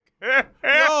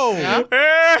Yo.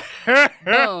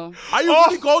 Boom. Are you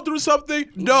really going through something?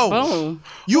 No. Boom.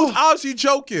 You was obviously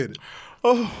joking.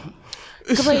 Can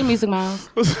play your music, Miles.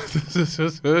 Y'all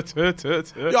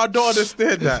don't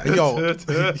understand that. Yo.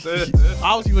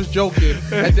 Obviously was joking.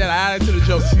 And then I added to the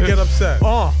joke to get upset.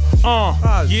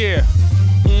 Yeah.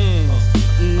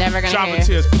 Never gonna Chopper hear.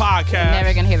 Tears podcast.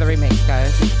 Never gonna hear the remix,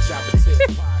 guys.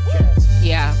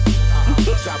 Yeah.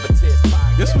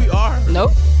 Yes, we are.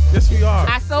 Nope. Yes, we are.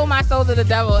 I sold my soul to the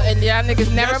devil, and y'all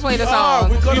niggas never Yes, played we the are.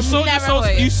 song. We're gonna You sold, your never soul,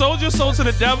 play it. you sold your soul to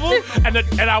the devil, and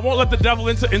I won't let the devil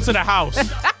into the house.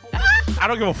 I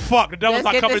don't give a fuck. The devil's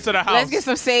not coming into the house. Let's get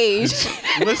some sage.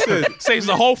 Listen. Sage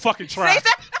the whole fucking track.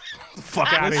 Sage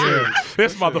Fuck out of here.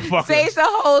 This motherfucker. Sage the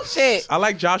whole shit. I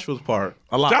like Joshua's part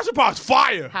a lot. Joshua Park's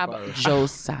fire. How about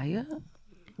Josiah?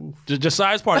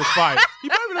 Josiah's part is fire. He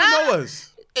probably don't know us.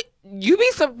 You be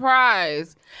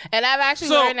surprised. And I've actually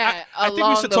So learned that I think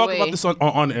we should talk about this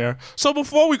on air. So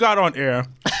before we got on air,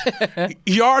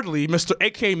 Yardley,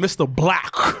 aka Mr.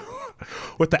 Black,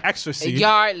 with the ecstasy.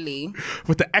 Yardley.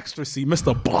 With the ecstasy,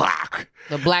 Mr. Black.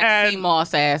 The black And- sea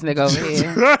moss ass nigga over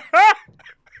here.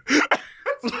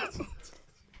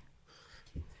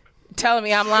 Telling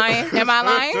me I'm lying. Am I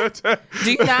lying?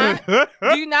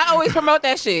 Do you not always promote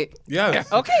that shit?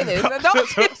 Yes. Okay then.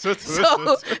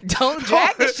 So don't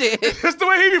drag the shit. That's the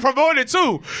way he be promoting it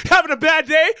too. Having a bad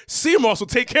day, CMOS will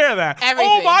take care of that.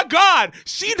 Everything. Oh my God,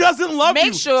 she doesn't love you.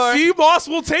 Make sure- CMOS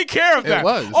will take care of that.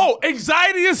 was. Oh,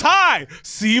 anxiety is high.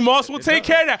 CMOS will take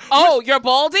care of that. Oh, you're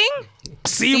balding?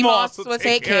 CMOS will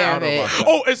take care of it.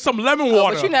 Oh, it's some lemon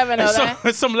water. but you never know that.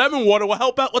 And some lemon water will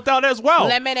help out with that as well.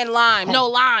 Lemon and lime. No,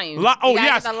 lime. Oh, You gotta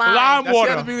yes, get the lime. lime That's water.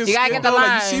 gotta be the You gotta skin get the though. Like,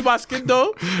 line. you see my skin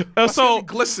though? So, be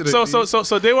glistening,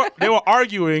 so they were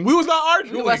arguing. We was not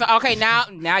arguing. It was- okay,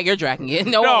 now you're dragging it.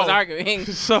 No one was arguing.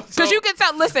 So- Because you can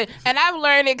tell, listen, and I've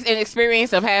learned and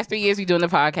experienced the past 3 years we doing the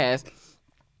podcast.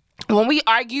 When we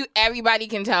argue, everybody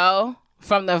can tell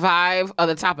from the vibe of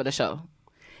the top of the show.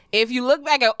 If you look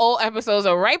back at old episodes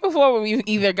or right before when we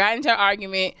either got into an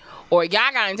argument or y'all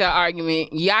got into an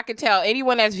argument, y'all can tell,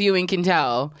 anyone that's viewing can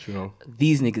tell,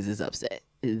 these niggas is upset.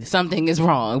 Something is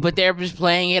wrong, but they're just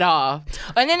playing it off.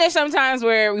 And then there's sometimes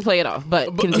where we play it off,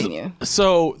 but continue.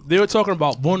 So they were talking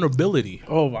about vulnerability.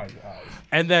 Oh my God.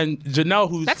 And then Janelle,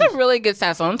 who's That's a really good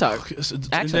Sassone talk. and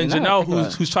Actually, then no,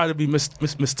 Janelle, who's trying to be Miss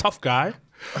Tough Guy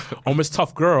or Miss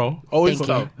Tough Girl, always Thank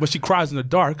you. but she cries in the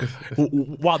dark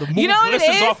while the moon You know what it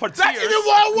glistens is? off her tears. That's even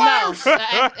more worse.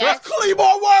 That's clearly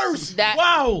more worse.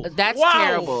 Wow, That's wow.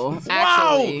 terrible.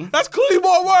 Actually, Wow. That's clearly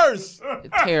more worse.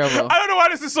 terrible. I don't know why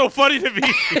this is so funny to me.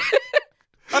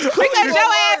 That's clearly Because more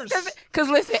your worse. ass, because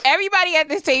listen, everybody at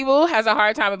this table has a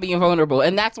hard time of being vulnerable,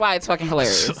 and that's why it's fucking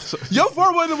hilarious. Your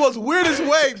verbal in the most weirdest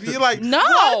way. Being like,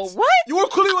 No, what? You were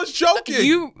clearly was joking.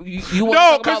 You No, want to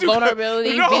talk about you vulnerability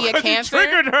via 'cause cancer? you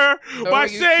triggered her by are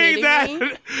you saying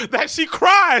kidding that she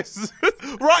cries.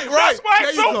 right. That's why There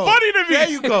it's you so go. funny to me. There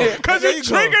you go. Because There you you go.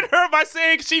 triggered her by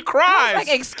saying she cries. Like,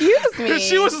 excuse me. And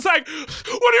she was just like,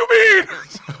 "What do you mean?"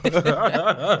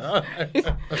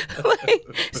 like,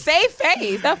 save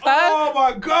face. The fuck? Oh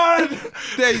my God!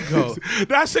 There you go.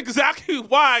 That's exactly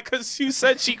why. Because you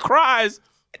said she cries,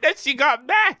 and then she got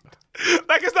mad.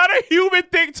 Like it's not a human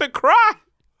thing to cry.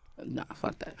 Nah,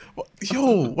 fuck that.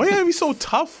 Yo, why you gotta be so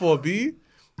tough for, B?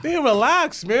 Damn,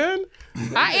 relax, man.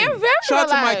 I am very Shout out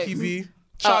to relaxed. Mikey, B.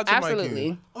 Shout out to absolutely.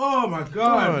 Mikey. Oh my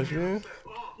gosh, man.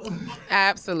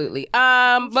 Absolutely.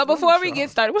 But before we get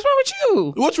started, what's wrong with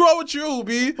you? What's wrong with you,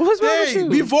 B? What's wrong with you?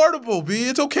 Be vulnerable, B.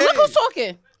 It's okay. Look who's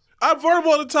talking. I'm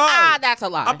vulnerable all the time. Ah, that's a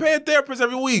lie. I pay a therapist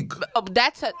every week.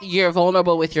 You're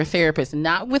vulnerable with your therapist,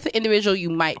 not with the individual you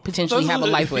might potentially have a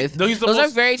life with. Those are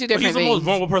very two different He's the things. most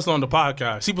vulnerable person on the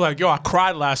podcast. He'd be like, "Yo, I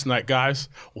cried last night, guys."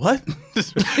 What?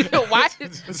 Why?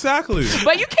 Exactly.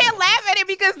 But you can't laugh at it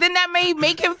because then that may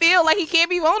make him feel like he can't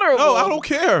be vulnerable. No, I don't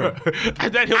care.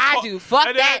 And then he'll I call- do. Fuck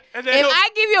and then- that. and then If he'll- I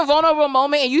give you a vulnerable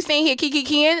moment and you sitting here kiki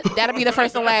kikiing, that'll be the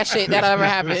first and last shit that'll ever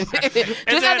happen. Just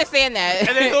then- understand that.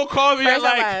 And then he'll call me First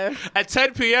at and last. at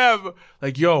 10 p.m.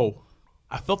 Like, "Yo,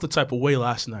 I felt the type of way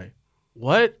last night."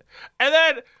 What? And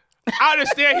then I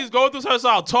understand he's going through something, so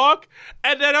I'll talk.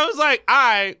 And then I was like,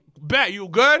 "I bet you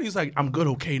good." He's like, "I'm good,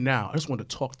 okay now. I just want to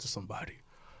talk to somebody."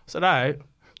 I said, "All right."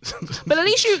 But at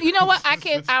least you know what?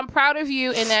 I'm proud of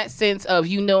you in that sense of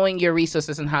you knowing your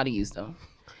resources and how to use them,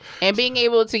 and being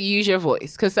able to use your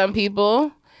voice. Because some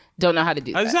people don't know how to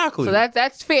do that. Exactly. So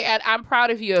that's fair. And I'm proud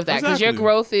of you of that because your Exactly.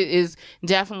 growth is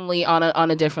definitely on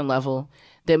a different level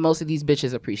that most of these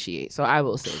bitches appreciate. So I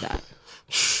will say that.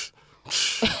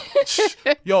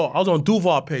 Yo, I was on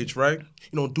Duval page, right? You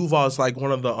know, Duval is like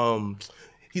one of the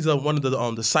he's one of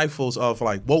the disciples of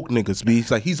like woke niggas. B.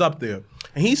 He's up there,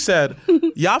 and he said,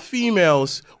 "Y'all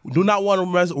females do not want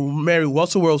to marry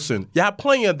Russell Wilson. Y'all have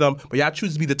plenty of them, but y'all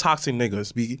choose to be the toxic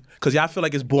niggas, because y'all feel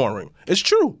like it's boring. It's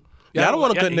true. Y'all don't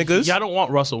want good niggas. Y'all don't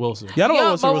want Russell Wilson. Y'all don't want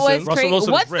Russell Wilson. Russell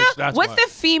Wilson is rich. What's the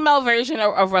female version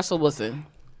of Russell Wilson?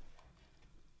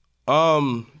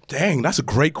 Dang, that's a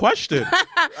great question. Those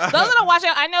that are watching,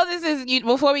 I know this is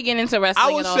before we get into wrestling.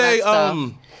 I would say,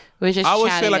 we're just I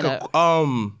would say like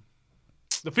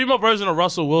the female version of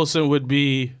Russell Wilson would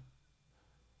be.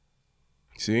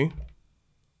 See,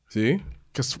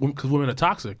 because women are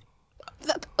toxic.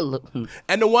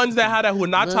 And the ones that had that who are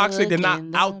not toxic, they're not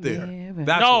out there.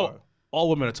 That's why. All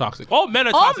women are toxic. All men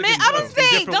are toxic. I was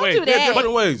saying, don't do that.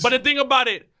 Different ways. But the thing about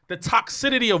it, the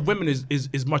toxicity of women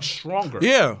is much stronger.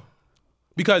 Yeah.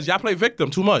 Because y'all play victim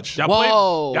too much.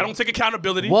 Y'all don't take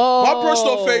accountability. Whoa. My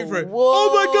personal favorite.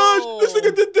 Oh my gosh, this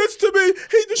nigga did this to me.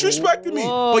 He disrespected me.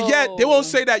 But yet, they won't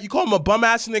say that. You call him a bum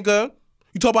ass nigga.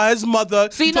 You talk about his mother.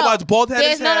 You talk about his bald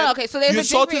headed head. No. Okay, so there's you a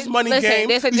assault difference. his money Listen, game.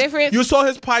 There's a difference. You saw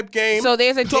his pipe game. So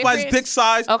there's a you talk about his dick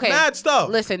size. Okay. Mad stuff.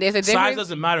 Listen, there's a difference. Size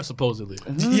doesn't matter, supposedly.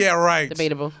 Yeah, right.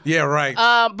 Debatable. Yeah, right.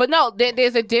 But no,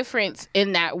 there's a difference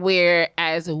in that where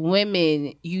as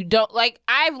women, you don't, like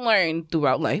I've learned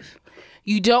throughout life,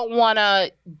 you don't want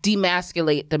to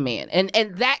demasculate the man.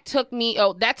 And that took me,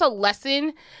 that's a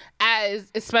lesson as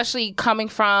especially coming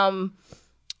from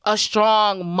a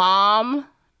strong mom.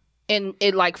 And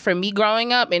it like for me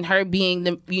growing up and her being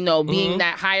the being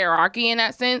that hierarchy in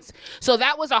that sense. So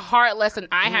that was a hard lesson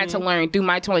I had to learn through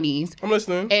my 20s. I'm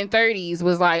listening. And 30s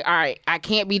was like, all right, I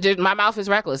can't be my mouth is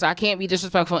reckless. I can't be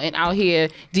disrespectful and out here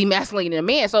demasculating a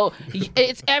man. So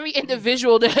it's every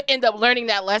individual to end up learning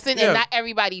that lesson, and not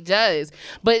everybody does.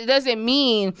 But it doesn't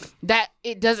mean that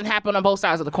it doesn't happen on both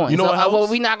sides of the coin. You know what helps? What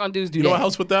we're not gonna do is do that. You know what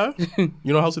helps with that? You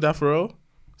know what helps with that for real?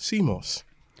 CMOS.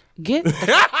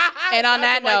 And on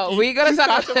that note, we're gonna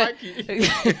talk about.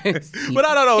 But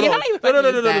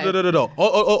no.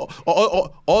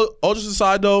 All just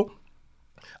aside though,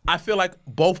 I feel like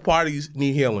both parties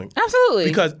need healing. Absolutely.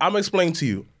 Because I'm gonna explain to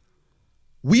you,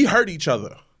 we hurt each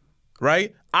other,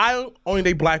 right? I only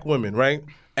date black women, right?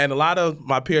 And a lot of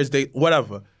my peers date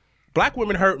whatever. Black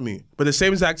women hurt me, but at the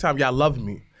same exact time, y'all love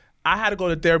me. I had to go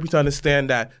to therapy to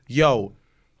understand that,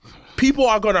 people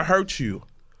are gonna hurt you.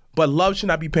 But love should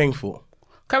not be painful.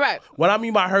 Correct. What I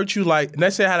mean by hurt you, like,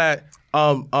 let's say I had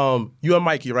that, you and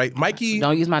Mikey, right? Mikey.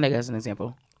 Don't use my nigga as an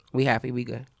example. We happy, we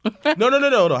good. No.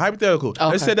 Hypothetical. Okay.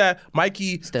 Let's say that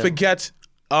Mikey forgets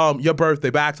your birthday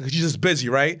by accident because she's just busy,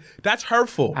 right? That's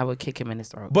hurtful. I would kick him in his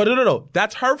throat. But no.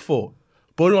 That's hurtful.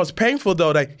 But what's painful,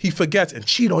 though, that he forgets and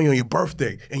cheat on you on your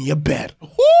birthday in your bed.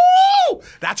 Woo!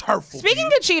 That's hurtful. Speaking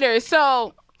of cheaters,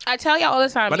 so I tell y'all all the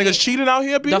time. My niggas cheating out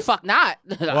here, B? The fuck not.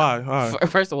 Why? All right.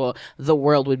 First of all, the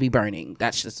world would be burning.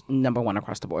 That's just number one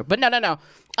across the board. But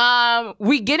no.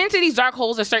 We get into these dark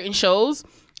holes of certain shows.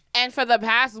 And for the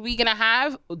past week and a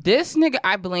half, this nigga,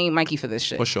 I blame Mikey for this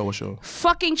shit. What show?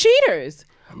 Fucking cheaters.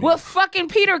 With fucking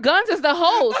Peter Guns as the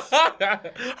host.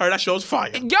 Heard that show's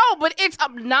fire. Yo, but it's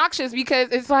obnoxious because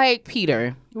it's like,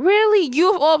 Peter, really?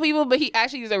 You of all people, but he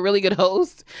actually is a really good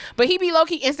host. But he be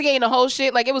low-key instigating the whole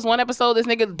shit. Like, it was one episode, this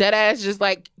nigga deadass just,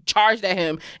 like, charged at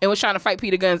him and was trying to fight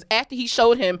Peter Guns after he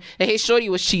showed him that his shorty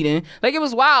was cheating. Like, it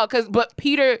was wild, but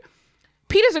Peter's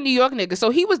a New York nigga, so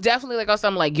he was definitely like,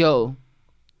 something like, yo,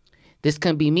 this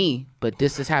couldn't be me, but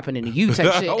this is happening to you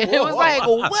type shit. And it was like,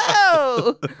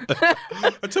 whoa.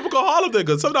 A typical Harlem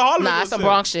nigga. Some of the Harlem Nah, that's some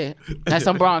Bronx shit. That's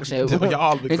some Bronx shit.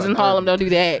 Niggas in Harlem don't do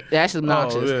that. That's just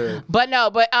obnoxious. Yeah. But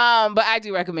I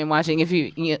do recommend watching if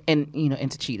you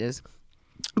into cheaters.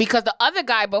 Because the other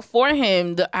guy before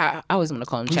him, I always want to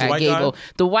call him Chad Gable.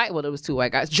 The white, well, there was two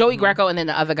white guys. Joey Greco and then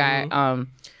the other guy,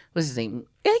 what's his name?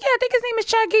 Yeah, I think his name is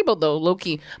Chad Gable though, low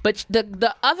key. But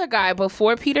the other guy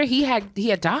before Peter, he had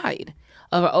died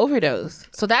of an overdose.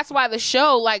 So that's why the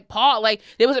show, like Paul, like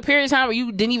there was a period of time where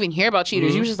you didn't even hear about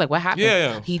cheaters. You was just like, what happened?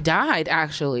 Yeah. He died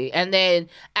actually. And then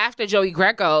after Joey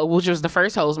Greco, which was the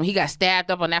first host, when he got stabbed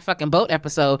up on that fucking boat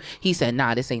episode, he said,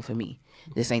 nah, this ain't for me.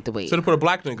 This ain't the way. So they put a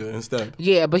black nigga instead.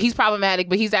 Yeah, but he's problematic,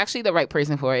 but he's actually the right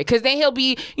person for it. Because then he'll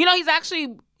be,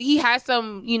 he has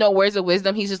some, words of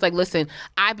wisdom. He's just like, listen,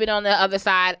 I've been on the other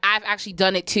side. I've actually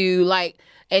done it too. Like,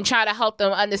 and try to help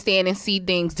them understand and see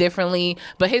things differently.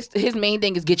 But his main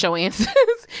thing is get your answers.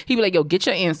 He be like, yo, get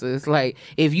your answers. Like,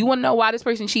 if you want to know why this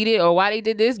person cheated or why they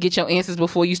did this, get your answers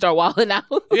before you start wilding out.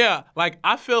 Yeah, like,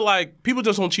 I feel like people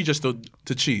just don't cheat just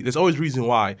to cheat. There's always reason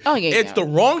why. Oh, yeah. It's the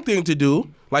wrong thing to do.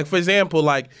 Like, for example,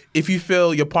 like, if you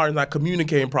feel your partner's not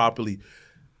communicating properly,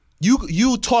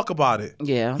 you talk about it.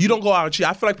 Yeah. You don't go out and cheat.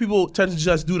 I feel like people tend to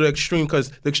just do the extreme because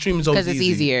the extreme is always 'Cause it's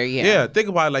easy. easier, yeah. Yeah, think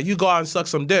about it. Like, you go out and suck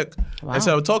some dick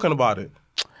instead of talking about it.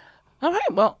 All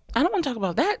right. Well, I don't want to talk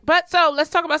about that. But so let's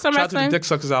talk about some Shout out to wrestling. the dick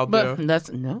suckers out But there.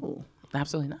 that's no,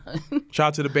 absolutely not. Shout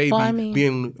out to the baby Well, I mean-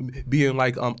 being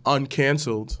like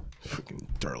uncanceled. Freaking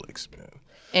derlicks, man.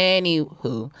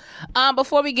 Anywho,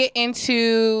 before we get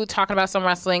into talking about some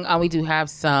wrestling, we do have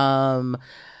some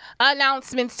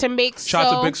announcements to make. Shout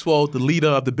out to Big Swole, the leader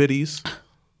of the biddies.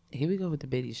 Here we go with the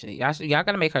biddy shit. Y'all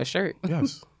gotta make her shirt.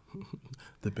 Yes.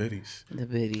 The biddies. The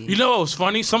biddy. You know what was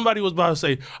funny? Somebody was about to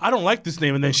say, I don't like this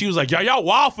name. And then she was like, y'all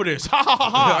wild for this. Ha, ha,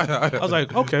 ha, ha. I was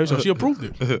like, okay, so she approved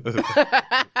it.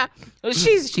 Well,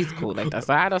 she's cool like that,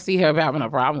 so I don't see her having a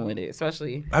problem with it,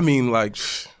 especially I mean, like,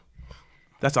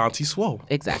 that's Auntie Swole.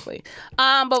 exactly.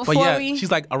 But before But yeah, we,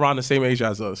 she's like around the same age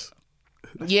as us.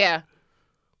 yeah.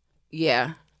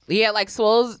 Like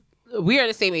Swole's, we are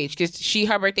the same age because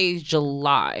her birthday is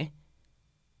July.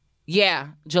 Yeah,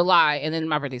 July, and then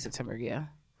my birthday's September. Yeah,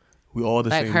 We all the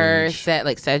like same her age.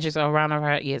 like Cedric's around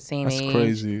her. Yeah, same That's age.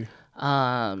 crazy.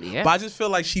 Yeah. But I just feel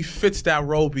like she fits that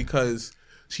role because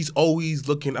she's always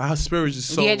looking. Her spirit is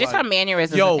so. Yeah, just like, her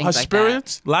mannerisms. Yo, and things her like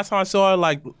spirits. Last time I saw her,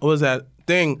 like, what was that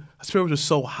thing? Her spirit was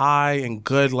so high and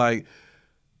good. Like,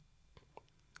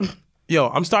 yo,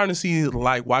 I'm starting to see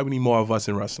like why we need more of us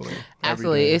in wrestling. that. every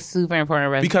Absolutely, day. it's super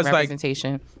important Because, like,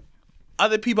 representation.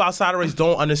 Other people outside the race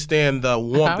don't understand the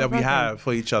warmth that we Okay. have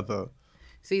for each other.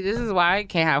 See, this is why I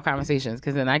can't have conversations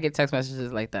because then I get text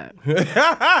messages like that.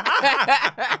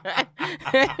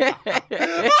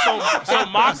 So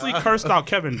Moxley cursed out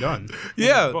Kevin Dunn.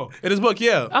 Yeah, in his book,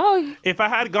 yeah. Oh, If I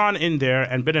had gone in there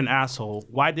and been an asshole,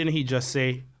 why didn't he just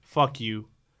say, fuck you,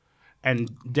 and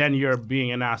then you're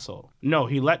being an asshole? No,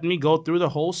 he let me go through the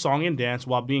whole song and dance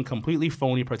while being completely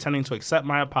phony, pretending to accept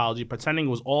my apology, pretending it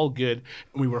was all good,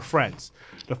 and we were friends.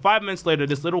 The 5 minutes later,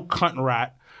 this little cunt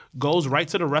rat goes right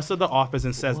to the rest of the office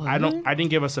and says, I didn't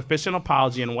give a sufficient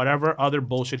apology and whatever other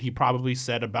bullshit he probably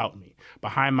said about me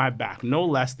behind my back. No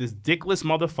less, this dickless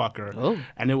motherfucker.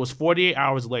 And it was 48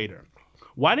 hours later.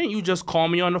 Why didn't you just call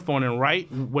me on the phone and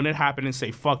right when it happened and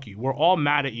say, fuck you? We're all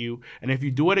mad at you, and if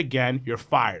you do it again, you're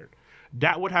fired.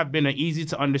 That would have been an easy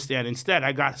to understand. Instead,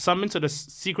 I got summoned to the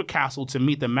secret castle to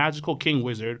meet the magical king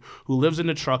wizard who lives in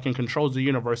the truck and controls the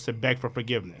universe to beg for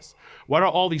forgiveness. What are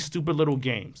all these stupid little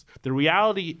games? The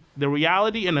reality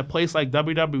in a place like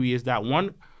WWE is that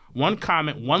one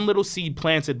comment, one little seed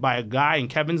planted by a guy in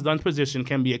Kevin Dunn's position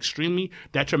can be extremely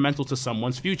detrimental to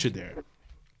someone's future there.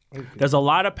 There's a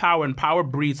lot of power, and power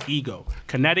breeds ego.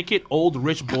 Connecticut old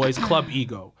rich boys club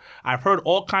ego. I've heard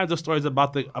all kinds of stories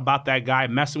about that guy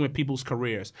messing with people's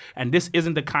careers, and this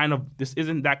isn't that kind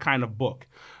of book.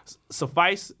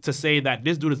 Suffice to say that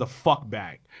this dude is a fuck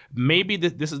bag. Maybe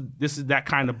this is that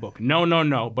kind of book.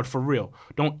 No, but for real,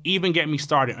 don't even get me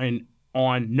started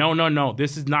on no.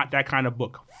 This is not that kind of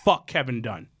book. Fuck Kevin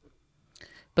Dunn.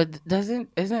 but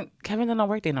isn't Kevin Dunn on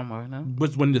workday no more? No.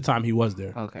 Was when the time he was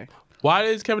there. Okay. Why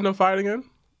is Kevin Dunn fired again?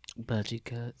 Budget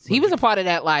cuts. He was a part of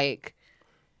that, like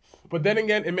But then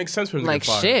again, it makes sense for him to get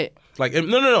fired. shit. Like,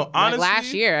 no. Honestly, Like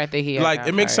last year, I think he had like got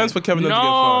it makes fired. sense for Kevin Dunn to get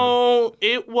fired. No,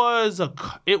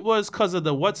 it was because of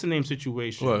the what's the name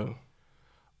situation.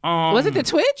 What? Was it the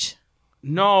Twitch?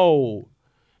 No,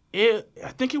 I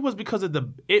think it was because of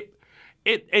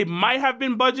it might have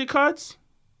been budget cuts.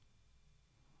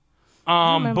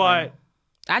 But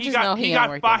I he just know he ain't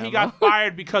working no got more.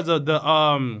 fired because of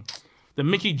the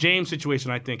Mickey James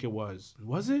situation. I think it was.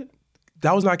 Was it?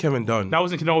 That was not Kevin Dunn. It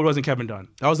wasn't Kevin Dunn.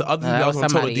 That was the other dude that that was was on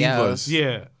Total somebody Divas. else.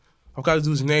 Yeah. I forgot to do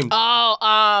his name. Oh,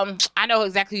 I know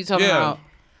exactly who you're talking Yeah.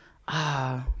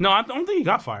 about. No, I don't think he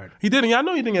got fired. He didn't. Yeah, I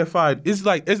know he didn't get fired. It's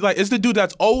the dude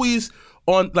that's always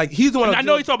on. Like, he's the one. I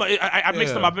know he's talking about. I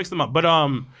mixed them. I mixed them up.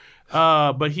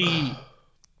 But he.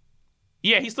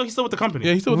 Yeah, he's still with the company.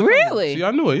 Yeah, he's still with the Really? company. See, I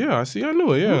knew it. Yeah, I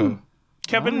knew it. Yeah.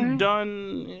 Kevin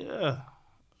Dunn. Yeah.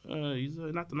 He's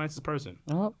not the nicest person.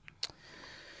 Oh.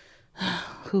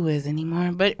 Who is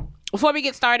anymore? But before we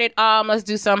get started, let's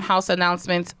do some house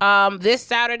announcements. This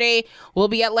Saturday we'll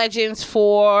be at Legends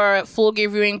for Full Gear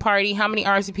viewing party. How many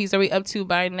RSVPs are we up to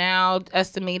by now?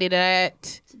 Estimated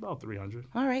at. It's about 300.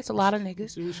 All right, it's a lot of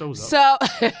niggas. See who shows up.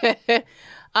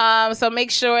 So, so make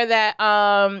sure that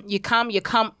you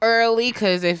come early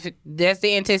because if there's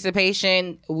the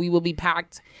anticipation, we will be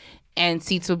packed. And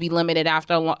seats will be limited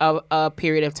after a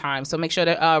period of time. So make sure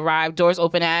to arrive. Doors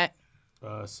open at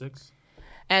 6.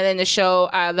 And then the show,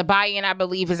 the buy-in, I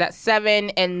believe, is at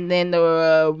 7. And then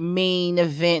the main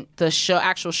event,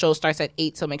 actual show starts at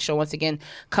 8. So make sure, once again,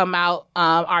 come out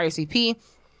RSVP.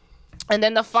 And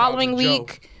then the following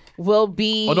week, will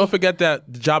be. Oh, don't forget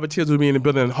that the Jabba Tears will be in the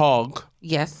building in Hog,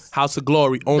 Yes. House of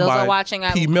Glory, owned Those by are watching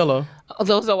at- P. Miller.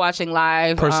 Those are watching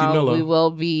live. Percy Miller. We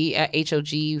will be at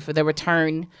HOG for the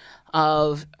return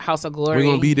of House of Glory.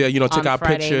 We're gonna be there, take on our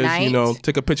Friday pictures, night.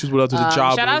 take a pictures with us to the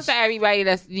Jobbers. Shout out to everybody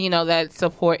that's that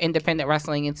support independent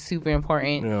wrestling. It's super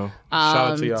important. Yeah.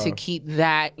 Shout out to y'all. to keep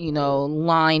that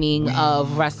lining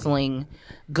of wrestling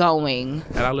going.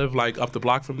 And I live like up the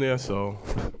block from there, so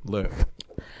lit.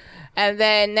 And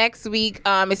then next week,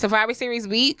 it's Survivor Series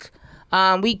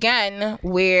weekend,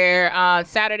 where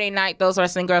Saturday night, those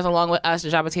wrestling girls, along with us, the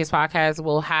Jabba Tears podcast,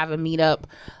 will have a meetup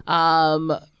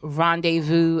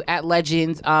rendezvous at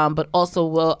Legends. But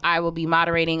also, I will be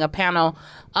moderating a panel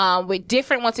with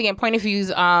different, once again, point of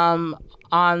views on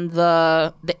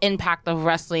the impact of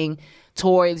wrestling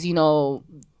towards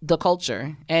the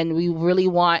culture. And we really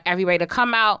want everybody to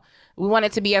come out. We want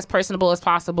it to be as personable as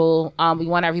possible. We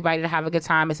want everybody to have a good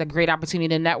time. It's a great opportunity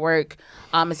to network.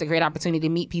 It's a great opportunity to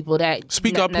meet people that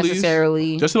Speak not up, please.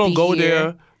 necessarily Just don't be go here.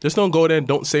 there. Just don't go there and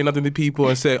don't say nothing to people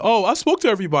and say, "Oh, I spoke to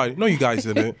everybody." No, you guys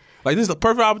didn't. Like, this is the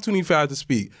perfect opportunity for us to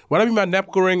speak. What I mean by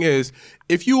networking is,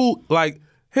 if you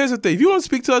here's the thing: if you want to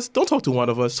speak to us, don't talk to one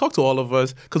of us. Talk to all of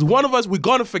us, because one of us we're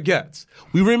gonna forget.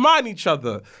 We remind each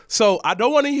other. So I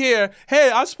don't want to hear,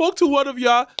 "Hey, I spoke to one of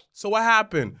y'all. So what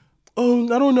happened?" Oh,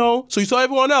 I don't know. So you saw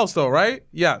everyone else, though, right?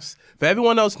 Yes. For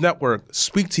everyone else, network,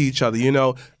 speak to each other,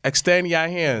 extend your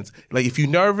hands. Like, if you're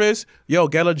nervous,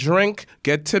 get a drink,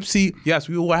 get tipsy. Yes,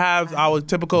 we will have our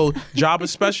typical Jabba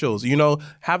specials,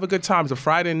 have a good time. It's a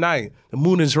Friday night. The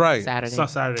moon is right. Saturday. It's not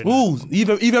Saturday. night.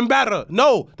 Ooh, even better.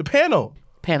 No, the panel.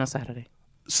 Panel Saturday.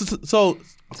 So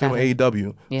Saturday.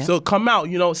 AEW. Yeah. So come out,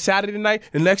 Saturday night,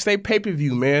 and next day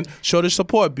pay-per-view, man. Show the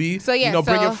support, B. So, yeah,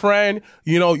 bring your friend,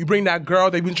 you bring that girl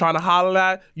they've been trying to holler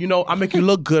at, I make you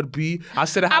look good, B. I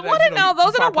said I want to know,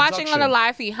 those that are watching on the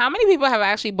live feed, how many people have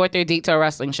actually bought their date to a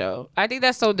wrestling show? I think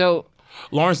that's so dope.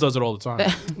 Lawrence does it all the time.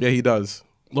 Yeah, he does.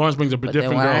 Lawrence brings a But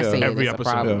different then when I girl say every it's episode.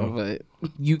 a problem,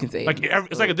 but you can say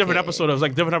It's like a different episode. It's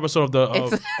like a different episode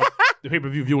of the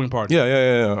pay-per-view viewing party.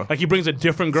 Yeah. Like, he brings a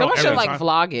different girl Someone every should time.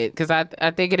 vlog it, because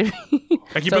I think it'd be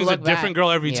Like, he to brings a look different back.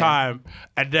 girl every Yeah. time,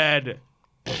 and then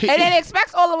And then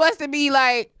expects all of us to be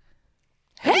like,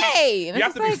 hey. And you it's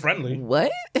have to be like, friendly.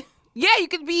 What? Yeah, you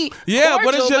could be Yeah,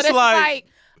 but it's cordial, just like,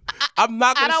 I'm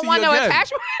not I going to don't see want you no again.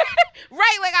 attachment.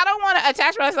 Right, like, I don't want to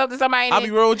attach myself to somebody. And I'll be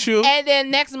then, real with you. and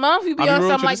then next month you be I'll be on real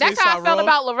something with like, you. that's how I This felt is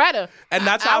about Loretta. And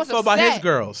that's how I was feel about his upset.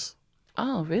 girls.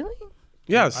 Oh, really?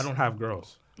 Yes. I don't have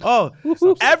girls. Oh,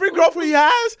 every girlfriend he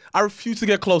has, I refuse to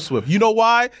get close with. You know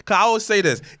why? Because I always say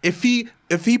this: if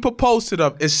he proposed to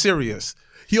them, it's serious.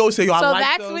 He always say, "Yo, I So like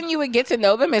that's them." when you would get to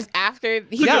know them, is after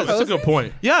he Yes. That's a proposes? good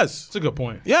point. Yes, It's a good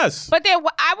point. yes. But then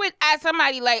I would, as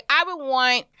somebody, I would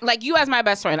want, you as my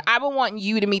best friend, I would want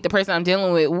you to meet the person I'm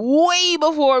dealing with way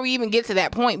before we even get to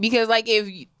that point. Because,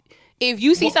 if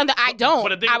you see something I don't, but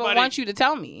the thing I would about want it- you to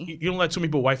tell me. You don't let too many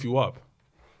people wife you up.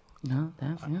 No,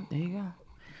 there you go.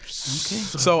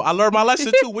 So I learned my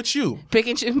lesson too with you. Pick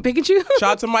and choose.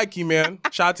 Shout out to Mikey, man.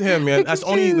 Shout out to him, man. That's the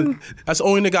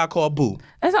only nigga I call boo.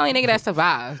 That's the only nigga that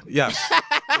survived. Yes.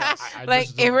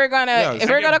 If we're gonna Yes. if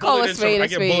I we're gonna call a spade a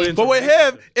spade, But with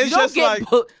him, it's you don't just get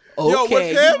like okay.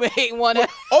 with him, You ain't wanna.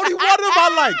 only one of them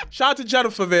I like. Shout out to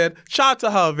Jennifer, man. Shout out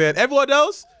to her, man. Everyone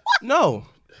else, no.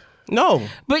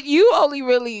 But you only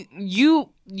really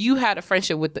you had a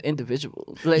friendship with the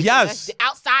individual. Like, Yes. that's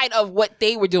outside of what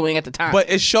they were doing at the time. But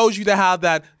it shows you to have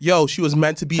that, she was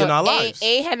meant to be So in our lives.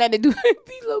 A had nothing to do with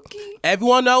be low key.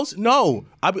 Everyone else, no.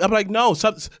 I'm like, no.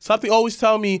 Something always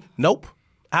tell me, nope,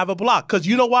 I have a block. Because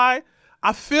you know why?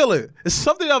 I feel it. It's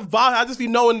something about I just be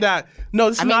knowing that, no,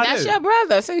 this is I mean, not that's it. your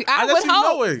brother. So I just would be hope.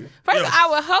 knowing. First, I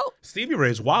would hope. Stevie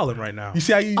Ray's wilding right now. You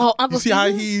see how he? Oh, Uncle you see how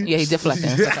Steven? he? Yeah, he deflecting.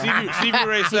 Stevie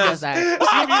Ray does says. that.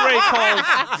 Stevie Ray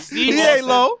calls Steve He Austin. ain't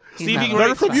low. Stevie not Ray, low.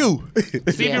 Learn it from you.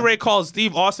 Stevie Yeah. Ray calls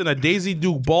Steve Austin a Daisy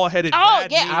Duke bald-headed. Oh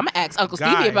bad yeah, knee I'm gonna ask Uncle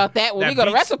guy Stevie about that when we go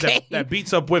to beats- WrestleCade. that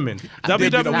beats up women. did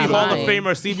beat up WWE women. Hall of Lying.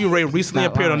 Famer Stevie Ray recently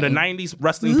Not appeared on the lying. 90s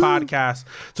Wrestling Podcast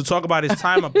to talk about his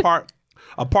time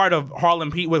a part of Harlem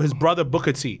Heat with his brother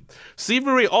Booker T. Stevie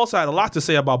Ray also had a lot to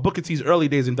say about Booker T's early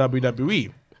days in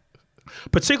WWE,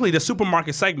 particularly the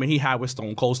supermarket segment he had with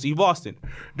Stone Cold Steve Austin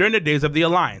during the days of the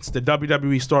Alliance, the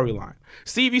WWE storyline.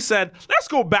 Stevie said, "Let's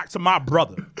go back to my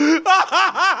brother.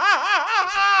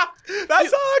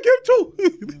 That's all I give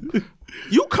to.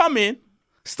 You come in,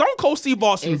 Stone Cold Steve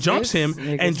Austin Is jumps this him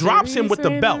nigga and drops him with the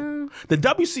serious belt, right now? the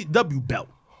WCW belt.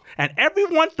 And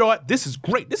everyone thought, this is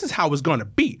great. This is how it's going to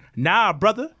be. Nah,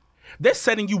 brother. They're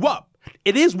setting you up.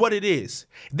 It is what it is.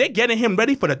 They're getting him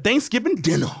ready for the Thanksgiving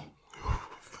dinner.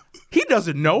 He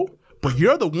doesn't know, but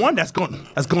you're the one that's going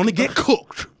to get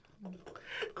cooked."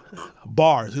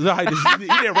 bars. You know how he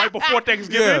did right before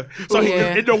Thanksgiving? Yeah. So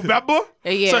Yeah. in November?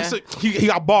 Yeah. So he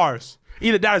got bars.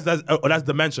 Either that or that's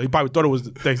dementia. He probably thought it was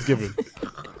Thanksgiving.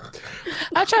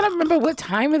 I'm trying to remember what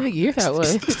time of the year that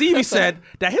was. Stevie said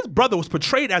that his brother was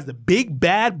portrayed as the big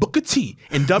bad Booker T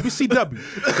in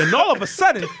WCW. Then all of a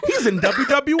sudden, he's in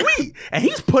WWE and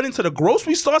he's put into the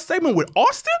grocery store segment with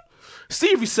Austin.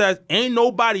 Stevie says, ain't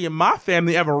nobody in my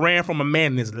family ever ran from a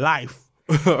man in his life.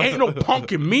 Ain't no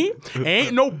punk in me.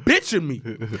 Ain't no bitch in me.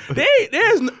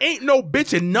 There's ain't no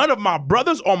bitch in none of my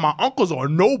brothers or my uncles or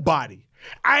nobody.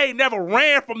 I ain't never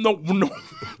ran from no.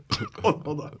 Hold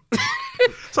on.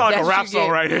 Sound like a rap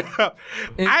song right here.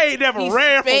 I ain't never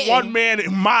ran from one man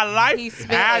in my life.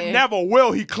 And I never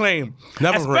will, he claimed.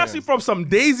 Never Especially ran. from some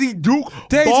Daisy Duke.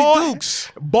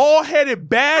 Dukes. Ball-headed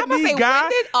bad say, knee when guy.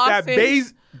 did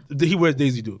Austin- He wears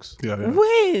Daisy Dukes. Yeah.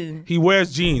 When? He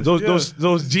wears jeans.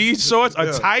 Those jeans shorts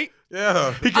are tight.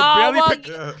 Yeah. He can barely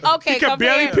pick. Okay, He can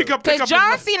barely pick up. Because his-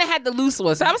 John Cena had the loose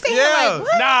ones. So I'm saying, Yeah. like,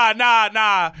 what?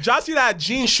 Nah. John Cena had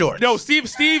jean shorts. No, Steve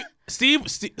Austin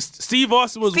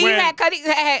was Steve wearing. had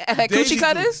coochie Daisy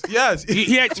cutters? Dukes. Yes.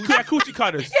 He had coochie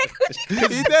cutters.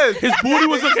 he did. His booty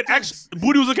was looking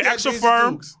extra Daisy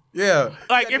firm. Dukes. Yeah.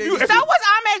 Like Yeah, if you, Daisy if So you was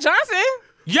Ahmed Johnson.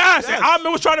 yes, and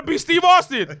Ahmed was trying to beat Steve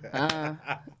Austin.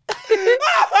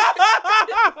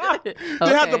 They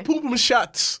had the poop 'em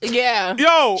shots. Yeah.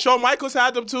 Yo, Shawn Michaels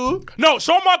had them too. no,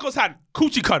 Shawn Michaels had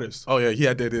coochie cutters. Oh yeah, he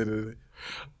had that.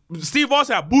 Steve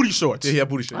Austin had booty shorts. Yeah, he had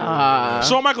booty shorts.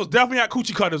 Shawn Michaels definitely had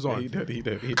coochie cutters on. He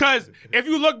did. Because if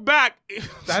you look back,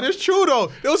 That is true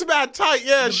though. It was bad tight.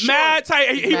 Yeah, mad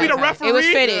tight. He beat a referee. It was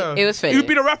fitted. Yeah. It was He fitted.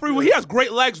 beat a referee. Well, he has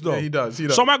great legs though. Yeah, he does.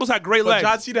 Shawn Michaels had great But legs.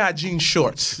 John Cena had jean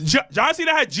shorts. John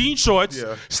Cena had jean shorts.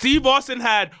 Yeah. Steve Austin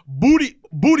had booty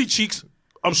cheeks.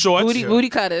 Shorts. Booty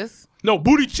cutters. No,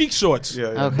 booty cheek shorts. Yeah.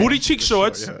 Okay. Booty cheek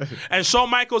shorts. yeah. And Shawn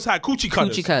Michaels had coochie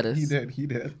cutters. Coochie cutters. He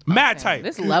did. Mad tight.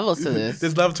 There's levels to this.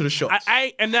 There's love to the shorts.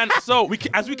 And then so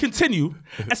as we continue,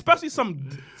 especially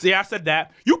I said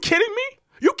that. You kidding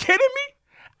me?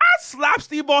 I slapped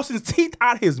Steve Austin's teeth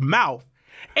out his mouth.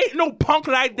 Ain't no punk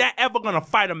like that ever gonna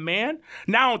fight a man.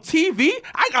 Now on TV,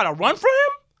 I gotta run for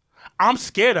him. I'm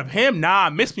scared of him.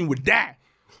 Nah, miss me with that.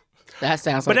 That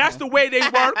sounds But like that's the way they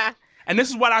work. And this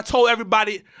is what I told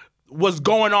everybody was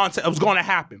going to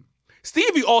happen.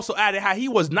 Stevie also added how he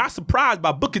was not surprised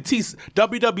by Booker T's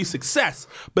WWE success,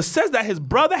 but says that his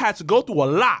brother had to go through a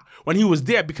lot when he was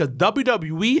there because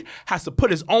WWE has to put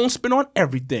his own spin on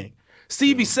everything.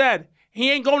 Stevie said,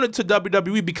 he ain't going into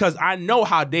WWE because I know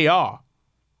how they are.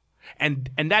 And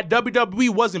that WWE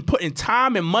wasn't putting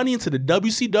time and money into the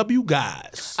WCW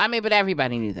guys. I mean, but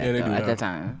everybody knew that they though, knew at that. the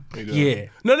time. Yeah.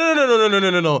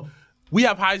 No. We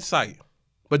have hindsight.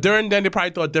 But during then, they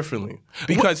probably thought differently.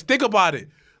 Because think about it.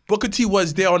 Booker T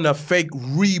was there on the fake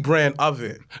rebrand of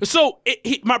it. So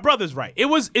my brother's right.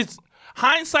 It's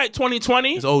hindsight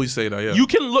 2020. It's always say that, yeah.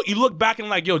 You look back and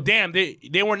like, yo, damn,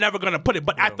 they were never gonna put it.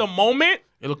 But at the moment,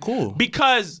 It looked cool.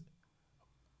 because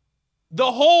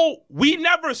we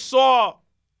never saw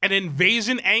an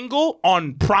invasion angle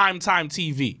on primetime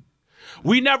TV.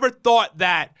 We never thought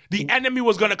that the enemy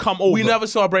was gonna come over. We never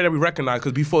saw a brand that we recognized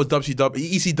because before it was WCW,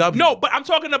 ECW. No, but I'm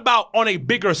talking about on a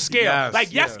bigger scale.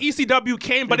 Yes, ECW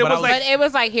came, but Yeah, it but was I like But it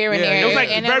was like here and Yeah, there. it was like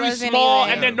and very wasn't small,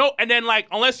 even- and then like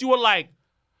unless you were like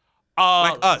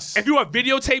us. if you were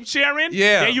videotape sharing,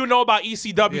 Yeah. then you know about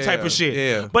ECW type Yeah, of shit.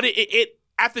 yeah. But it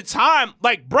at the time,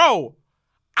 like, bro,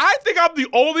 I think I'm the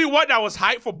only one that was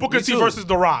hyped for Booker Me T too. versus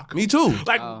The Rock. Me too.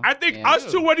 Like, Oh, I think yeah.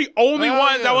 us two were the only Hell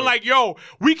ones that yeah. were like, yo,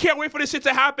 we can't wait for this shit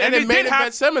to happen. and they it made did have.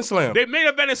 event SummerSlam. They main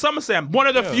event in SummerSlam. One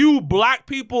of the few black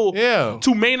people Yeah.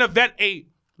 to main event a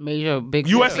major big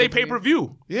USA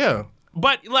pay-per-view. Yeah.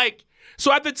 But like,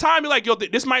 so at the time, you're like, yo,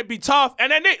 this might be tough.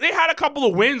 And then they had a couple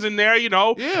of wins in there,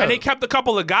 Yeah. and they kept a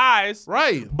couple of guys.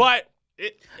 Right. But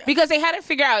because they had to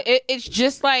figure out. It's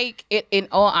just like it. In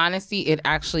all honesty, it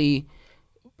actually.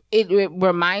 It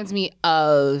reminds me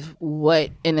of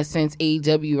what, in a sense,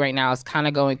 AEW right now is kind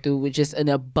of going through with just an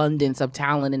abundance of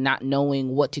talent and not knowing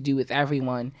what to do with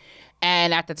everyone.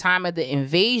 And at the time of the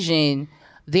invasion,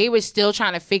 they were still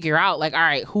trying to figure out, like, all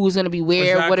right, who's going to be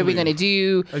where? What are we Exactly. going to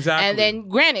do? Exactly. And then,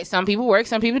 granted, some people worked,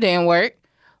 some people didn't work.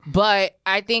 But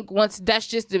I think once that's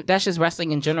just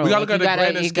wrestling in general. We gotta Like, look at the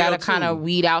grander you gotta scale, kind of too.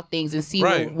 weed out things and see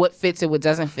Right. what fits and what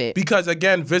doesn't fit. Because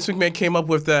again, Vince McMahon came up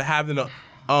with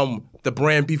the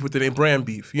brand beef within a brand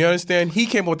beef. You understand? He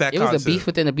came up with that It concept. was a beef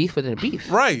within a beef within a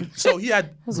beef. Right. So he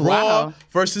had was Raw wild.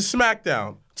 versus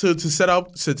SmackDown to set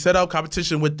up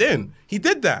competition within. He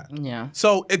did that. Yeah.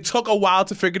 So it took a while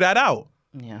to figure that out.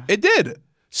 Yeah. It did.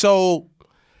 So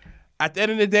at the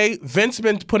end of the day, Vince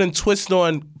been putting twists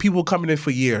on people coming in for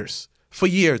years. for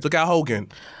years. Look at Hogan.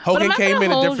 But I'm Hogan not came gonna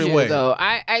in a hold different you, way. Though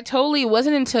I totally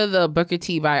wasn't into the Booker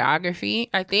T biography.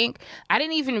 I think I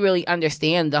didn't even really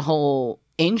understand the whole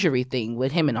injury thing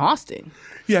with him and Austin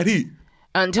Yeah, he.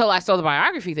 until I saw the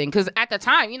biography thing. Because at the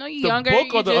time, you know, you're The younger. book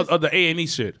you or the A&E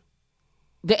shit?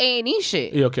 the A&E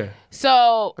shit. Yeah, okay.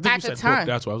 So think at you the said book, time,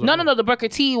 that's why I was no, like, the Booker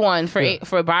T one for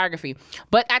for a biography.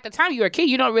 But at the time you were a kid,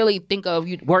 you don't really think of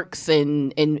works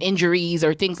and injuries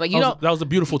or things like you don't. That was a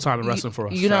beautiful time in wrestling for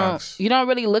us. You Facts. don't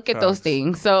really look at those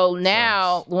things. So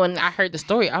now when I heard the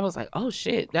story, I was like, oh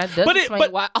shit, that does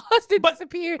explain why Austin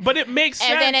disappeared. But it makes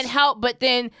sense. And then it helped. But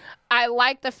then I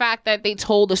like the fact that they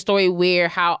told the story where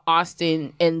how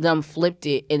Austin and them flipped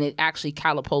it, and it actually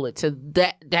catapulted to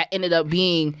that ended up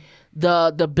being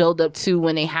the build up to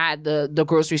when they had the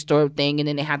grocery store thing, and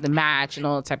then they had the match and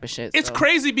all that type of shit. It's so.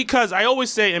 crazy because I always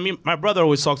say, I mean, my brother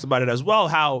always talks about it as well,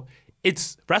 how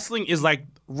wrestling is like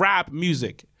rap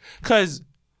music. Because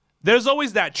there's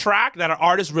always that track that an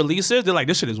artist releases. They're like,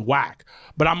 this shit is whack,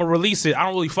 but I'm going to release it. I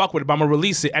don't really fuck with it, but I'm going to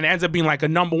release it. And it ends up being like a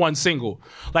 #1 single.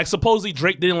 Like supposedly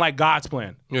Drake didn't like God's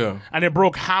Plan. Yeah. And it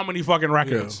broke how many fucking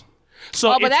records?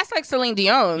 So but that's like Celine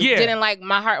Dion. Yeah. Didn't like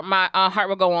my heart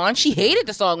will go on. She hated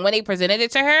the song when they presented it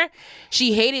to her.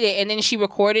 She hated it, and then she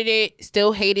recorded it,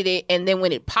 still hated it, and then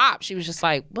when it popped, she was just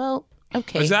like, "Well,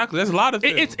 okay." Exactly. There's a lot of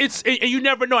things. It's you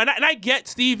never know, and I get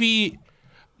Stevie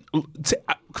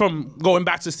from going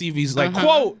back to Stevie's like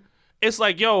quote. It's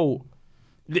like, yo,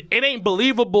 it ain't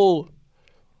believable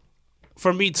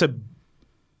for me to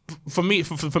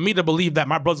believe that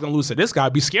my brother's gonna lose to this guy.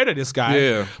 I'd be scared of this guy.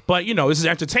 Yeah. But you know, this is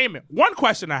entertainment. One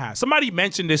question I had. Somebody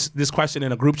mentioned this question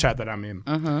in a group chat that I'm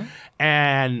in,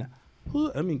 and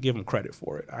let me give him credit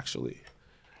for it actually,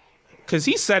 because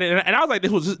he said it, and I was like,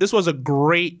 this was a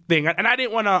great thing, and I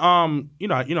didn't want to you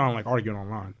know I don't like arguing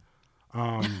online.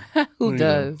 Who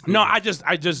does? No, I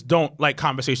just don't like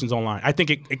conversations online. I think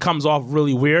it comes off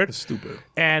really weird. It's stupid.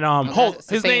 And It's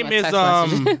the his same name as is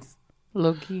text messages.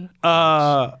 Low-key.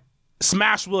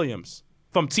 Smash Williams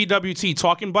from TWT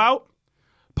Talking About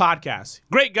podcast.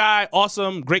 Great guy,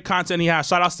 awesome, great content he has.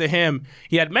 Shout outs to him.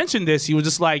 He had mentioned this. He was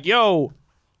just like, yo,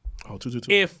 222.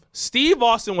 if Steve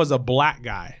Austin was a black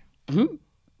guy,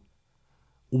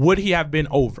 would he have been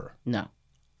over? No,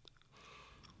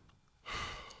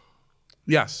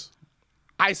 Yes.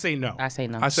 I say no. I say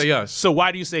no. I say yes. So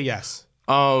why do you say yes?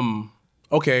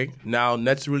 Okay, now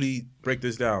let's really break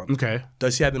this down. Okay.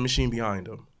 Does he have the machine behind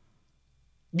him?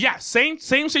 Yeah, same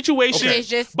situation. It's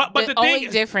just but the the only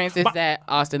thing difference is that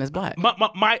Austin is black.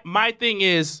 my thing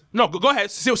is no. Go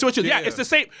ahead. See what you. Yeah, Yeah. it's the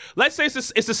same. Let's say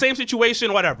it's the same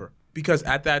situation. Whatever. Because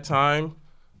at that time,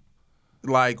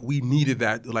 like, we needed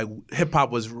that. Like, hip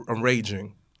hop was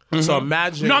raging. So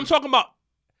imagine. No, I'm talking about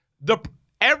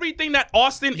everything that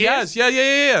Austin Yes, is. yeah.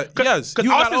 Yes, Because you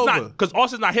got over.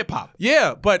 Austin's not hip hop.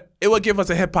 Yeah, but it would give us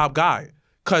a hip hop guy.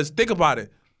 Cause think about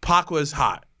it, Pac was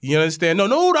hot. You understand? No,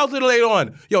 that was a little later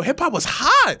on. Yo, hip hop was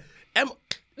hot, and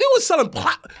they was selling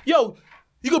Yo,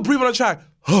 you could breathe on a track.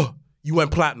 You went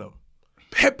platinum.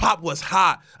 Hip hop was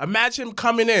hot. Imagine him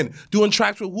coming in, doing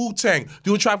tracks with Wu-Tang,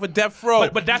 doing tracks with Death Row,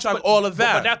 But that's all of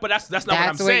that. But that's not what I'm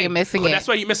That's where saying. you're missing But it. that's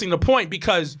where you're missing the point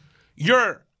because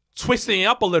you're twisting it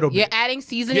up a little bit. You're adding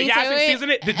seasoning You're to adding it.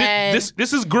 seasoning. and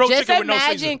This is grilled just chicken with no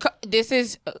imagine seasoning. this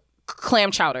is clam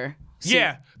chowder. soup,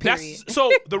 Yeah, period. that's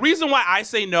so. The reason why I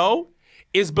say no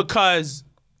is because,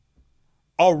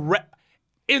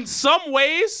 in some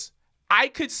ways, I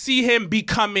could see him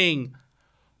becoming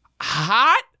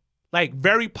hot, like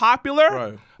very popular,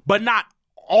 Right. but not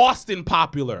Austin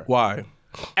popular. Why?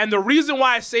 And the reason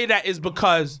why I say that is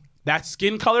because that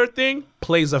skin color thing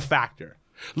plays a factor.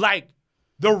 Like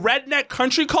the redneck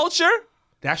country culture,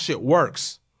 that shit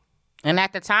works. And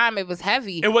at the time, it was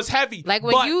heavy. It was heavy. Like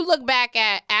when but- you look back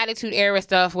at Attitude Era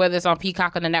stuff, whether it's on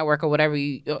Peacock on the network or whatever,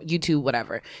 YouTube,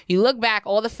 whatever, you look back,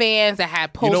 all the fans that had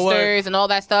You know what? posters and all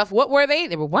that stuff, what were they?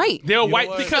 They were white. They were know white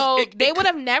what? because So it- they it- would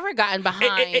have never gotten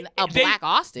behind a black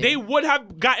Austin. They would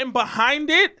have gotten behind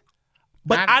it,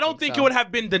 but I don't I don't think think so. it would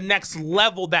have been the next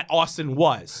level that Austin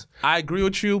was. I agree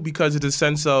with you because of the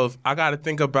sense of I got to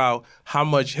think about how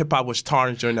much hip hop was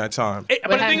tarnished during that time. But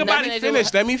the has thing about nothing it, to do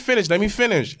with-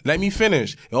 Let me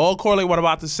finish. It all correlate what I'm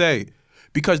about to say.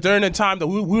 Because during the time that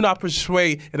we were not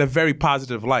portrayed in a very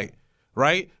positive light,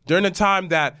 right? During the time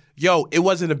that, it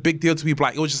wasn't a big deal to be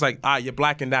black. It was just like, you're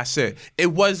black and that's it.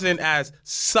 It wasn't as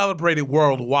celebrated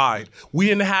worldwide. We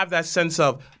didn't have that sense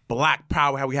of black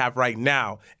power how we have right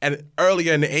now. And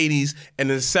earlier in the 80s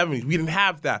and in the 70s, we didn't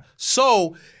have that.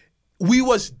 So we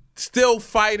was still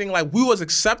fighting, like we was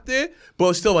accepted, but it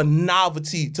was still a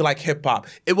novelty to like hip hop.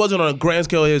 It wasn't on a grand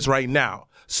scale it is right now.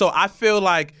 So I feel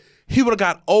like he would have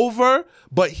got over,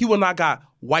 but he would not got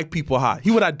white people hot.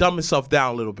 He would have dumbed himself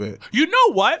down a little bit. You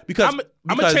know what? Because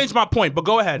I'm going to change my point, but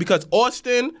go ahead. Because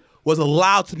Austin was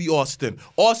allowed to be Austin.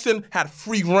 Austin had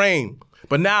free reign.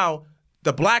 But now,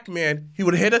 the black man, he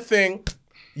would hit a thing,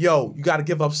 yo, you got to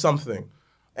give up something.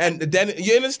 And then,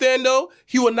 you understand though?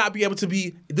 He would not be able to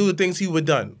do the things he would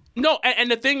have done. No,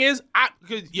 and the thing is, I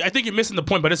think you're missing the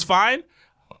point, but it's fine.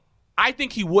 I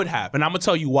think he would have, and I'm going to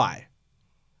tell you why.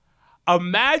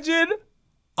 Imagine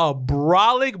a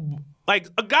brolic, like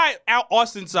a guy out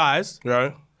Austin size,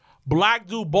 Right. black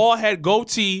dude, bald head,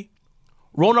 goatee,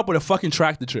 rolling up with a fucking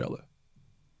tractor trailer.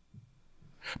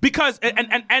 Because and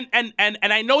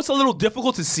I know it's a little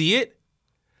difficult to see it.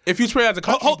 If you spray as a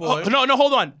country boy.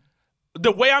 Hold on.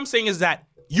 The way I'm saying is that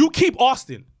you keep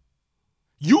Austin.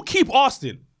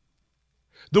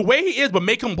 The way he is, but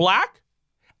make him black.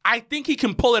 I think he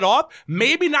can pull it off.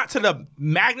 Maybe not to the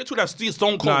magnitude of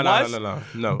Stone Cold was.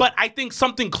 No. But I think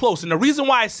something close. And the reason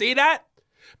why I say that,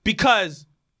 because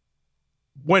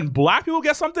when black people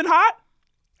get something hot,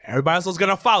 everybody else is going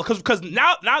to follow. Because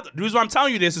now the reason why I'm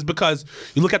telling you this is because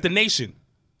you look at The Nation.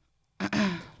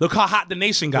 Look how hot The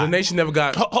Nation got. The Nation never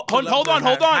got. Hold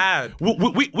on.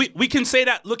 We can say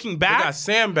that looking back. They got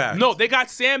sandbagged. No, they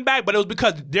got sandbagged, but it was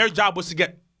because their job was to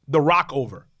get The Rock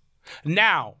over.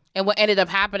 Now. And what ended up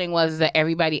happening was that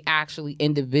everybody actually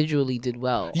individually did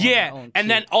well. Yeah, and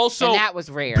then also and that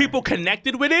was rare. People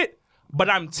connected with it, but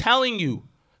I'm telling you,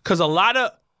 because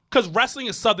wrestling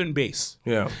is Southern based.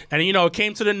 Yeah, and it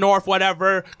came to the North,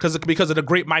 whatever, because of the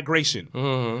Great Migration.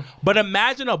 Mm-hmm. But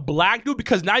imagine a black dude,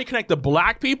 because now you connect the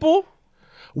black people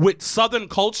with Southern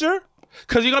culture,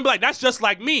 because you're gonna be like, that's just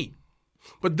like me.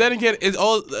 But then again, it's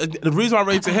all the reason I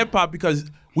relate to hip hop because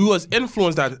we was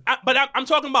influenced that. But I'm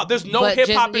talking about there's no hip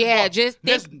hop. Just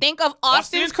think of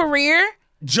Austin's career.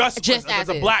 Just as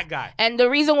a black guy. And the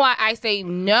reason why I say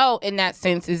no in that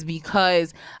sense is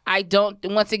because I don't,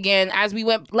 once again, as we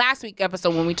went last week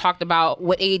episode when we talked about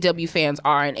what AEW fans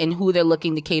are and who they're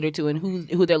looking to cater to and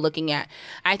who they're looking at.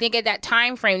 I think at that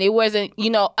time frame, it wasn't,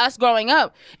 us growing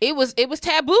up, it was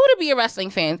taboo to be a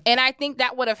wrestling fan. And I think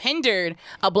that would have hindered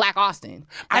a black Austin.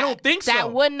 I don't think so.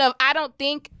 That wouldn't have,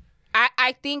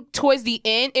 I think towards the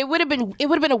end, it would have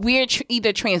been a weird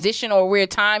either transition or a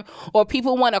weird time, or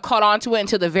people want to caught on to it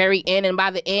until the very end, and by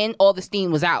the end, all the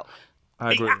steam was out.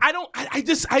 I agree.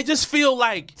 I just feel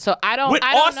like so I don't with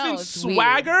Austin's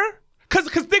swagger. Because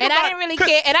think about it. I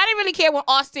didn't really care when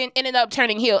Austin ended up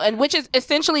turning heel, and which is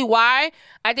essentially why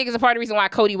I think it's a part of the reason why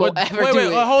Cody won't ever do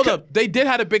it. Hold up. They did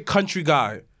have a big country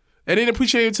guy. They didn't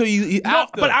appreciate it until you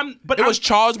after. But it was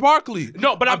Charles Barkley.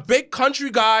 No, but a big country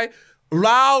guy.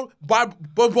 Loud,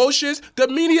 boisterous, the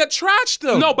media trashed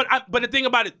them. No, but the thing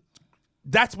about it,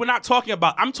 we're not talking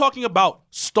about. I'm talking about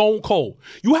Stone Cold.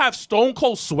 You have Stone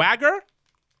Cold swagger,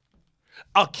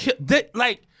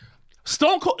 like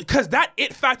Stone Cold, because that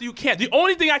it factor you can't. The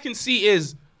only thing I can see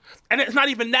is, and it's not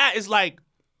even that, is like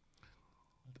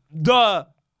the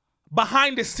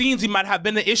behind the scenes he might have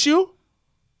been the issue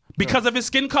because of his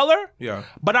skin color. Yeah,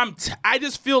 but I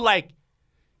just feel like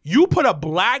you put a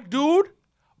black dude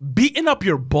beating up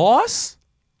your boss?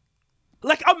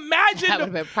 Like,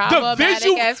 imagine the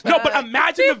visual. No, but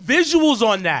imagine the visuals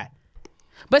on that.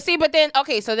 But then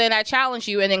I challenge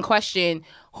you and then question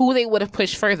who they would have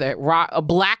pushed further, a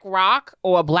Black Rock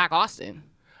or a Black Austin.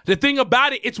 The thing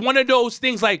about it, it's one of those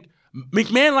things like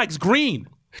McMahon likes green.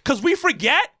 Because we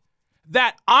forget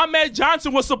that Ahmed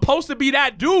Johnson was supposed to be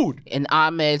that dude. And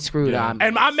Ahmed screwed Ahmed.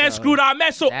 And Ahmed screwed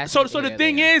Ahmed. So the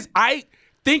thing is, I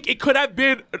think it could have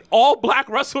been an all-black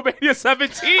WrestleMania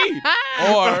 17.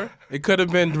 Or it could have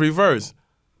been the reverse.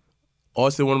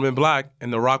 Austin would have been black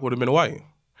and The Rock would have been white.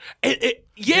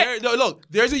 Look,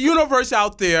 there's a universe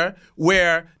out there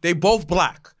where they both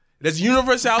black. There's a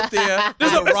universe out there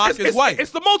where The Rock is white. It's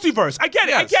the multiverse. I get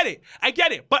it. Yes. I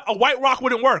get it. But a white Rock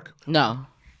wouldn't work. No.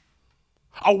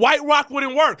 A white Rock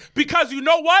wouldn't work. Because you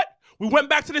know what? We went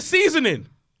back to the seasoning.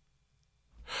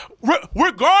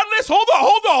 Regardless, hold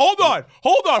on.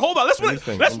 Let's really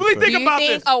think about this. Do you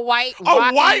think a white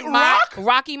Rock?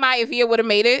 Rocky Maivia would have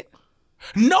made it?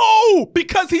 No,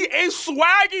 because he ain't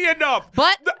swaggy enough.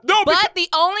 But the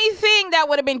only thing that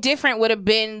would have been different would have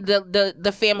been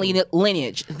the family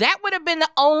lineage. That would have been the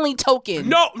only token.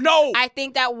 No. I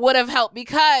think that would have helped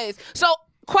because. So,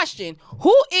 question: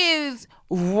 who is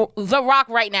The Rock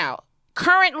right now?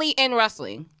 Currently in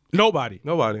wrestling? Nobody.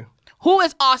 Who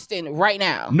is Austin right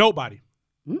now? Nobody.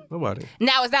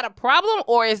 Now, is that a problem,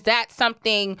 or is that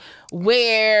something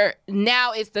where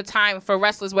now it's the time for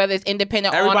wrestlers, whether it's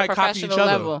independent or on a professional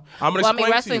level? I'm gonna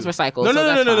explain wrestling's to you. recycled.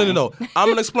 No. I'm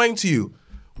gonna explain to you.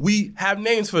 we have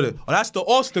names for it. Oh, that's the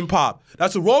Austin pop.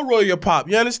 That's the Roll Royal pop.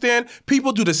 You understand?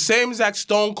 People do the same exact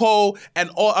Stone Cold and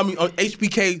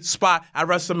HBK spot at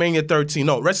WrestleMania 13.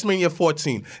 No, WrestleMania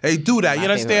 14. They do that. You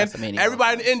understand?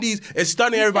 Everybody in the Indies is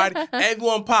stunning everybody.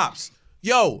 Everyone pops.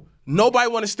 Yo,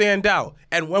 nobody want to stand out.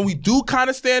 And when we do kind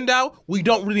of stand out, we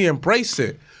don't really embrace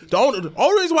it. The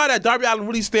only reason why that Darby Allin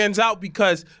really stands out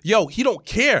because, yo, he don't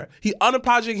care. He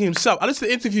unapologetic himself. I listened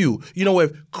to an interview,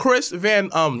 with Chris Van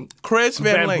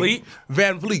Vliet.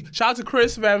 Van Vliet. Shout out to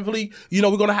Chris Van Vliet.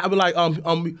 We're gonna have he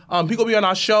gonna be on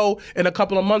our show in a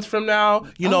couple of months from now.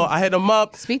 I hit him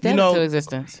up. Speak that into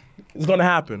existence. It's gonna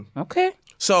happen. Okay.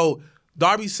 So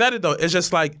Darby said it though. It's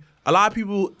just like a lot of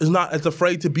people is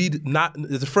afraid to be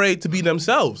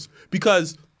themselves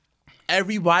because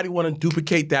everybody want to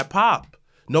duplicate that pop.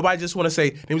 Nobody just want to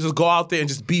say, let me just go out there and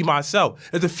just be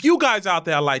myself. There's a few guys out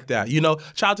there like that,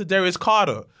 Shout out to Darius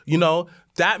Carter,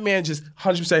 That man just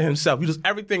 100% himself. He does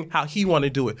everything how he want to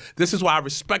do it. This is why I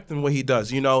respect him what he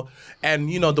does, And,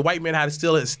 the white man had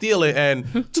to steal it,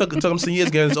 and took him some years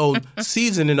to get his own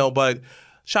season, But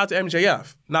shout out to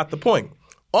MJF. Not the point.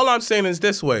 All I'm saying is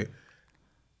this way.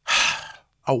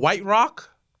 A White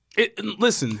Rock?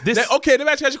 Listen, Okay, let me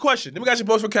ask you a question. Let me ask you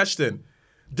both for question.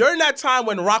 During that time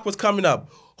when Rock was coming up,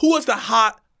 who was the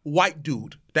hot white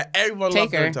dude that everyone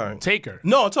loved during time? Taker.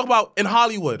 No, I'm talking about in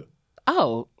Hollywood.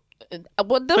 Oh.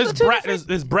 Well,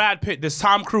 there's Brad Pitt, there's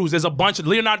Tom Cruise, there's a bunch of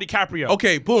Leonardo DiCaprio.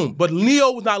 Okay, boom. But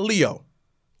Leo was not Leo.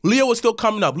 Leo was still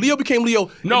coming up. Leo became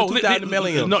Leo in the 2000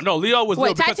 millennium. No, Leo was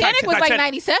Leo. Titanic was like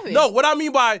 97. No, what I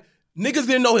mean by niggas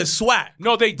didn't know his swag.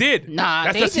 No, they did. Nah,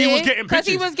 that's just did. He was getting bitches.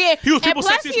 He was people's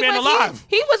sexiest man alive.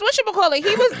 He was whatchamacallit.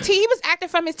 He was acting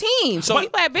from his team. So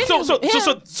people had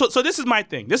bitches. So this is my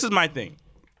thing.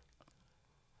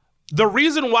 The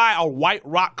reason why a White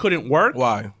Rock couldn't work.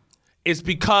 Why? Is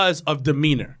because of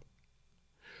demeanor.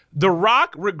 The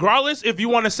Rock, regardless if you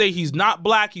want to say he's not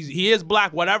black, he is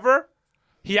black, whatever,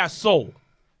 he has soul.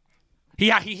 He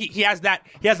has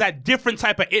that different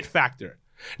type of it factor.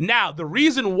 Now, the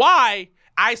reason why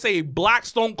I say Black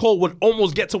Stone Cold would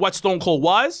almost get to what Stone Cold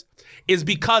was is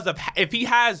because of if he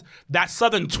has that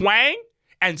Southern twang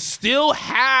and still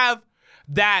have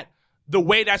that the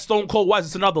way that Stone Cold was,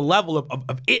 it's another level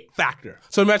of it factor.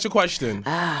 So let me ask you a question.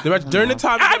 During the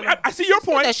time... I see your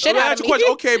point. Let me ask you a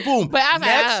question. Okay, boom. But I was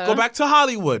Next, go back to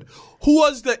Hollywood. Who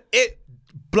was the it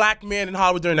black man in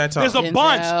Hollywood during that time? There's a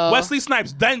bunch. Wesley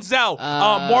Snipes, Denzel,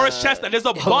 Morris Chestnut. There's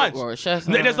a bunch.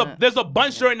 There's a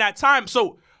bunch during that time.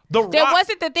 So there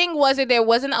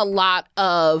wasn't a lot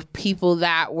of people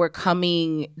that were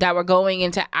going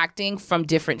into acting from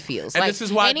different fields. And like this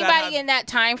is why anybody in that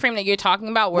time frame that you're talking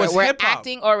about where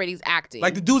acting already is acting.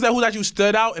 Like the dudes who actually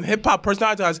stood out in hip hop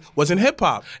personality was in hip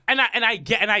hop. And I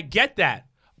get that.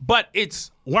 But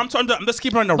it's what I'm talking about. I'm just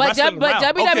keeping on the wrestling But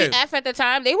realm. WWF at the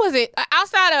time, they wasn't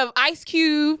outside of Ice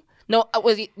Cube.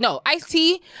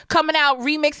 Ice-T coming out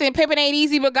remixing Pimpin' Ain't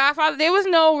Easy but Godfather. There was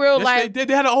no real they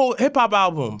had a whole hip hop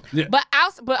album. Yeah. But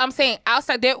I'm saying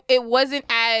outside there, it wasn't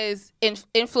as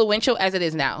influential as it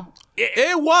is now.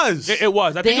 It was. It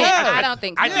was. I think don't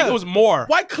think so. I think it was more.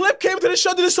 White Clip came to the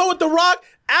show, did a show with The Rock,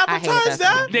 advertised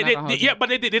that. They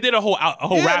did a whole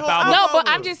rap album. No, but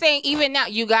I'm just saying, even now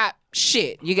you got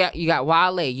shit. You got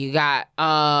Wale. You got.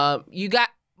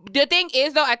 The thing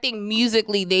is, though, I think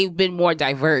musically they've been more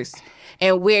diverse,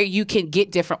 and where you can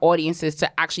get different audiences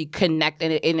to actually connect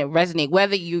and it resonate,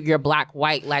 whether you're black,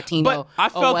 white, Latino, but I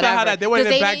felt that they went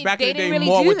back in the day really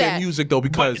more with their music though,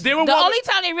 because the only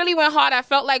time they really went hard, I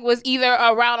felt like, was either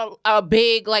around a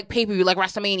big like pay-per-view like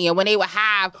WrestleMania, when they would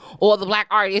have all the black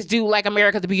artists do like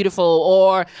 "America the Beautiful"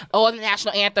 or the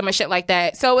national anthem and shit like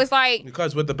that. So it's like,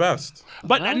 because we're the best.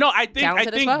 But no, I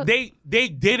think they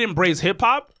did embrace hip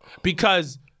hop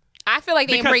because. I feel like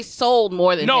they embrace soul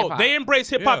more than hip-hop. They embrace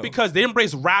hip-hop because they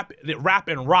embrace rap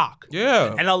and rock.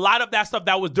 Yeah. And a lot of that stuff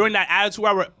that was during that Attitude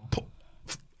Era,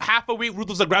 half a week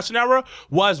Ruthless Aggression era,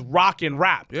 was rock and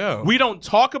rap. Yeah. We don't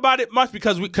talk about it much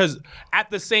because at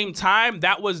the same time,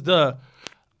 that was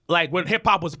like when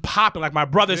hip-hop was popping, like my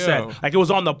brother said. Like it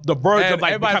was on the verge of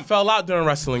like... everybody fell out during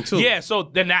wrestling too. Yeah, so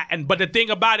then but the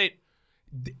thing about it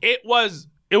was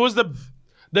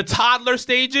the toddler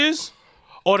stages...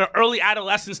 or the early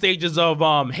adolescent stages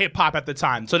of hip hop at the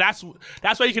time. So that's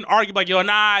why you can argue like,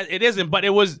 nah, it isn't. But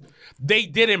they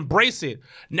did embrace it.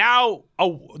 Now,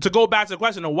 to go back to the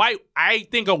question, I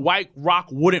think a White Rock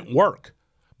wouldn't work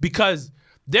because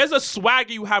there's a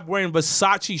swagger you have wearing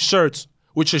Versace shirts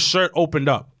with your shirt opened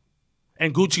up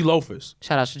and Gucci loafers.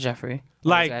 Shout out to Jeffrey.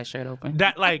 Like that shirt open.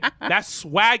 That's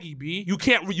swaggy, B. You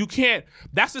can't.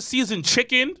 That's a seasoned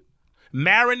chicken,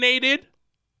 marinated.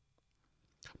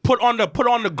 Put on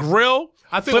the grill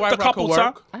I think flipped White a Rock couple could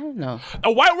times. work. I don't know.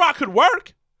 A White Rock could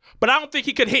work, but I don't think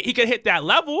he could hit that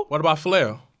level. What about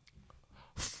Flair?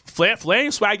 Flair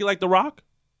ain't swaggy like The Rock.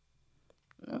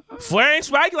 Flair ain't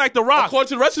swaggy like The Rock. According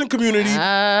to the wrestling community,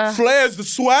 Flair's the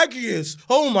swaggiest.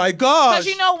 Oh my gosh. Because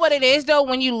you know what it is, though?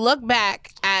 When you look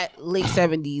back at late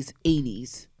 70s,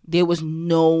 80s, there was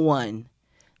no one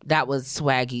that was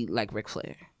swaggy like Ric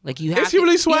Flair. Like you have Is he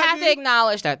really you have swaggy? to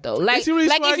acknowledge that though. Like, Is he really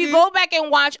if you swaggy? go back and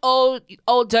watch old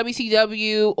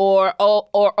WCW or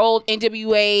old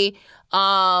NWA,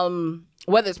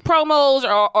 whether it's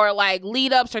promos or like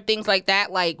lead ups or things like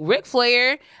that, like Ric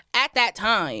Flair at that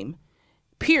time,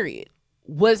 period,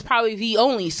 was probably the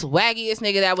only swaggiest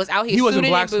nigga that was out here. He wasn't suited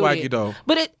black and booted. swaggy though.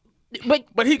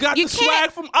 But he got You the can't-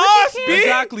 swag from but you us, can't- B.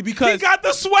 Exactly, because he got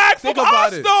the swag from think about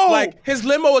us, it. though. Like his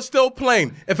limo is still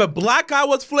plain. If a black guy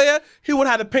was Flair, he would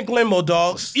have the pink limo,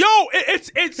 dogs. yo,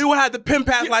 it's He would have the pin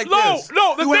pad like No, this.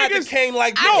 no, the he would thing have is- the cane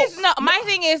like this. I just know my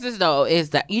thing is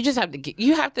that you just have to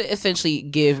you have to essentially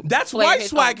give. That's Flair white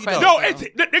his own swaggy, credit, though. no, it's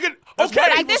nigga. That's Okay,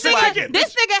 right. like this swaggy.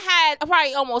 nigga had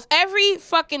probably almost every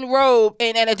fucking robe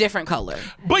in a different color.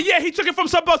 but yeah, he took it from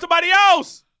somebody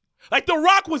else. Like The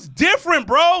Rock was different,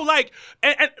 bro. Like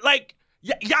and like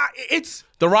yeah, it's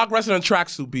The Rock wrestled in a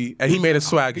tracksuit, B, and he made it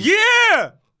swaggy.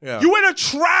 yeah. Yeah. You in a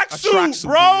tracksuit, tracksuit,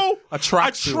 bro. B. A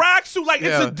tracksuit. A tracksuit. Like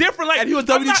Yeah. it's a different. Like And he was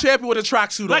I'm WWE not- champion with a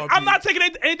tracksuit Like on. I'm B. not taking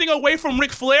anything away from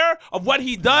Ric Flair of what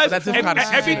he does, But that's and, different kind of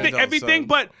and everything, shit, though, everything. son.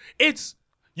 But it's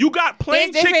you got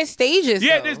plain There's different chicken. stages.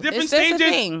 Yeah, though. there's different It's just a stages,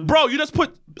 thing. bro. You just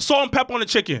put salt and pepper on the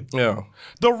chicken. Yeah.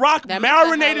 The Rock That makes a hell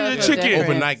marinated of the a chicken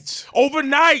difference.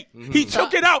 Overnight. He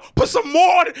took it out, put some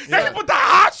more on it. Then he put the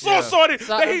hot sauce on it.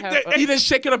 Salt Then and pepper. He didn't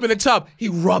shake it up in the tub. He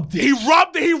rubbed it.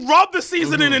 He rubbed the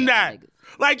seasoning in that.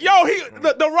 Like, yo,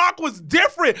 the Rock was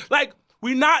different. Like,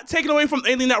 we're not taking away from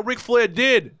anything that Ric Flair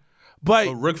did. But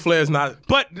Ric Flair's not.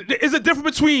 is a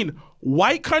difference between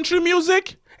white country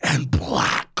music and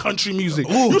black country music.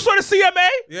 Ooh. You saw the CMA?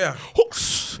 Yeah.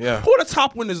 Who are the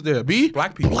top winners there, B?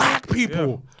 Black people. Black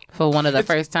people. For one of the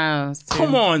first times. too.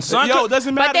 Come on, son. Yo, it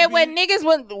doesn't matter. But then B. when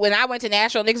niggas when I went to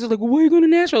Nashville, niggas was like, "Where you going to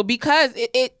Nashville?" Because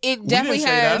it definitely say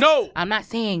has. that. No. I'm not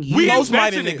saying you. We Most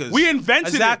invented mighty it. niggas. We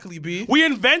invented Exactly, it. B. We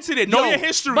invented it. Know Yo, your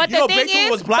history. But You the know thing Beethoven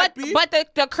is, was black, B? but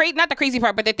not the crazy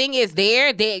part, but the thing is, they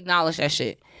acknowledge that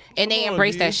shit. And they Come on,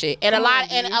 embrace B. that shit, and Come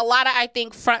a lot of I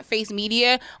think front face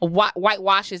media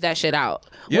whitewashes that shit out,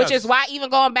 which Yes. is why even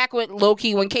going back with Low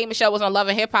Key when K Michelle was on Love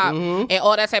and Hip Hop Mm-hmm. and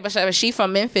all that type of stuff. She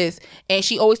from Memphis, and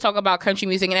she always talk about country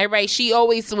music, and everybody she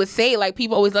always would say like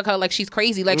people always look at her like she's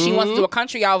crazy, like she wants to do a Mm-hmm.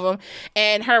 country album,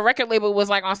 and her record label was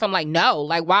like on some like no,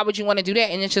 like why would you want to do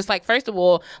that? And it's just like first of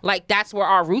all, like that's where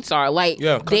our roots are, like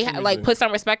Yeah, they country like music. put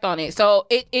some respect on it. So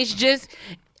it's just.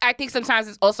 I think sometimes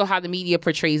it's also how the media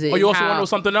portrays it. Oh, you and also want to how- know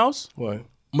something else? What?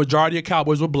 Majority of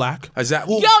Cowboys were black.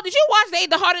 Exactly. Yo, did you watch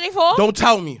The Harder They Fall? Don't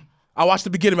tell me. I watched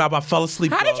the beginning, but I fell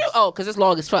asleep. How did you? Oh, because it's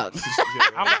long as fuck.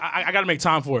 I got to make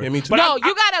time for it. Yeah, me too. But No, I-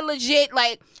 you gotta legit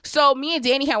like. So me and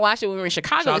Danny had watched it when we were in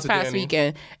Chicago Shout out this to past Danny.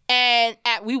 weekend, and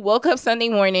we woke up Sunday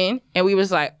morning and we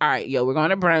was like, all right, yo, we're going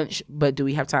to brunch, but do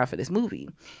we have time for this movie?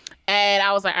 And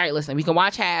I was like, all right, listen, we can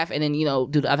watch half and then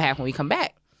do the other half when we come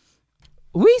back.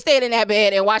 We stayed in that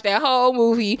bed and watched that whole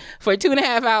movie for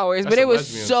 2.5 hours, but That's it was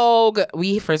lesbians. so good.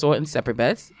 We first of all in separate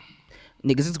beds.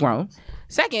 Niggas is grown.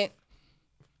 Second,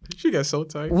 She got so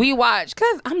tight. we watched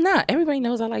because I'm not. Everybody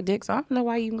knows I like dick, so I don't know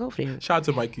why you even go for it. Shout out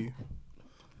to Mikey.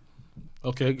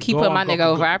 okay. Keep go putting on, my nigga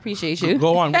over. I appreciate you.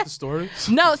 Go on with the story.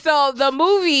 No, so the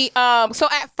movie, so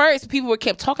at first people were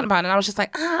kept talking about it, and I was just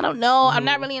like, I don't know. I'm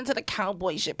not really into the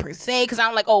cowboy shit per se, because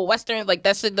I'm like, oh, Westerns, like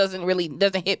that shit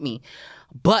doesn't hit me.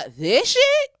 But this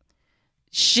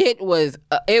shit was,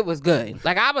 it was good.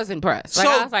 Like I was impressed. Like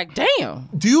So- I was like, damn.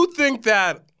 Do you think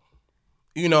that,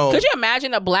 Could you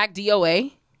imagine a black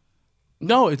DOA?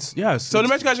 No, it's yes. So let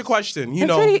me ask you guys a question. You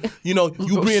That's know, pretty-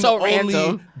 you being So the only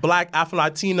random. black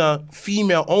Afro-Latina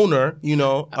female owner,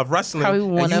 of wrestling, Probably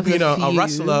one and you of being the a few.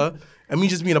 wrestler, and me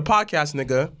just being a podcast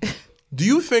nigga, do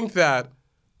you think that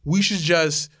we should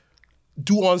just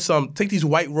take these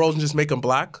white roles and just make them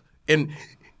black in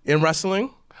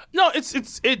wrestling? no, it's.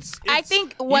 I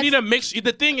think you what's- need a mix.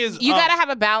 The thing is, You gotta have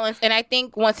a balance, and I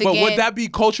think once But again, would that be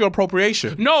cultural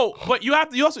appropriation? no, but you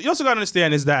also gotta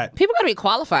understand is that people gotta be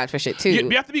qualified for shit too. you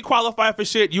have to be qualified for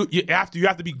shit. You have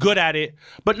to be good at it.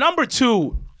 But number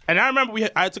two, and I remember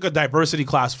I took a diversity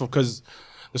class because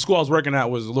the school I was working at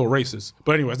was a little racist.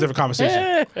 But anyways, different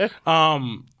conversation.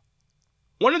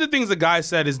 One of the things the guy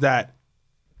said is that,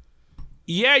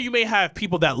 yeah, you may have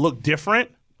people that look different,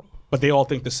 but they all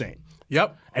think the same,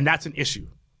 Yep. and that's an issue.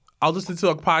 I was listening to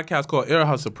a podcast called Ear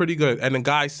Hustle, pretty good. And the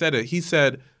guy said it. He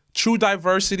said, true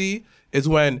diversity is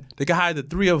when they can hire the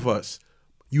three of us,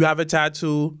 you have a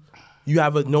tattoo, you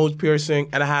have a nose piercing,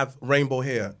 and I have rainbow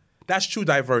hair. That's true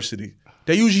diversity.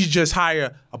 They usually just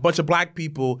hire a bunch of black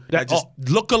people that just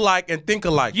look alike and think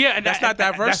alike. Yeah, and that's not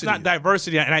diversity. That's not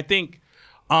diversity. And I think,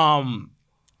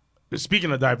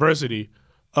 speaking of diversity,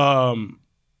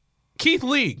 Keith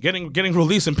Lee getting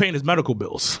released and paying his medical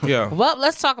bills. Yeah. Well,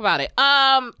 let's talk about it.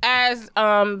 As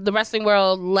the wrestling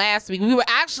world last week, we were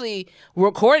actually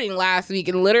recording last week,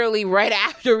 and literally right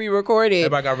after we recorded,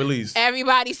 Everybody got released.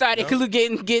 Everybody started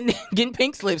getting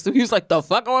pink slips. So he was like, "The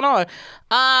fuck going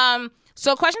on?"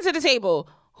 So, question to the table: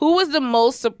 who was the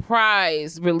most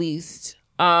surprised released?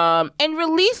 And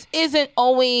release isn't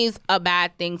always a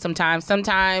bad thing. Sometimes,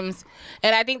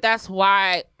 and I think that's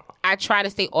why I try to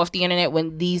stay off the internet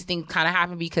when these things kind of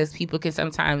happen, because people can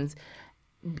sometimes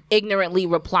ignorantly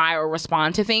reply or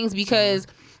respond to things because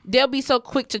they'll be so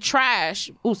quick to trash.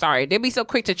 They'll be so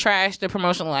quick to trash the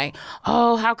promotion, like,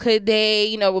 oh, how could they?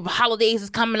 You know, holidays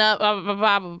is coming up, blah blah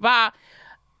blah blah blah.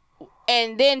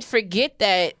 And then forget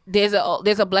that there's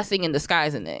a blessing in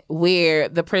disguise in it, where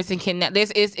the person can.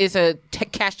 This is a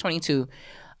catch-22,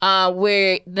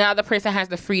 where now the person has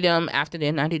the freedom after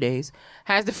their 90 days,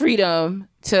 has the freedom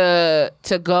to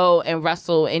go and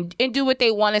wrestle and do what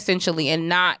they want, essentially, and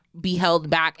not be held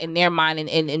back in their mind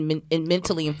and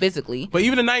mentally and physically. But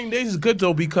even the 90 days is good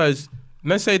though, because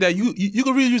let's say that you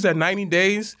can really use that 90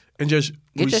 days and just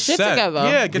get reset. your shit together.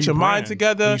 Yeah, get your mind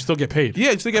together. And you still get paid.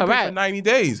 Yeah, you still get paid Correct. for 90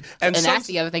 days. And that's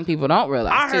the other thing people don't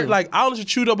realize. I heard, like, I don't know if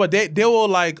it's true though, but they were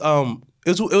like,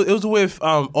 it was with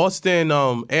Austin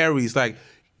Aries, like,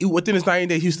 within his 90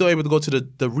 days, he was still able to go to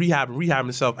the rehab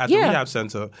himself at the rehab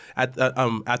center, at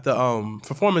the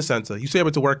performance center. He's still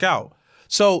able to work out.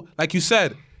 So, like you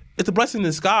said, it's a blessing in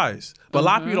disguise. But a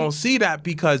lot of people don't see that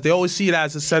because they always see it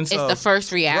as a sense of... It's the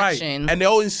first reaction. Right. And they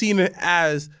always see it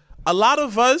as... A lot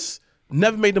of us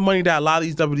never made the money that a lot of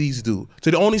these WWEs do.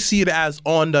 So they only see it as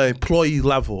on the employee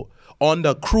level, on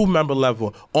the crew member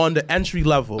level, on the entry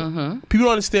level. People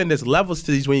don't understand there's levels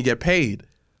to these when you get paid.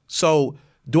 So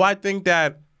do I think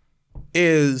that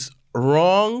is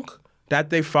wrong that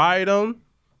they fired him?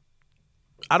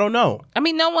 I don't know. I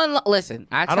mean, no one... Listen,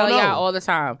 I tell y'all all the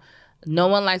time, no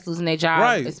one likes losing their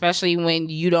job, especially when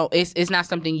you don't... It's not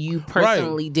something you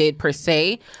personally did per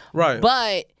se. Right.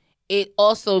 But it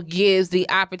also gives the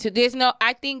opportunity.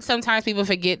 I think sometimes people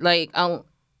forget, like,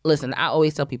 listen, I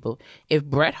always tell people, if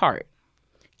Bret Hart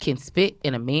can spit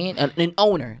in an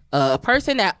owner, a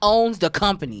person that owns the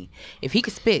company, if he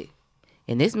could spit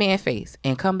in this man's face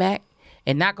and come back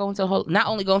and not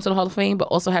only go into the Hall of Fame, but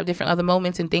also have different other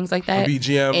moments and things like that,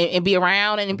 BGM, and be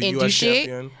around and do shit.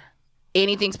 Champion.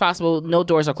 Anything's possible. No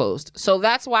doors are closed. So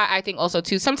that's why I think also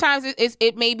too, sometimes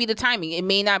it may be the timing. It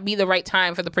may not be the right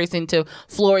time for the person to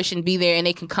flourish and be there, and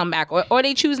they can come back, or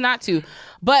they choose not to.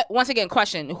 But once again,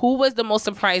 question: who was the most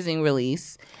surprising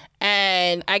release?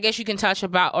 And I guess you can touch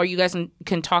about, or you guys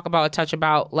can talk about or touch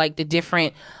about, like, the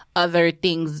different other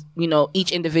things, you know,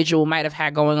 each individual might have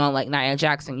had going on, like Nia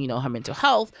Jackson, you know, her mental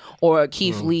health, or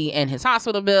Keith Lee and his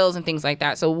hospital bills and things like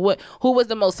that. So who was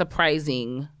the most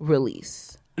surprising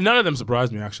release? None of them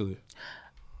surprised me, actually.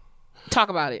 Talk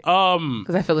about it.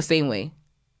 Because I feel the same way.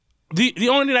 The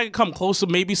only thing that could come close to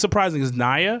maybe surprising is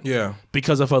Nia. Yeah.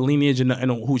 Because of her lineage and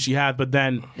who she had. But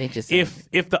then if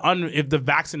the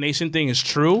vaccination thing is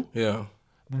true, yeah,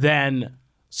 then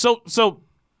so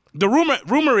the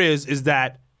rumor is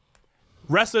that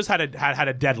wrestlers had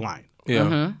a deadline.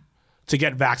 Yeah. To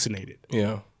get vaccinated.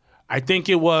 Yeah. I think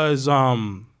it was back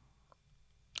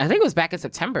in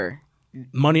September.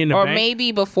 Money in the Bank? Or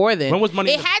maybe before then. When was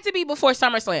Money in It had to be before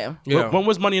SummerSlam. Yeah. When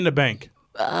was Money in the Bank?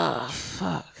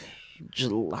 Fuck.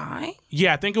 July?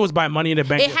 Yeah, I think it was by Money in the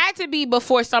Bank. It had to be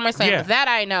before SummerSlam. Yeah. That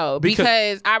I know.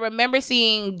 Because I remember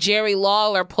seeing Jerry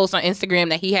Lawler post on Instagram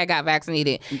that he had got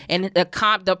vaccinated. And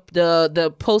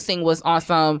the posting was on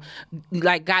some,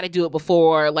 like, gotta do it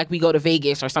before, like, we go to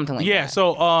Vegas or something like that. Yeah,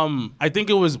 so I think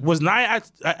it was Nia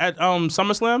at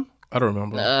SummerSlam? I don't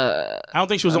remember. I don't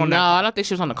think she was on that. No, I don't think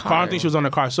she was on the card. I don't think she was on the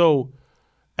card. So,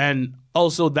 and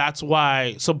also that's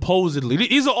why supposedly,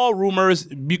 these are all rumors.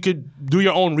 You could do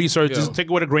your own research. Yeah. Just take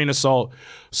it with a grain of salt.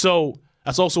 So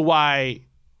that's also why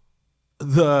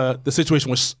the situation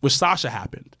with Sasha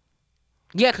happened.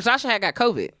 Yeah, because Sasha had got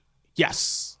COVID.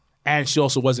 Yes, and she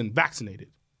also wasn't vaccinated.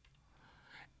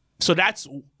 So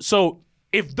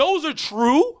if those are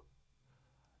true,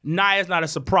 Nia's not a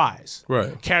surprise.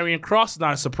 Right. Karrion Kross is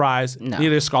not a surprise. No.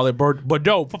 Neither is Scarlett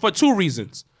Bordeaux for two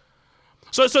reasons.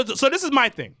 So this is my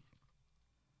thing.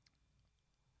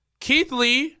 Keith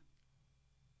Lee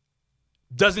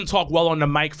doesn't talk well on the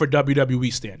mic for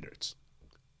WWE standards.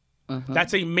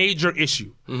 That's a major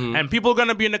issue. And people are going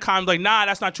to be in the comments like, nah,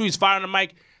 that's not true. He's firing the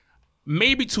mic.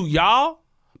 Maybe to y'all,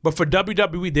 but for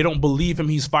WWE, they don't believe him.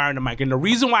 He's firing the mic. And the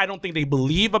reason why I don't think they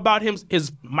believe about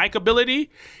his mic ability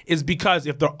is because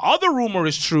if the other rumor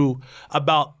is true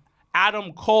about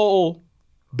Adam Cole,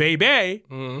 baby,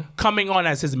 coming on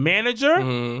as his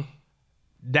manager,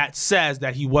 that says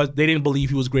that they didn't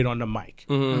believe he was great on the mic.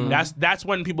 That's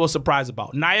when people are surprised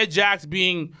about Nia Jax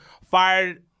being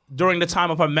fired during the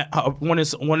time of her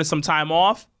wanting some time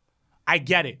off. I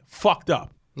get it. Fucked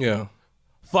up. Yeah.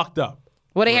 Fucked up.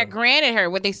 Well, they had granted her.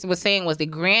 What they was saying was they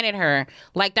granted her.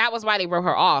 Like, that was why they wrote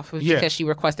her off. Because she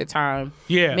requested time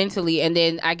mentally. And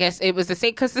then I guess it was the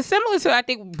same. Because it's similar to, I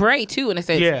think, Bray, too, in a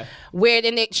sense. Yeah. Where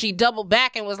then she doubled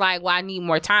back and was like, well, I need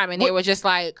more time. And they were just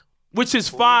like... Which is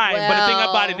fine. But the thing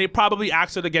about it, they probably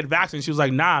asked her to get vaccinated. She was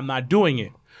like, nah, I'm not doing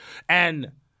it.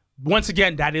 And once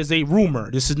again, that is a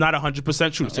rumor. This is not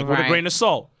 100% true. Take it with a grain of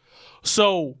salt.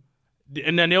 So,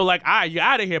 and then they were like, all right, you're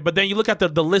out of here. But then you look at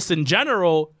the list in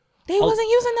general... They wasn't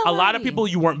using nobody. A lot of people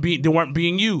they weren't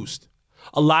being used.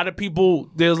 A lot of people,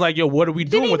 they was like, yo, what are we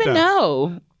doing with that? Didn't even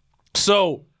know.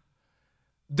 So,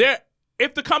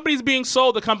 if the company's being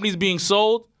sold, the company's being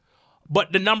sold,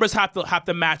 but the numbers have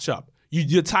to match up.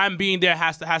 Your time being there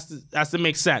has to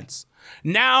make sense.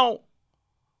 Now,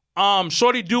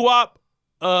 Shorty Doo-Wop,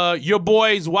 your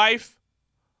boy's wife,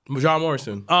 John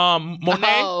Morrison,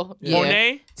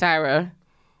 Monet, Tyra.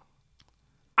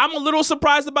 I'm a little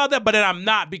surprised about that, but then I'm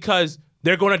not because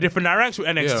they're going a different direction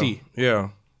with NXT. Yeah.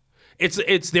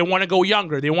 It's they want to go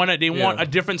younger. They want a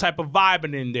different type of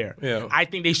vibe in there. Yeah. I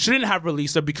think they shouldn't have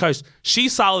released her because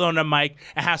she's solid on the mic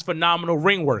and has phenomenal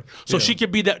ring work. So she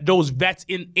could be those vets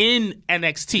in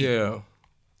NXT. Yeah.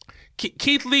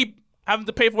 Keith Lee having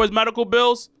to pay for his medical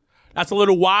bills, that's a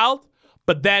little wild.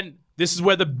 But then this is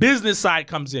where the business side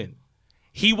comes in.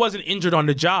 He wasn't injured on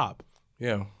the job.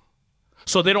 Yeah.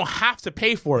 So they don't have to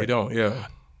pay for it. They don't, yeah.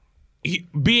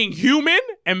 Being human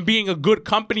and being a good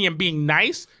company and being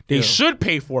nice, they should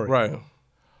pay for it. Right.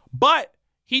 But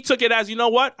he took it as, you know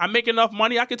what? I make enough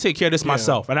money, I can take care of this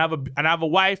myself. And I have a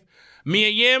wife. Mia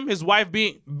Yim, his wife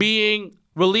being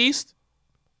released,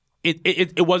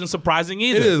 it wasn't surprising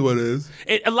either. It is what it is.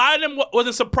 A lot of them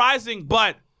wasn't surprising,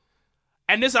 but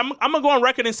and this I'm gonna go on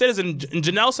record and say this, and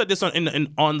Janelle said this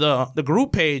on the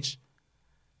group page.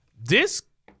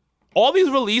 All these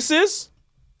releases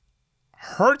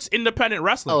hurts independent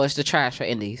wrestling. Oh, it's the trash for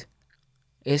indies.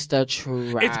 It's the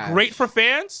trash. It's great for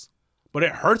fans, but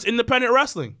it hurts independent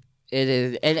wrestling. It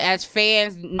is. And as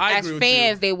fans,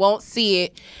 they won't see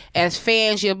it. As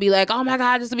fans, you'll be like, oh my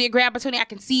God, this will be a great opportunity. I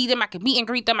can see them. I can meet and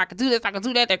greet them. I can do this. I can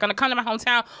do that. They're going to come to my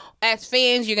hometown. As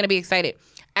fans, you're going to be excited.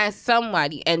 As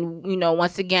somebody, and,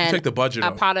 once again, take the budget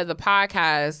a part of the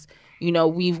podcast,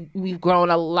 we've grown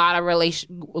a lot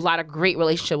of great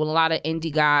relationship with a lot of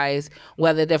indie guys,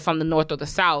 whether they're from the North or the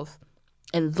South.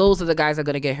 And those are the guys that are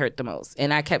going to get hurt the most.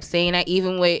 And I kept saying that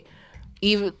even with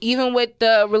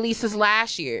the releases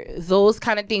last year, those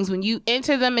kind of things, when you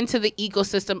enter them into the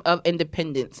ecosystem of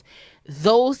independence,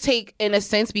 those take, in a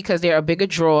sense, because they're a bigger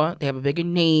draw, they have a bigger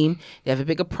name, they have a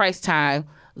bigger price tag,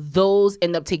 those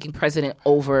end up taking precedent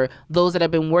over those that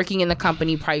have been working in the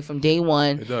company probably from day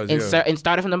one. It does, and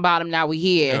started from the bottom. Now we're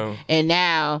here. Yeah. And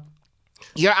now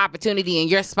your opportunity and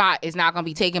your spot is not going to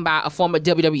be taken by a former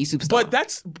WWE superstar. But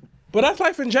that's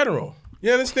life in general.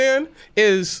 You understand?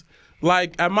 Is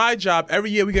like at my job, every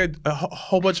year we get a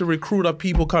whole bunch of recruit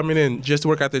people coming in just to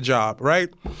work at their job, right?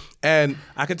 And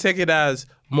I could take it as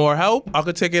more help. I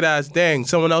could take it as, dang,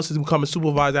 someone else is becoming a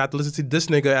supervisor. I have to listen to this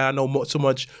nigga, and I know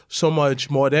so much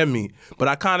more than me. But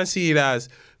I kind of see it as,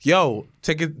 yo,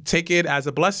 take it as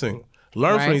a blessing.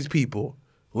 Learn from these people.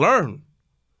 Learn,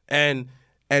 and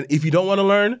if you don't want to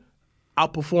learn,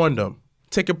 outperform them.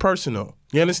 Take it personal.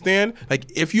 You understand?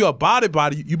 Like, if you're a body,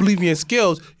 you believe in your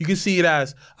skills, you can see it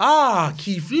as,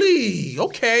 Keith Lee,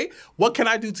 okay. What can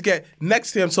I do to get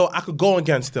next to him so I could go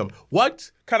against him?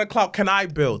 What kind of clout can I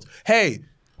build? Hey,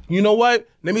 you know what?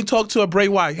 Let me talk to a Bray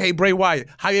Wyatt. Hey, Bray Wyatt,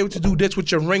 how you able to do this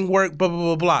with your ring work, blah,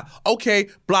 blah, blah, blah. Okay,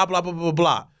 blah, blah, blah, blah,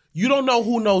 blah. You don't know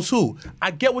who knows who.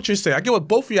 I get what you're saying. I get what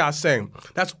both of y'all are saying.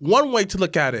 That's one way to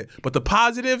look at it. But the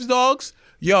positives, dogs,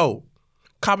 yo,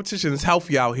 competition is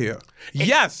healthy out here.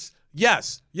 Yes.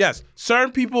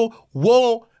 Certain people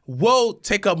will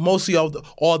take up mostly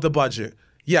all the budget.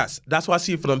 Yes, that's why I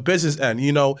see it from the business end.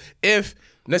 If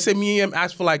let's say me and him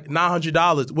ask for like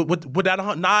 $900, with that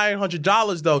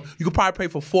 $900 though, you could probably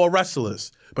pay for 4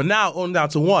 wrestlers. But now only down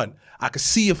to 1. I could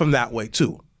see it from that way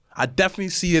too. I definitely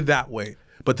see it that way.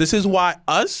 But this is why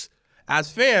us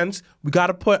as fans, we got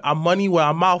to put our money where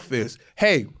our mouth is.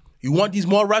 Hey, You want these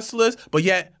more wrestlers, but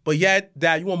yet,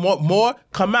 Dad, you want more?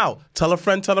 Come out. Tell a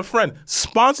friend.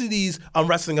 Sponsor these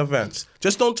wrestling events.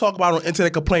 Just don't talk about it on the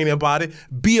internet complaining about it.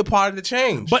 Be a part of the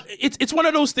change. But it's one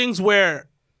of those things where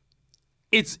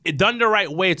it's done the right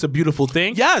way. It's a beautiful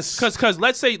thing. Yes. Because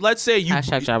let's say you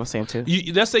Hashtag Jabba Sam too.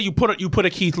 Let's say you put a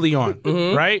Keith Lee on,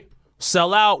 right?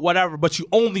 Sell out, whatever, but you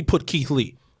only put Keith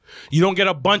Lee. You don't get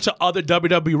a bunch of other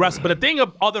WWE wrestlers. But the thing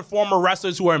of other former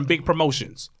wrestlers who are in big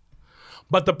promotions.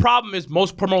 But the problem is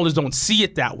most promoters don't see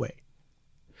it that way.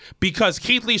 Because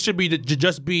Keith Lee should be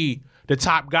just be the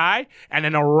top guy, and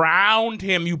then around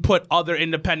him you put other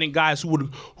independent guys who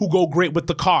go great with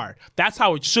the card. That's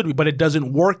how it should be, but it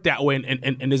doesn't work that way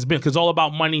in this business because it's all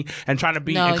about money and trying to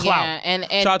be in clout. Yeah. And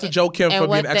shout out to Joe Kim for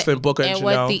being an excellent booker and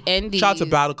with the indies, shout out to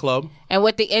Battle Club. And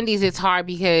with the indies, it's hard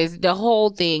because the whole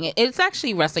thing, it's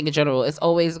actually wrestling in general. It's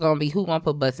always going to be who going to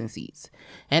put butts in seats.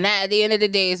 And that, at the end of the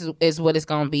day, is what it's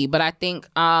going to be. But I think,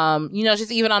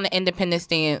 just even on the independent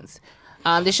stance,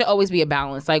 there should always be a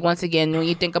balance. Like, once again, when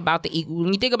you think about the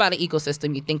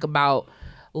ecosystem, you think about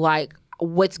like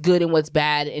what's good and what's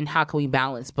bad and how can we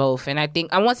balance both. And I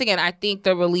think, I think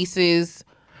the releases,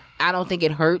 I don't think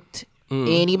it hurt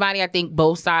anybody. I think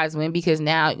both sides win because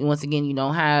now, once again, you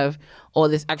don't have all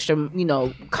this extra,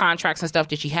 contracts and stuff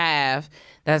that you have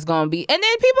that's going to be. And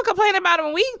then people complain about it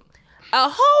when a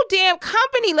whole damn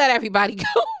company let everybody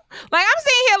go. Like, I'm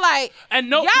sitting here like,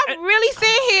 y'all really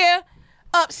sitting here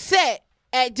upset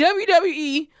at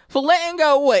WWE for letting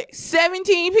go,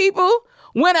 17 people?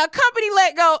 When a company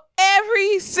let go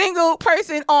every single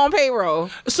person on payroll.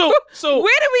 So where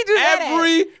do we do that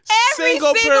Every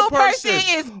single person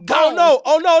is gone.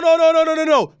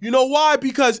 Oh no. You know why?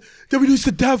 Because WWE's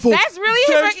the devil. That's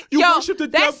really you worship the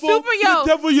devil. The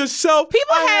devil yourself.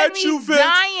 People had me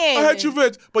dying. I had you,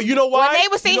 Vince. But you know why? When they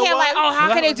were sitting here like, oh,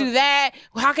 how can they do that?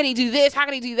 How can they do this? How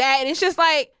can they do that? And it's just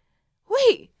like,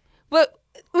 wait, but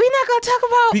we're not going to talk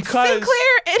about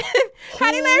Sinclair and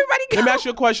how they let everybody go. Let me ask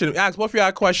you a question. Ask both of y'all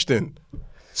a question.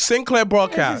 Sinclair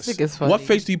Broadcast, what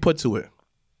face do you put to it?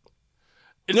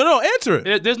 No, answer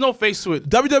it. There's no face to it.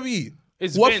 WWE.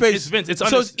 It's what Vince. face? It's Vince.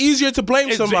 So it's easier to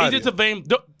blame somebody. It's easier to blame.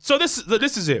 So this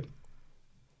is it.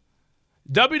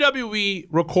 WWE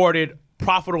recorded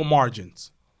profitable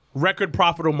margins, record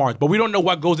profitable margins, but we don't know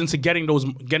what goes into getting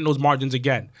those margins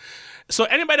again. So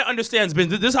anybody that understands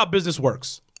business, this is how business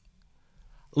works.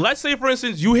 Let's say, for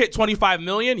instance, you hit 25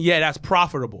 million. Yeah, that's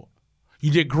profitable.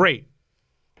 You did great.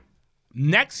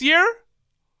 Next year,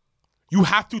 you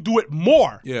have to do it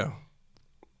more. Yeah.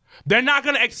 They're not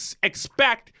going to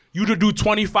expect you to do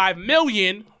 25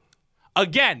 million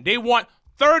again. They want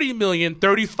 30 million,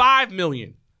 35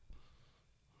 million.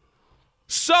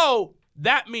 So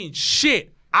that means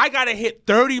shit. I got to hit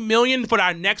 30 million for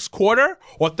our next quarter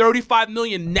or 35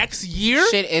 million next year.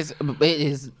 It is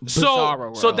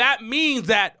bizarre. So that means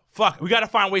that, we got to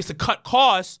find ways to cut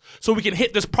costs so we can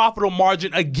hit this profitable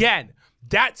margin again.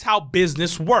 That's how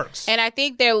business works. And I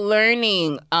think they're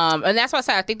learning, and that's why I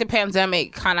said I think the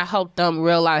pandemic kind of helped them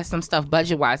realize some stuff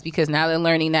budget-wise because now they're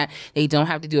learning that they don't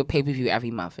have to do a pay-per-view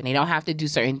every month and they don't have to do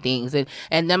certain things.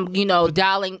 And them,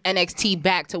 dialing NXT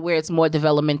back to where it's more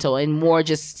developmental and more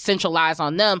just centralized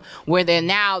on them where they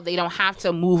don't have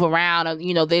to move around.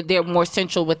 They're more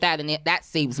central with that and that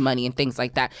saves money and things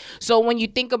like that. So when you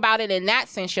think about it in that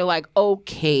sense, you're like,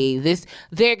 okay,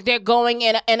 they're going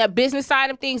in a business side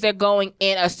of things, they're going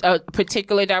in a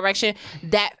particular direction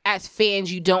that as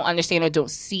fans you don't understand or don't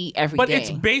see every day. But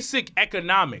it's basic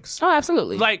economics. Oh,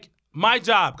 absolutely. Like my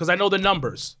job, because I know the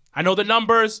numbers. I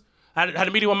had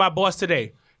a meeting with my boss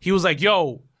today. He was like,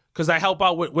 yo, because I help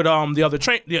out with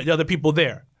the other people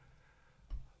there.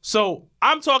 So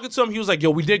I'm talking to him. He was like,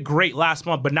 yo, we did great last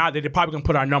month, but now they're probably going to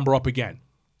put our number up again.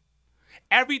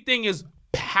 Everything is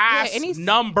past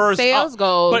numbers sales up.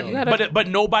 goals. But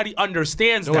nobody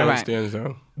understands that. Understands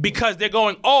that. Because they're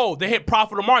going, oh, they hit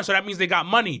profitable margin, so that means they got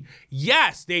money.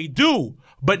 Yes, they do.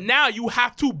 But now you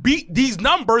have to beat these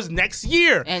numbers next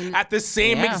year at the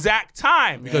same exact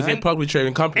time. Because they're publicly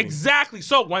trading companies. Exactly.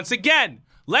 So once again,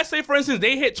 let's say, for instance,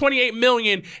 they hit 28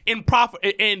 million in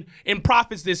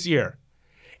profits this year.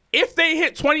 If they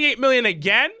hit 28 million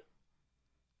again,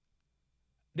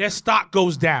 their stock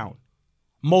goes down.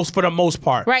 For the most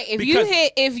part. Right. If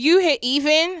you hit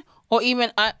even or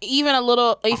even a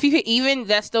little, if you hit even,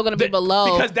 that's still going to be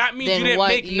below. Because that means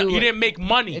you didn't make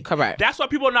money. Correct. That's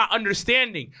what people are not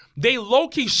understanding. They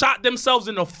low-key shot themselves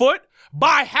in the foot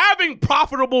by having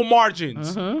profitable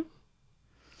margins. Mm-hmm.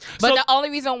 But So- the only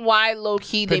reason why low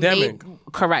key they Pandemic. made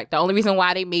correct. The only reason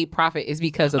why they made profit is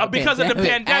because of the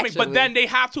pandemic. But actually. then they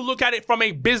have to look at it from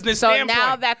a business So standpoint.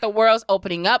 now that the world's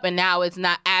opening up and now it's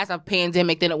not as a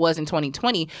pandemic than it was in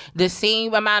 2020, the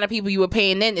same amount of people you were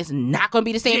paying then is not going to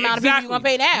be the same amount of people you're going to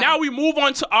pay now. Now we move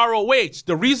on to ROH.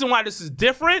 The reason why this is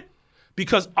different,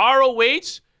 because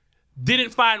ROH didn't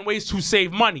find ways to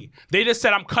save money. They just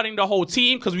said, I'm cutting the whole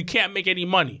team because we can't make any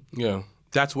money. Yeah,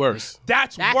 that's worse.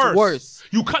 That's worse. worse.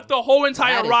 You cut the whole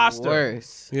entire That is roster.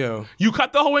 worse. Yeah. You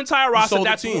cut the whole entire roster. sold the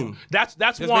That's team. That's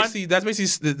That's one. basically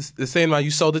the same amount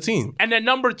you sold the team. And then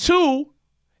number two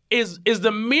is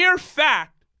the mere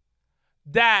fact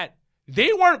that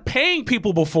they weren't paying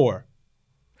people before.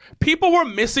 People were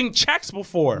missing checks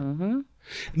before. Mm-hmm.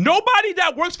 Nobody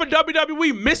that works for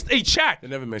WWE missed a check. They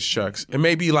never miss checks. It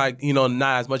may be like,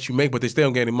 not as much you make, but they still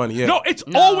don't get any money. Yeah. No, it's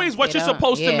always what they you're don't.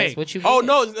 supposed to Yeah, make. it's what you Oh, get.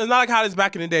 no, it's not like how it is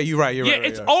back in the day. You're right. You're right.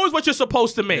 It's right. always what you're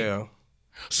supposed to make. Yeah.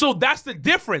 So that's the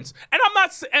difference. And I'm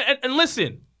not and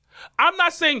listen, I'm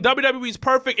not saying WWE's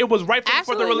perfect. It was right for the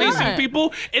Absolutely releasing not.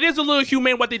 people. It is a little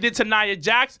humane what they did to Nia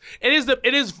Jax. It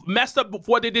is messed up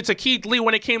what they did to Keith Lee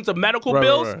when it came to medical Right,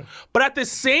 bills. right. But at the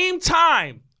same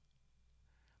time,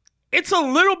 it's a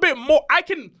little bit more. I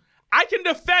can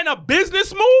defend a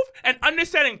business move and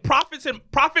understanding profits and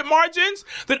profit margins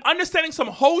than understanding some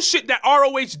whole shit that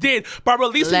ROH did by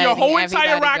releasing your Letting whole entire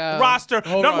everybody go. roster.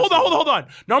 Hold on.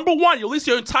 Number one, you released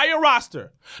your entire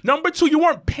roster. Number two, you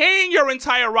weren't paying your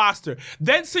entire roster.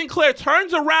 Then Sinclair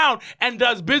turns around and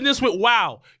does business with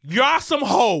WoW. Y'all some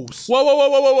hoes.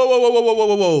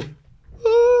 Whoa.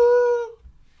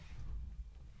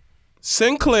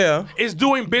 Sinclair. Is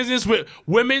doing business with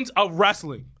women's of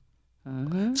wrestling.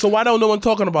 So why don't no one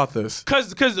talking about this?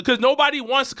 Cause nobody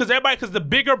wants because the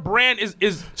bigger brand is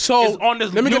on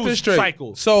this let me news get this straight.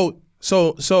 cycle. So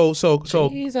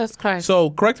Jesus Christ.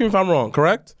 So correct me if I'm wrong,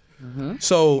 correct?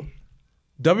 So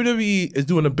WWE is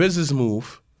doing a business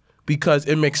move because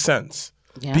it makes sense.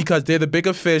 Yeah. Because they're the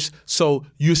bigger fish, so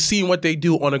you're seeing what they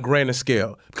do on a grander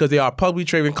scale because they are a publicly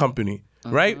traded company,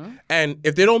 right? And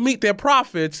if they don't meet their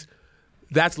profits,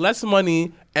 that's less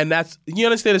money, and that's, you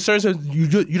understand, the certain you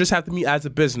just have to meet as a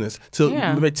business to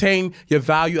maintain your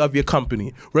value of your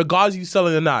company, regardless you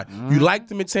selling or not. You like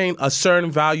to maintain a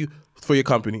certain value for your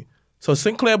company. So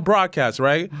Sinclair Broadcast,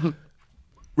 right,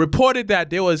 reported that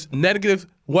there was negative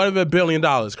 $1 billion,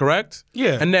 correct?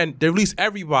 Yeah. And then they released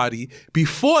everybody.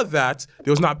 Before that,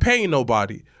 they was not paying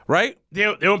nobody, right?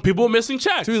 There were people missing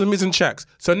checks. Two of them missing checks.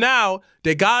 So now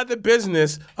they got out of the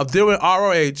business of doing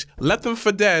ROH, let them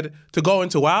for dead to go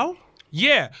into WoW?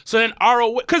 Yeah. So then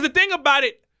ROH, because the thing about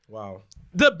it, Wow.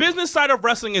 the business side of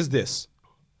wrestling is this.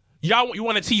 You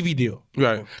want a TV deal.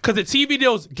 Right. Because the TV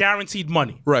deal is guaranteed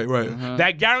money. Right.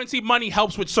 That guaranteed money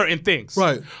helps with certain things.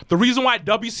 Right. The reason why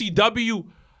WCW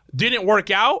didn't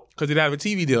work out. Because they didn't have a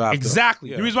TV deal after.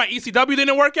 Exactly. Yeah. The reason why ECW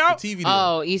didn't work out. TV deal.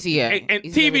 Oh, easy, yeah. And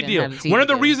ECW TV didn't deal. have a TV One of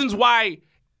the deal. reasons why,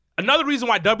 another reason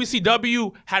why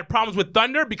WCW had problems with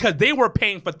Thunder, because they were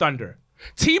paying for Thunder.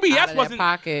 Out TBS of their wasn't.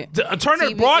 pocket. Turner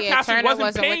TV Broadcasting Turner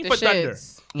wasn't paying with for the Thunder.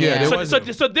 shits. Yeah, they So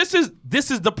wasn't. this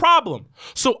is the problem.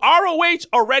 So ROH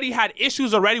already had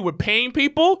issues already with paying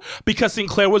people because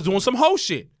Sinclair was doing some whole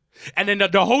shit. And then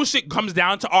the whole shit comes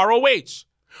down to ROH.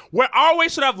 Where ROH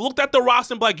should have looked at the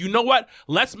roster and be like, you know what?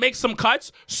 Let's make some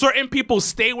cuts. Certain people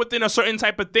stay within a certain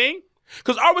type of thing.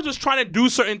 Because ROH was trying to do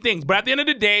certain things. But at the end of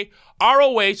the day,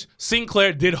 ROH,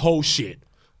 Sinclair did whole shit.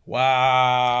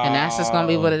 Wow. And that's just gonna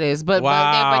be what it is. But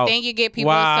then you get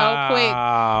people so quick.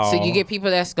 So you get people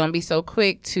that's gonna be so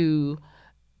quick to,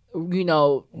 either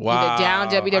down I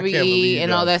can't WWE believe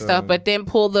and all that, that stuff, son. but then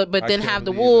can't have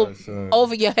the believe wool that, son.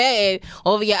 over your head,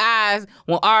 over your eyes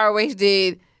when ROH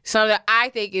did something that I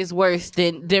think is worse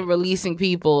than releasing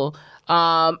people.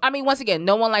 Once again,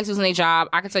 no one likes losing their job.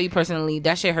 I can tell you personally,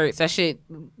 that shit hurts. That shit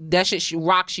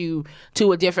rocks you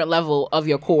to a different level of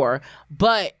your core.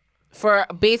 But for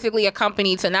basically a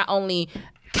company to not only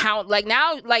count,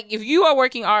 if you are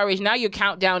working ROH, now you're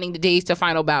countdowning the days to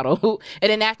Final Battle. And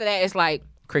then after that, it's like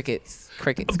crickets.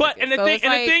 But and the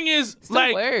thing is,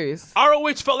 like, worse.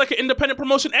 ROH felt like an independent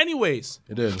promotion anyways.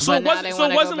 It is. So But it now wasn't they so wanna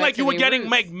it go wasn't back like to you were their getting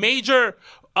roots. like major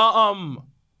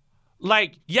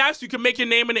like, yes, you can make your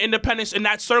name in the independence in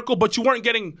that circle, but you weren't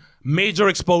getting major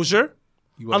exposure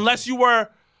unless you were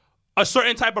a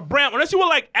certain type of brand. Unless you were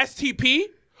like STP,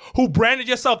 who branded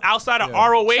yourself outside of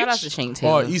ROH. Shout out to Shane Or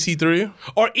Taylor. EC3.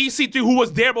 Or EC3, who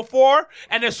was there before,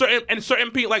 and there's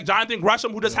certain people like Jonathan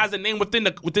Gresham, who just has a name within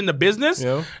the business.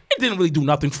 Yeah. It didn't really do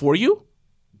nothing for you.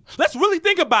 Let's really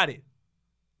think about it.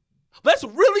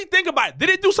 Did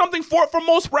it do something for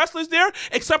most wrestlers there,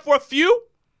 except for a few?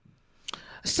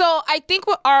 So I think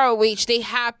with ROH, they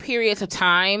have periods of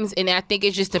times, and I think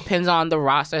it just depends on the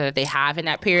roster that they have in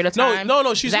that period of time.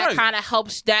 No, she's right. That kind of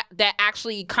helps. That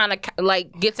actually kind of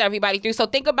like gets everybody through. So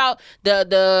think about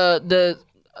the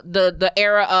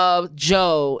era of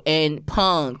Joe and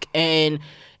Punk and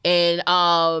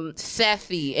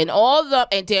Sethy and all of them,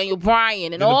 and Daniel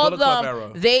Bryan and all of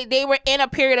them, they were in a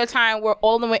period of time where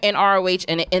all of them were in ROH,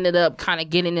 and it ended up kind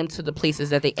of getting them to the places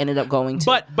that they ended up going to.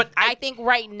 But I think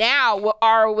right now what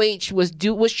ROH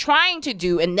was trying to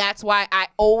do, and that's why I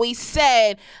always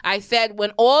said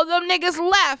when all them niggas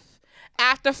left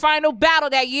after Final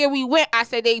Battle that year we went, I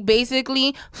said they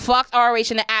basically fucked ROH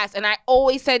in the ass. And I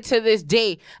always said to this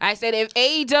day, I said if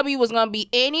AEW was going to be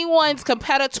anyone's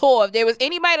competitor, if there was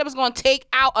anybody that was going to take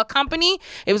out a company,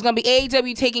 it was going to be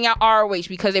AEW taking out ROH,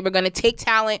 because they were going to take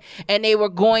talent and they were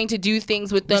going to do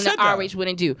things with them that ROH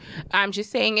wouldn't do. I'm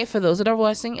just saying it for those that are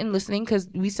watching and listening, because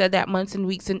we said that months and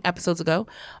weeks and episodes ago.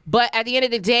 But at the end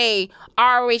of the day,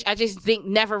 ROH, I just think,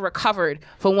 never recovered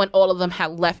from when all of them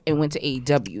had left and went to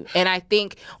AEW. And I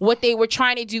think what they were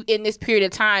trying to do in this period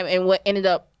of time, and what ended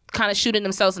up kind of shooting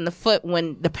themselves in the foot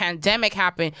when the pandemic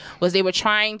happened, was they were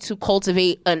trying to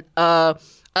cultivate a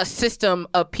system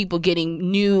of people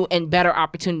getting new and better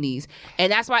opportunities.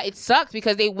 And that's why it sucks,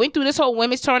 because they went through this whole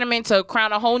women's tournament to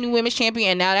crown a whole new women's champion,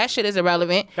 and now that shit is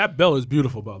irrelevant. That belt is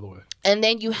beautiful, by the way. And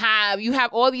then you have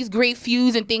all these great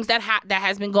feuds and things that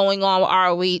has been going on with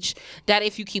ROH that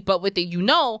if you keep up with it, you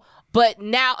know. But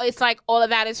now it's like all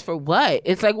of that is for what?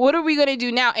 It's like, what are we going to do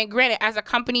now? And granted, as a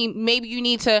company, maybe you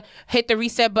need to hit the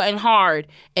reset button hard.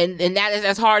 And that is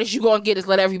as hard as you're going to get, is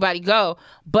let everybody go.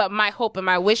 But my hope and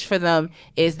my wish for them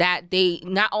is that they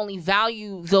not only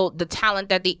value the talent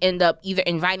that they end up either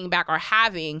inviting back or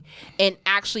having, and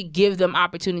actually give them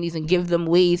opportunities and give them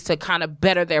ways to kind of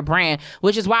better their brand,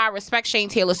 which is why I respect Shane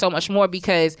Taylor so much more,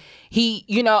 because he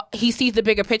sees the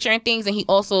bigger picture and things, and he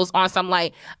also is on some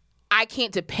like, I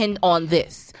can't depend on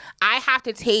this. I have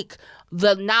to take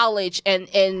the knowledge and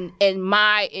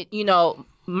my,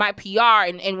 my PR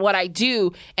and what I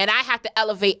do, and I have to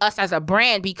elevate us as a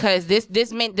brand, because this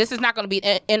is not going to be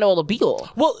an end all to be all.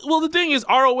 Well, the thing is,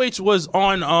 ROH was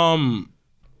on.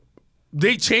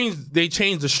 They changed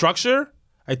the structure,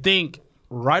 I think,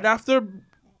 right after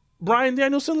Bryan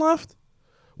Danielson left,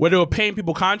 where they were paying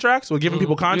people contracts, or giving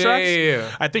people contracts.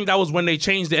 Yeah. I think that was when they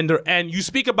changed it. And you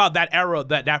speak about that era,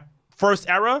 that first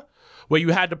era, where you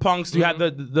had the Punks, you had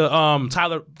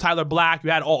the Tyler Black,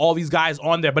 you had all these guys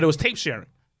on there, but it was tape sharing.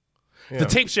 Yeah. The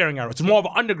tape sharing era. It's more of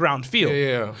an underground feel.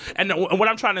 Yeah. And what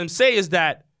I'm trying to say is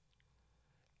that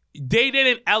they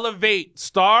didn't elevate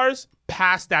stars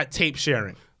past that tape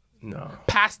sharing. No.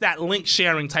 Past that link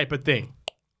sharing type of thing.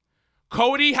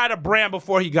 Cody had a brand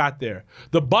before he got there.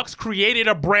 The Bucks created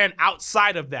a brand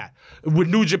outside of that. With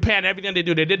New Japan, everything they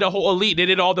do. They did the whole Elite. They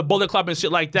did all the Bullet Club and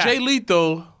shit like that. Jay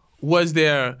Lethal was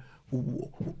their...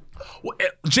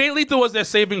 Jay Lethal was their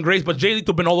saving grace, but Jay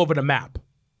Lethal been all over the map.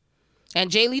 And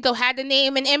Jay Lethal had the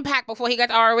name and impact before he got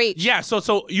to ROH. Yeah,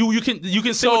 so you can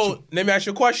say So, let me ask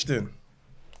you a question.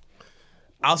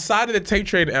 Outside of the tape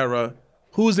trade era,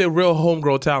 who's their real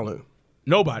homegrown talent?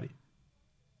 Nobody.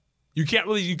 You can't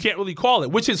really call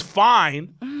it, which is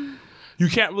fine.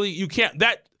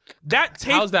 That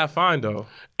tape. How's that fine though?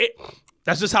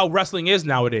 That's just how wrestling is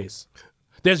nowadays.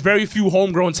 There's very few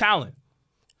homegrown talent.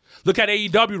 Look at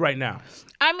AEW right now.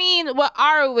 I mean, what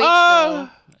ROH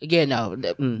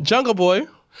though? Jungle Boy.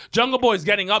 Jungle Boy's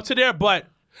getting up to there, but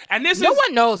no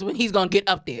one knows when he's gonna get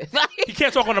up there. He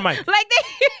can't talk on the mic.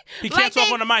 He can't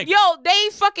talk on the mic. Yo, they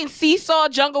fucking seesaw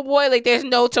Jungle Boy like there's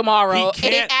no tomorrow.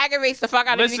 And it aggravates the fuck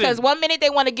out of me, because one minute they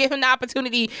want to give him the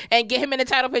opportunity and get him in the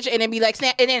title picture, and then be like,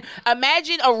 snap, and then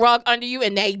imagine a rug under you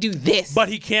and they do this. But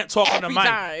he can't talk on the mic.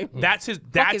 Time. That's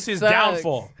his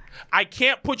downfall. I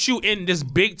can't put you in this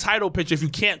big title picture if you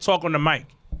can't talk on the mic.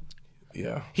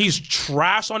 Yeah. He's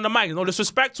trash on the mic. No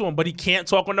disrespect to him, but he can't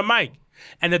talk on the mic.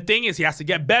 And the thing is, he has to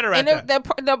get better at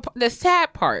that. The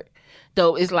sad part,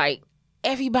 though, is like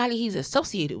everybody he's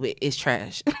associated with is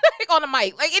trash on the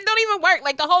mic. Like, it don't even work.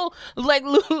 Like the whole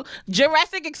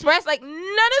Jurassic Express, like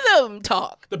none of them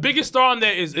talk. The biggest star on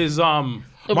there is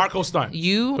Marco Stunt. But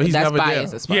he's that's never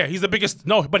biased there. as fuck. Yeah, he's the biggest.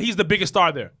 No, but he's the biggest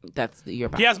star there. That's your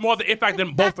bias. He has more of the impact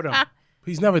than both of them.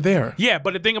 He's never there. Yeah,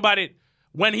 but the thing about it,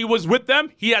 when he was with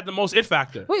them, he had the most it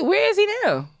factor. Wait, where is he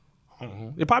now?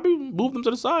 They probably moved him to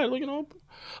the side,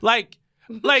 like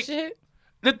Shit.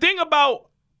 the thing about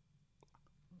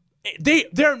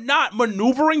they're not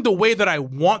maneuvering the way that I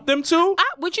want them to.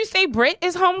 Would you say Britt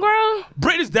is homegrown?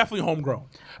 Britt is definitely homegrown.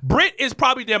 Britt is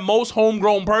probably their most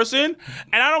homegrown person,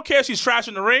 and I don't care if she's trash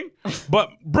in the ring,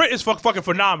 but Britt is fucking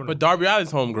phenomenal. But Darby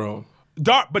Allin's homegrown.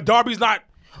 But Darby's not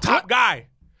top guy.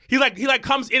 He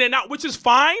comes in and out, which is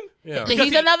fine. Yeah.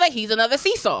 He's another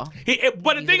seesaw.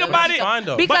 But the thing about it, fine,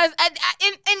 though. Because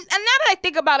and now that I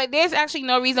think about it, there's actually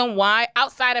no reason why,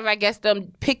 outside of I guess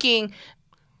them picking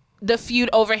the feud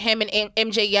over him and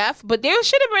MJF, but there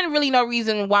should have been really no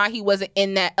reason why he wasn't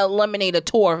in that Eliminator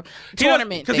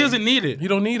tournament. Because he doesn't need it. You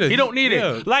don't need it. He don't need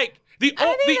it. Like they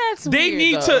weird,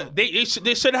 need though. to.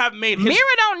 They should have made his. Mira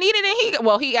don't need it,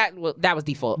 and he got that was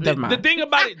default. Never mind. The thing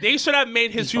about it, they should have made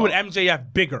his feud with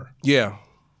MJF bigger. Yeah.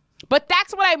 But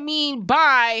that's what I mean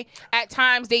by at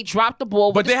times they dropped the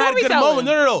ball. But they had good moments.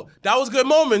 No. That was good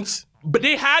moments. But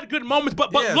they had good moments. But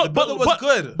Yeah, look, the brother was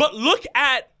good. But look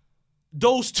at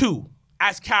those two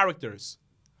as characters,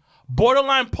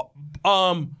 borderline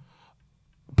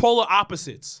polar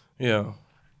opposites. Yeah.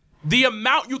 The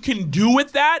amount you can do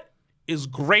with that is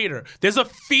greater. There's a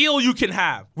feel you can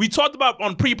have. We talked about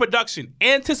on pre-production.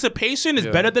 Anticipation is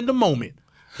better than the moment.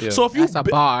 Yeah. So if you That's a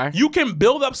bar. you can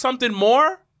build up something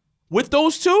more with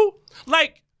those two.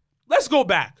 Like, let's go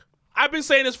back. I've been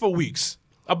saying this for weeks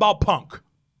about Punk.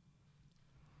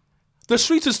 The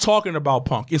streets is talking about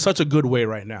Punk in such a good way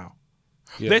right now.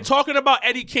 Yeah. They're talking about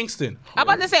Eddie Kingston. I'm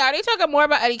about to say, are they talking more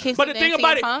about Eddie Kingston? But the than thing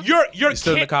about CM Punk? it, you're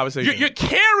still in the conversation. You're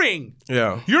caring.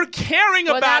 Yeah. You're caring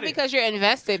Well, about not it. because you're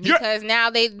invested, because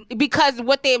now because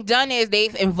what they've done is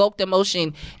they've invoked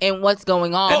emotion in what's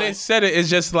going on. And they said it's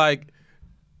just like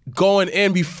going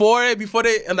in before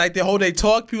they and like the whole day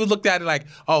talk, people looked at it like,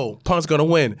 oh, Punk's gonna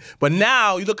win. But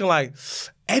now you're looking like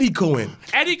Eddie could win.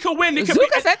 Eddie could win.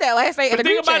 Zuka said that last night in The the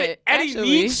thing group about chat,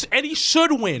 it, Eddie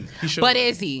should win. But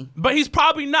is he? But he's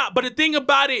probably not. But the thing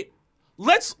about it,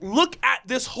 let's look at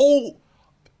this whole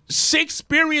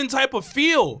Shakespearean type of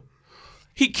feel.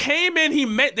 He came in,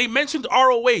 they mentioned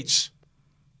ROH.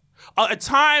 A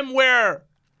time where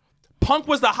Punk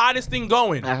was the hottest thing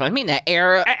going. I mean, that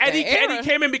era. Eddie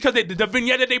came in because the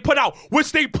vignette that they put out,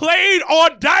 which they played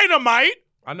on Dynamite.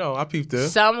 I know, I peeped it.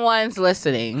 Someone's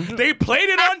listening. They played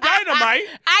it on Dynamite.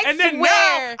 I and then swear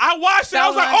now I watched it. I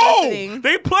was like, someone's oh, listening.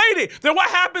 they played it. Then what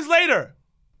happens later?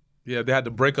 Yeah, they had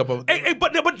the breakup of.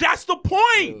 But that's the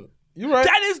point. You're right.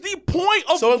 That is the point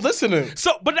of. So listening.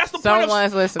 But that's the Someone's point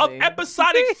of listening.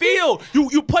 episodic feel.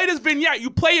 You play this vignette, you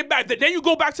play it back, then you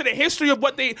go back to the history of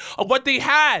what they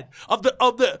had of. They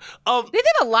did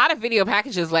a lot of video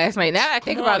packages last night. Now I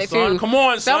think Come about on, it son. too. Come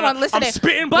on, son. Someone listening. I'm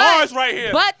spitting bars right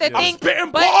here. But the I'm thing,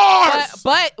 spitting but, bars.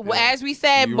 But as we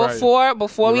said You're right.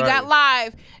 before we You're got right.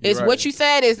 live, is You're what right. you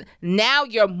said is now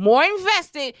you're more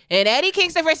invested in Eddie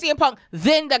Kingston versus CM Punk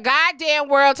than the goddamn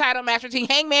world title match between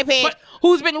Hangman Page,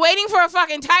 who's been waiting for a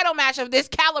fucking title match of this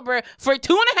caliber for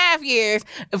 2.5 years,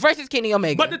 versus Kenny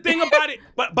Omega. But the thing about it,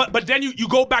 but then you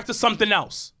go back to something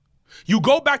else. You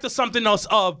go back to something else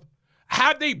of,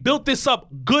 have they built this up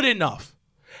good enough?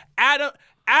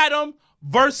 Adam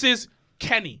versus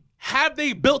Kenny. Have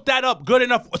they built that up good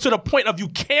enough to the point of you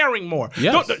caring more?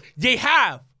 Yes. They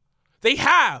have.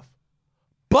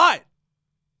 But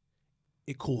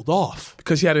it cooled off.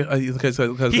 Because he had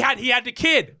He had the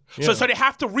kid. So they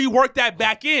have to rework that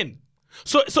back in.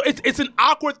 So it's an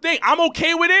awkward thing. I'm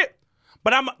okay with it,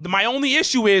 but my only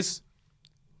issue is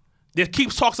there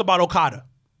keeps talks about Okada.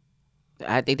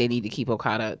 I think they need to keep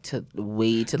Okada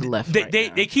way to the left.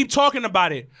 They keep talking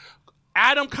about it.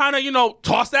 Adam kind of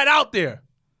tossed that out there.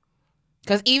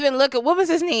 Because even look at, what was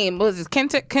his name? What was his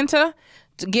Kenta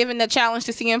giving the challenge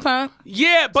to CM Punk?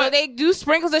 Yeah, but so they do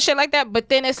sprinkles of shit like that, but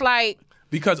then it's like,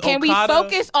 because can Okada, we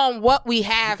focus on what we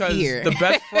have here? The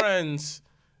best friends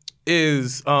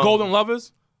is Golden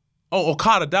Lovers. Oh,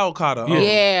 Okada, that Okada.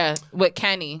 Yeah, with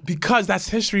Kenny. Because that's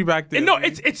history back there. And no,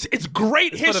 it's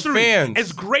great history. For the fans.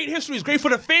 It's great history. It's great for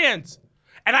the fans.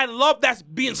 And I love that's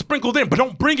being sprinkled in, but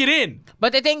don't bring it in.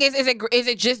 But the thing is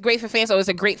it just great for fans, or is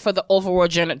it great for the overall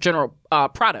general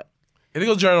product? I think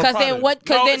it's general Because then what?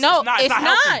 Because then no, it's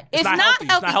not. It's not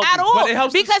healthy at all. But it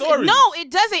helps the because story. no,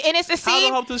 it doesn't, and it's the same. How does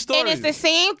it help the story? And it's the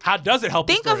same. How does it help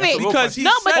Think the story? of it. That's the real Because question. he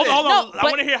No, but said it. Hold on. no, I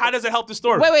want to hear, how does it help the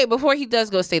story? Wait, before he does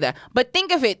go say that. But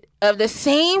think of it of the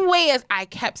same way as I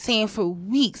kept saying for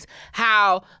weeks,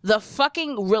 how the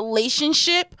fucking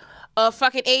relationship of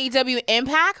fucking AEW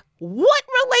Impact, what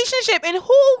relationship, and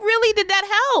who really did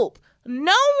that help?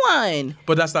 No one.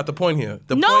 But that's not the point here.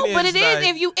 The No, point but is it that is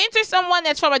if you enter someone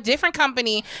that's from a different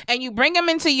company and you bring them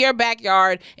into your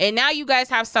backyard and now you guys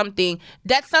have something,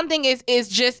 that something is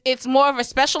just, it's more of a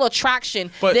special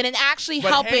attraction than it actually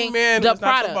helping Hangman the is not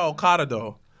product. talking about Okada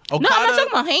though. No, I'm not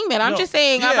talking about Hangman. I'm just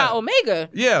saying about Omega.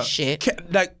 Yeah. Shit.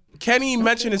 Like Kenny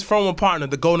mentioned his former partner,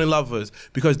 the Golden Lovers,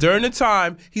 because during the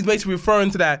time, he's basically referring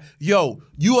to that, yo,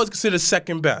 you was considered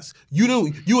second best. You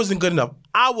knew you wasn't good enough.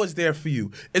 I was there for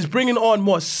you. It's bringing on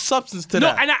more substance to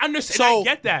that. No, and I understand.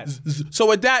 I get that. So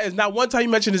with that, it's not one time you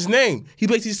mentioned his name. He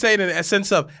basically saying in a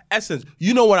sense of essence,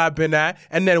 you know what I've been at,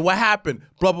 and then what happened,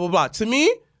 blah, blah, blah. To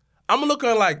me, I'm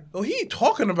looking like, oh, he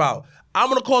talking about. I'm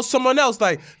going to call someone else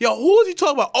like, yo, who is he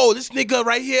talking about? Oh, this nigga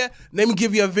right here. Let me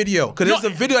give you a video. Because there's a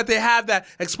video that they have that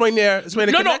explain the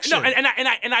connection. No,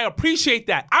 and I appreciate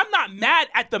that. I'm not mad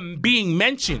at them being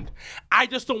mentioned. I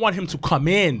just don't want him to come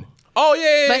in. Oh,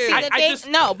 yeah. But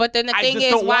see, but then the thing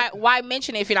is, why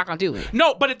mention it if you're not going to do it?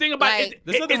 No, but the thing about it,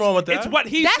 there's nothing wrong with that. It's what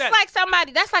he said.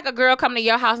 That's like a girl coming to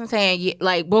your house and saying,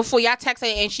 like, before y'all text her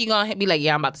and she going to be like,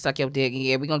 yeah, I'm about to suck your dick.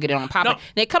 Yeah, we're going to get it on popping.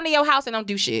 They come to your house and don't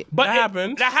do shit. But that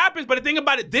happens. That happens, but the thing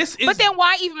about it, this is... But then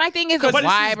why, even my thing is,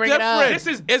 why bring it up?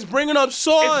 It's bringing up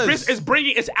swords.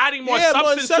 It's adding more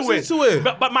substance to it.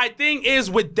 But my thing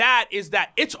is with that is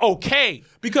that it's okay.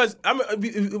 Because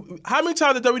how many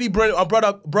times did WWE brought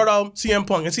up CM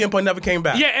Punk and CM Punk never came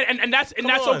back? Yeah, and that's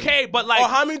okay. But like, or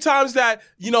how many times that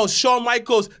Shawn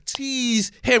Michaels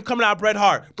teased him coming out Bret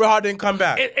Hart, Bret Hart didn't come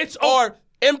back. Or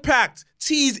Impact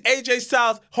teased AJ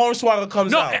Styles, Hornswoggle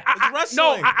comes out. It's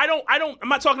wrestling. I don't. I'm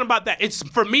not talking about that. It's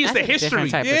for me. It's the history.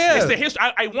 Yeah, it's the history.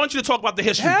 I want you to talk about the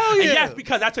history. Hell yeah. And yes,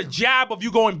 because that's a jab of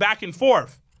you going back and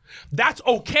forth. That's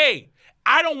okay.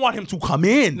 I don't want him to come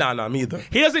in. Nah, me either.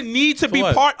 He doesn't need to be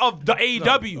part of the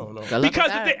AEW. No.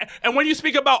 Because and when you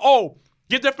speak about,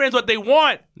 give their fans what they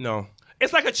want. No.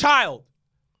 It's like a child.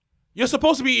 You're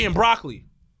supposed to be eating broccoli.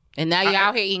 And now you're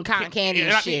out here eating cotton candy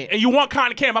and shit. And you want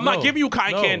cotton candy. I'm not giving you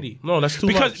cotton candy. No, that's too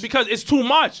much. Because it's too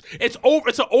much. It's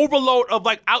an overload of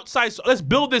like outside. So let's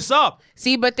build this up.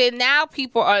 See, but then now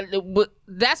people are.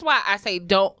 That's why I say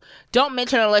don't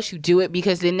mention it unless you do it,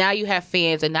 because then now you have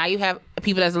fans and now you have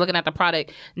people that's looking at the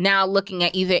product now looking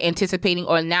at either anticipating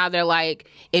or now they're like,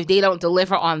 if they don't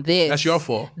deliver on this, that's your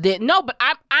fault. No, but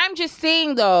I'm just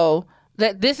saying though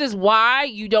that this is why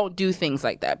you don't do things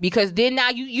like that, because then now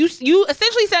you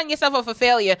essentially setting yourself up for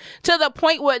failure to the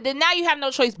point where then now you have no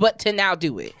choice but to now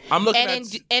do it. I'm looking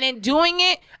and in doing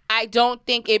it, I don't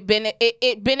think it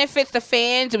benefits the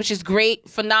fans, which is great,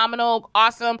 phenomenal,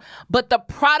 awesome, but the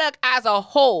product as a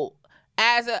whole,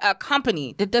 as a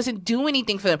company, that doesn't do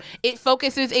anything for them. It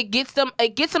focuses, it gets them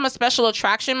a special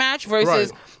attraction match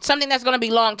versus something that's going to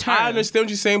be long term. I understand what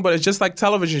you're saying, but it's just like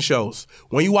television shows.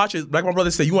 When you watch it, like my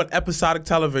brother said, you want episodic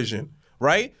television,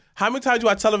 right? How many times do you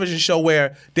watch a television show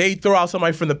where they throw out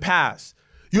somebody from the past?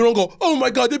 You don't go, oh my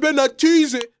God, they better not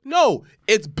tease it. No,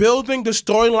 it's building the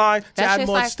storyline to add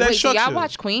more structure. Do y'all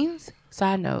watch Queens?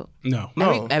 Side note. No.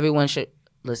 Everyone should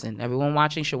listen. Everyone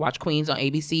watching should watch Queens on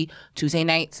ABC Tuesday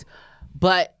nights.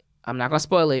 But I'm not gonna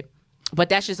spoil it. But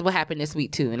that's just what happened this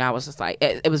week too, and I was just like,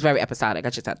 it was very episodic. I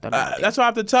just had to. That's what I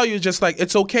have to tell you. Just like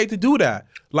it's okay to do that.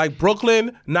 Like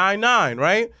Brooklyn Nine-Nine,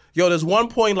 right? Yo, there's one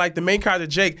point like the main character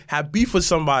Jake had beef with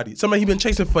somebody he been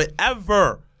chasing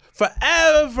forever.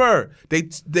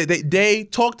 They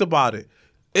talked about it.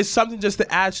 It's something just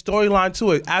to add storyline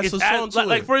to it, add some song to it.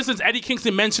 Like for instance, Eddie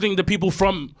Kingston mentioning the people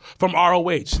from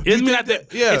ROH.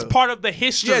 It's part of the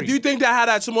history. Yeah. Do you think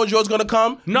that Samoa Joe's gonna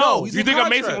come? No. You think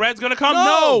Amazing Red's gonna come?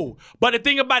 No. But the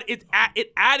thing about it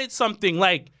added something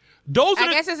like.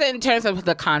 I guess it's in terms of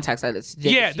the context that it's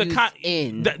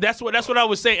in. That's what I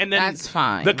was saying, and then that's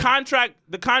fine. The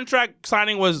contract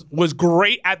signing was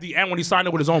great at the end when he signed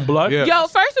it with his own blood. Yeah. Yo,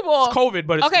 first of all, it's COVID,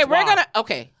 but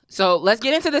So let's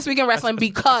get into This Week in Wrestling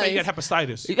because he had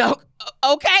hepatitis.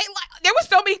 Okay, there was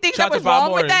so many things that was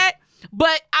wrong with that.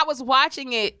 But I was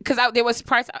watching it because there was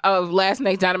parts of last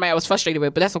night's Dynamite I was frustrated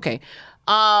with, but that's okay.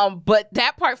 But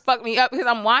that part fucked me up because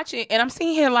I'm watching and I'm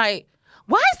sitting here like,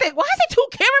 why is there two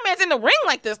cameramans in the ring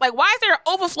like this? Like, why is there an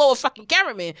overflow of fucking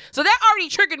cameramen? So that already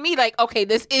triggered me like, okay,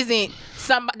 this isn't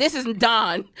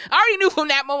Don. I already knew from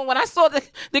that moment when I saw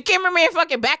the cameraman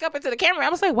fucking back up into the camera. I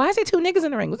was like, why is there two niggas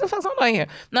in the ring? What the fuck's going on here?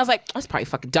 And I was like, that's probably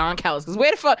fucking Don Callis. Because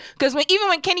where the fuck? Because even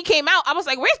when Kenny came out, I was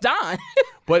like, where's Don?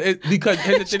 But because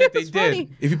here's the thing that they did. Funny.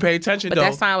 If you pay attention, but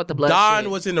that's fine with the blood.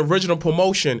 Don was in the original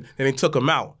promotion, and they took him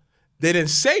out. They didn't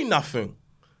say nothing.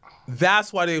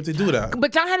 That's why they have to do that.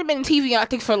 But Don hadn't been in TV, I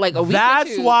think, for like a week or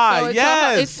two. That's why,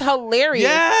 so it's hilarious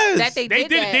that they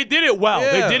did that. They did it well.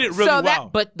 Yeah. They did it really well.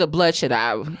 But the bloodshed,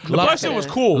 the bloodshed was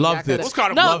cool. Loved it.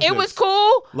 It was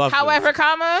cool. Loved However,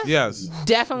 it. Yes.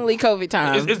 Definitely COVID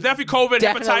time. It's definitely COVID,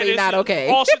 definitely hepatitis. Not okay.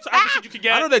 All sorts of shit you could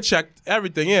get. I know they checked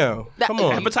everything, yeah. Come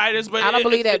on. Hepatitis, but I don't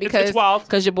believe that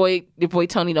because your boy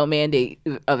Tony don't mandate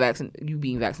you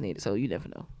being vaccinated, so you never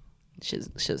know. Shit's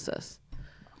sus.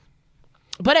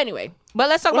 But anyway,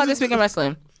 let's talk about This Week in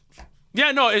Wrestling.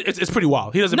 Yeah, no, it's pretty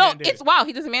wild. He doesn't. No, mandate it's it. wild.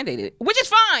 He doesn't mandate it, which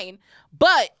is fine.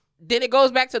 But then it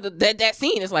goes back to that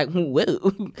scene. It's like,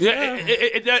 whoa. Yeah,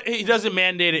 he doesn't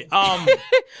mandate it.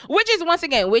 Which is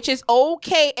which is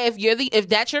okay if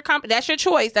that's your that's your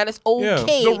choice. That is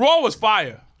okay. The Raw was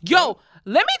fire. Yo,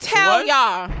 let me tell What?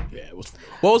 y'all. Yeah, it was.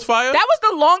 What was fire? That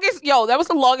was the longest. Yo, that was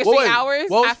the longest Wait, 3 hours.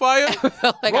 what was fire? I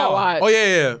felt like Raw. I watched. Oh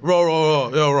yeah.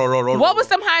 Roll. What was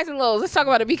some highs and lows? Let's talk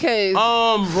about it because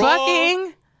Raw.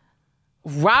 fucking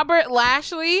Robert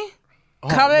Lashley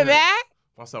coming man. back.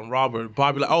 My son Robert,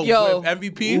 Bobby. Yo, with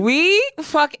MVP.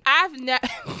 I've never.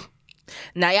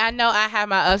 Now y'all know I have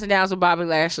my ups and downs with Bobby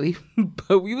Lashley,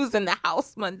 but we was in the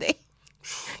house Monday,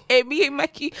 and me and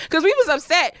Mikey, because we was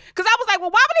upset, because I was like, well,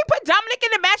 why would they put Dominic in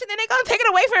the match and then they gonna take it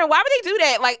away from him? Why would they do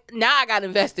that? Like, now I got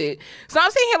invested, so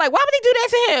I'm sitting here like, why would they do that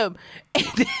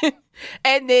to him?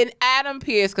 And then Adam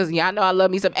Pearce, because y'all know I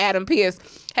love me some Adam Pearce,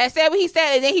 had said what he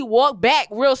said, and then he walked back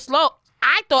real slow.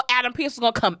 I thought Adam Pearce was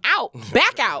gonna come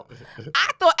back out.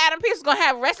 I thought Adam Pearce was gonna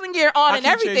have wrestling gear on and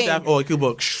everything.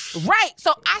 Right.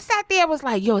 So I sat there and was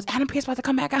like, yo, is Adam Pearce about to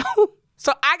come back out?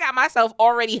 So I got myself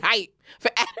already hyped for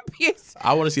Adam Pearce.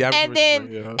 I want to see Adam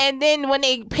Pearce. And then when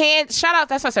they panned, shout out,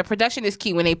 that's what I said, production is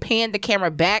key. When they panned the camera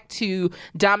back to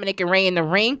Dominic and Ray in the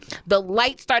ring, the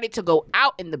light started to go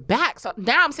out in the back. So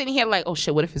now I'm sitting here like, oh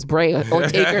shit, what if it's Bray or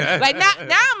Taker? Like now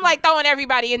I'm like throwing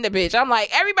everybody in the bitch. I'm like,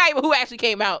 everybody who actually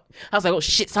came out. I was like, oh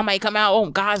shit, somebody come out.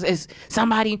 Oh God, it's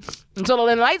somebody. Until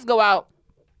then the lights go out.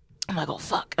 I'm like, oh,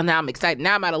 fuck. And now I'm excited.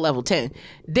 Now I'm at a level 10.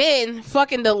 Then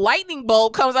fucking the lightning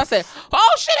bolt comes. I said,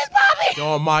 oh, shit, it's Bobby.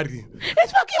 Almighty.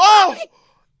 It's fucking Bobby.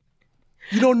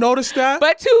 You don't notice that?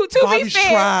 But to Bobby's be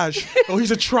fair. trash. Oh,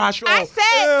 he's a trash. I said,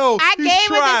 I gave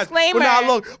a disclaimer. But now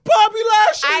look, Bobby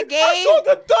Lashley. I saw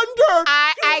the thunder.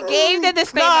 I gave the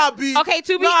disclaimer. Nah, B. Okay,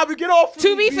 get off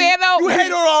to be B. fair, though. You hate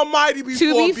her Almighty before,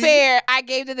 To be B. fair, I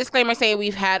gave the disclaimer saying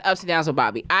we've had ups and downs with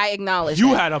Bobby. I acknowledge You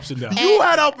that. had ups and downs. You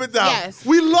had up and down. Yes.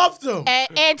 We loved him.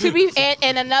 And to be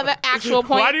and another actual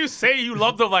point. Why do you say you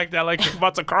loved him like that? Like you're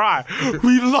about to cry.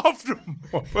 We loved him.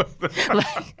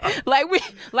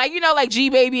 like G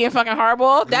Baby and fucking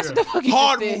Hardball. That's what the fuck you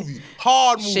Hard just did. movie.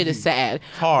 Hard movie. Shit is sad.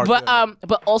 Hard, but yeah.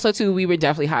 but also too, we were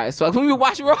definitely high as fuck when we were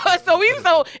watching Raw. So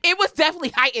it was definitely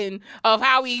heightened of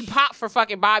how we popped for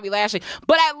fucking Bobby Lashley.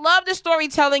 But I love the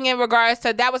storytelling in regards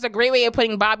to that was a great way of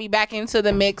putting Bobby back into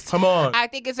the mix. Come on. I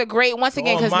think it's a great once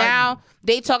again because Almighty. now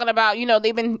they talking about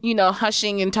they've been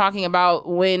hushing and talking about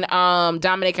when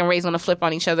Dominic and Ray's gonna flip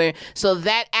on each other. So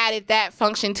that added that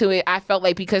function to it. I felt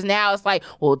like because now it's like,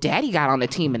 well, Daddy got on the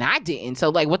team and I didn't. So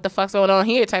like, what the fuck's going on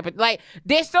here? Type of like,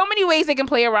 there's so many ways they can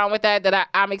play around with that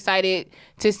I'm excited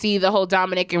to see the whole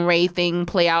Dominic and Ray thing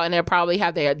play out, and they'll probably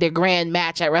have their grand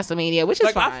match at WrestleMania, which is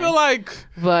Like, fine. I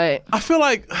feel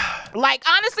like Like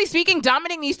honestly speaking,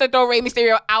 Dominic needs to throw Rey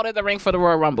Mysterio out of the ring for the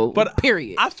Royal Rumble. But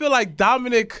period. I feel like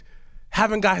Dominic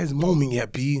haven't got his moment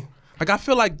yet, B. Like I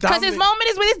feel like Dominic. Because his moment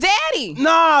is with his daddy.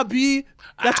 Nah, B.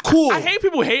 That's cool. I hate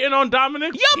people hating on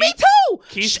Dominic. Yo, me too.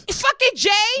 Keith- Fucking Jay.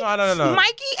 No.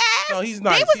 Mikey ass. No, he's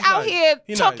nice. They was He's out nice. here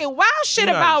He's talking nice. wild shit He's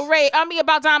about nice. Ray. I mean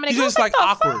about Dominic. He's I just was like the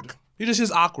awkward. fuck? He just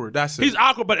is awkward. That's it. He's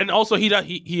awkward, but and also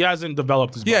he hasn't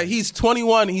developed his body. Yeah, he's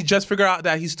 21. He just figured out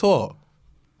that he's tall.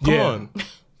 Come on.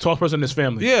 Tallest person in his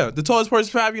family. Yeah, the tallest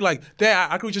person family. Like, Dad,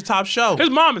 I could reach your top shelf. His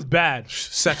mom is bad.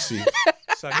 Sexy.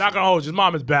 Not gonna hold you. His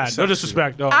mom is bad. No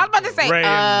disrespect, though. I was about to say. Ray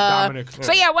and Dominic.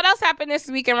 So yeah, what else happened this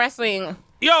week in wrestling?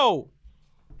 Yo,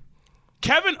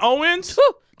 Kevin Owens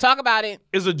Whew, talk about it.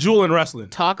 is a jewel in wrestling.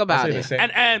 Talk about it.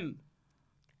 And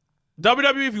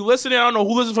WWE, if you listen, I don't know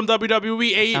who listens from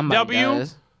WWE, Somebody AEW,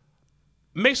 does.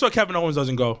 make sure Kevin Owens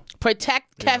doesn't go.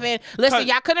 Protect Kevin. Listen, Cause-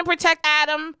 y'all couldn't protect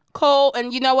Adam Cole,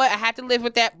 and you know what? I had to live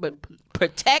with that. But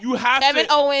protect You have Kevin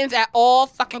to- Owens at all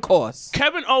fucking costs.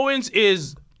 Kevin Owens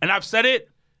is, and I've said it,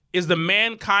 is the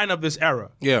mankind of this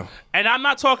era. Yeah. And I'm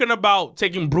not talking about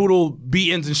taking brutal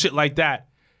beatings and shit like that.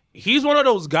 He's one of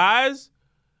those guys,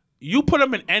 you put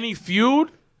him in any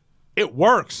feud, it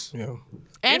works. Yeah.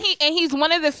 And he's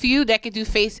one of the few that could do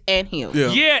face and heel. Yeah.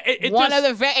 Yeah, it One just,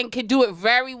 of the and can do it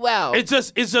very well. it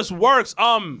just works.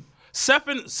 Kevin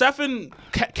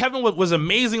was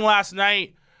amazing last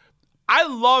night. I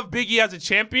love Big E as a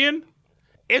champion.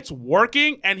 It's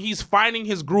working, and he's finding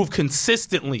his groove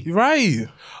consistently. You're right.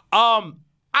 I'm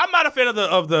not a fan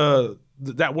of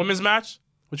that women's match.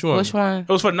 Which one? Which one? It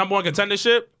was for number one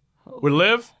contendership with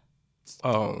Liv.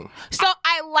 Oh. So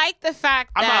I like the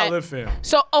fact that I'm not a Liv fan.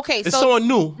 So okay, It's so someone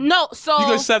new. no, so You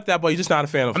can accept that, but you're just not a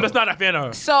fan of I'm her. just not a fan of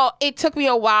her. so it took me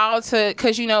a while to,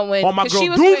 because when Oh my 'cause girl, she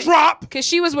was do with, drop. because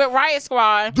she was with Riot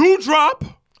Squad. Do drop.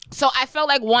 So I felt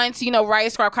like once,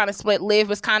 Riot Squad kind of split, Liv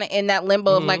was kind of in that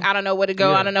limbo of like, I don't know where to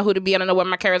go. Yeah. I don't know who to be. I don't know what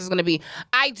my character's going to be.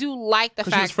 I do like the She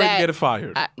was fact afraid that... to get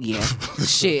fired. Yeah.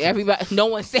 Shit. Everybody... No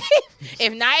one's safe.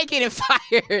 If Nia getting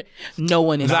fired, no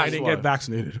one is I safe. didn't get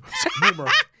vaccinated. Boomer.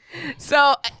 So,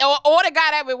 or the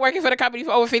guy that been working for the company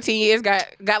for over 15 years got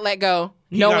let go.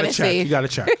 No one is safe. You got to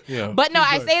check. Yeah. But no,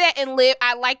 I say that in Liv.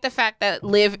 I like the fact that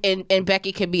Liv and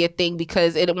Becky can be a thing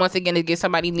because it once again it gives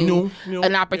somebody new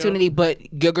an opportunity. Yeah.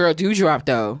 But your girl Doudrop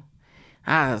though,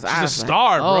 She's a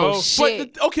star, bro. Oh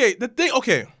shit! Okay.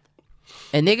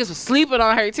 And niggas was sleeping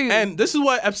on her too. And this is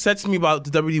what upsets me about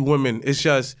the WWE women. It's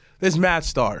just there's mad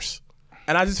stars,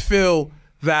 and I just feel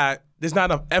that there's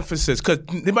not enough emphasis because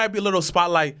there might be a little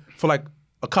spotlight for like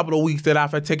a couple of weeks that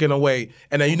I've had taken away,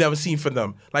 and then you never seen from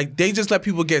them. Like they just let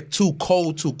people get too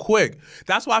cold too quick.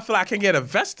 That's why I feel like I can get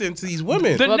invested into these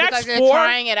women. The well, next because they're four,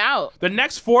 trying it out. The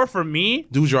next four for me,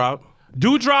 Doudrop.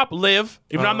 Liv,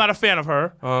 even though I'm not a fan of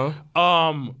her.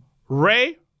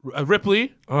 Ray,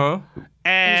 Ripley, and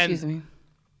Excuse me.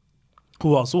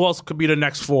 who else? Who else could be the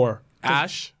next four?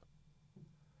 Ash.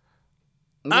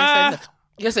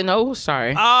 Yes and no.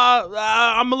 Sorry.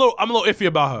 I'm a little iffy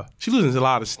about her. She loses a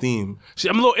lot of steam.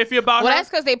 I'm a little iffy about Well, her. that's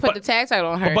because they put the tag title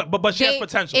on her. But she has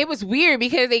potential. It was weird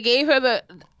because they gave her the.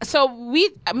 So me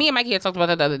and Mikey had talked about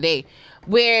that the other day,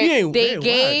 where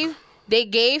they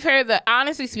gave her the.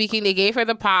 Honestly speaking, they gave her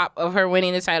the pop of her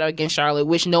winning the title against Charlotte,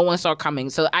 which no one saw coming.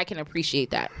 So I can appreciate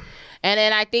that. And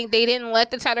then I think they didn't let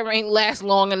the title reign last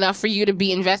long enough for you to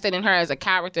be invested in her as a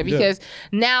character because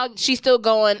now she's still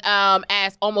going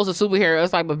as almost a superhero.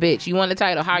 It's like, but bitch, you won the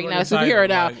title. How are you not a superhero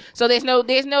now? Like, so there's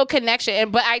no connection.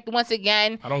 And but I once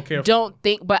again I don't care. Don't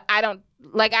think, but I don't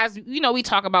like as we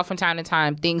talk about from time to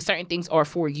time certain things are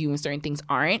for you and certain things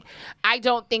aren't. I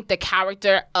don't think the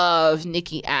character of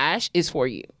Nikki Ash is for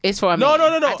you. It's for me. No.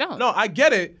 I don't. No, I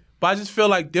get it, but I just feel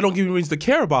like they don't give me reason to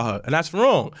care about her, and that's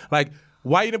wrong. Like,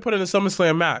 why you didn't put her in a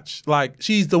SummerSlam match? Like,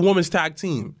 she's the women's tag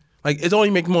team. Like, it's only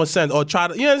making more sense. Or try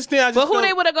to, you understand? But who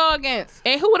they would have go against,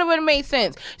 and who would have made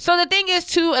sense? So the thing is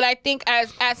too, and I think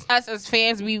as us as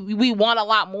fans, we want a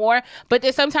lot more. But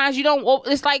then sometimes you don't.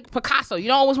 It's like Picasso. You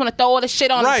don't always want to throw all the shit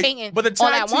on the painting. But the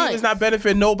tag team is not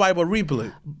benefiting nobody but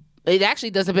Ripley. It actually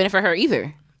doesn't benefit her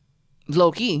either.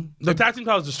 Low key. The tag team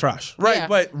title is just trash. Right, Yeah,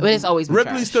 but it's always been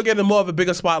Ripley's trash. still getting more of a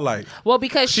bigger spotlight. Well,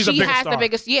 because She's she a bigger has star. the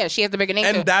biggest. Yeah, she has the bigger name.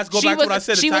 And too. that's go back to what I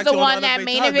said, the She was tag the team one on that the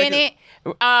main big time,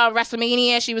 evented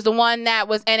WrestleMania. She was the one that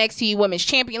was NXT Women's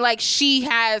Champion. Like she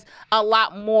has a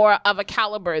lot more of a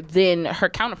caliber than her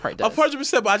counterpart does.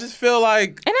 100%, but I just feel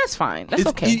like And that's fine. That's it's,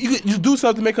 okay. you do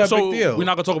something to make her a So big deal. we're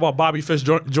not gonna talk about Bobby Fish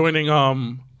joining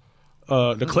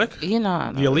the Clique. I don't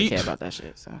The really Elite. care about that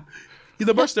shit. So He's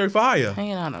a mercenary for hire.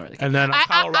 I don't really care. And then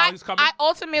Kyle O'Reilly's coming. I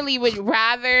ultimately would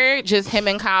rather just him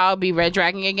and Kyle be Red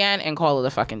Dragon again and call it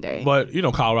a fucking day. But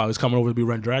Kyle O'Reilly's coming over to be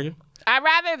Red Dragon. I'd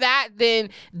rather that than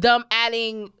them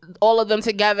adding all of them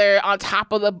together on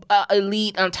top of the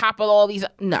Elite, on top of all these.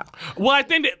 No. Well, I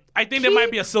think there might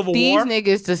be a civil war. These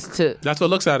niggas just to. That's what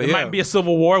looks at it. There might be a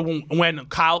civil war when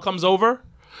Kyle comes over.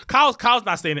 Kyle's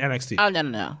not staying in NXT. Oh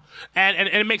no. And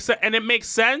it makes sense. And it makes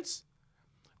sense.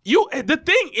 The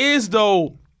thing is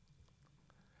though,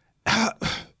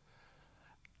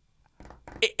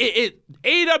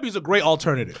 AEW is a great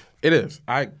alternative. It is.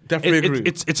 I definitely agree.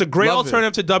 It's a great Love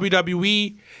alternative to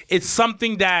WWE. It's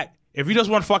something that if you just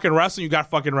want fucking wrestling, you got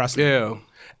fucking wrestling. Yeah.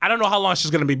 I don't know how long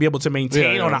she's gonna be able to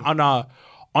maintain Yeah.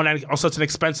 on such an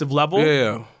expensive level.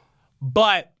 Yeah.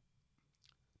 But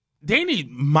they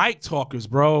need mic talkers,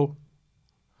 bro.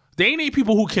 They need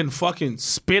people who can fucking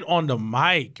spit on the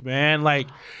mic, man. Like,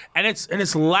 and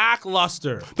it's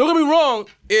lackluster. Don't get me wrong.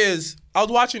 I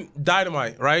was watching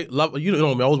Dynamite, right? You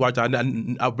know me. I always watch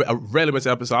Dynamite. I rarely miss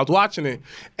an episode. I was watching it,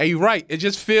 and you're right. It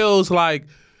just feels like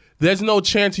there's no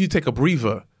chance you take a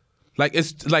breather. Like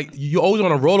it's like you're always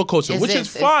on a roller coaster, which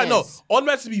is fine. No, all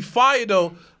meant to be fire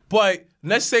though. But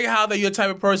let's say how that you're the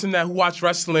type of person that who watch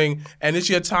wrestling, and it's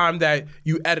your time that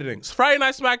you editing. So Friday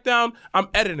Night SmackDown, I'm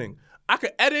editing. I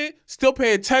could edit, still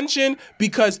pay attention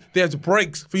because there's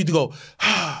breaks for you to go.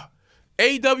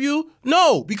 AEW,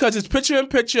 no, because it's picture in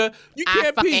picture. You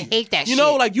can't fucking pee. hate that You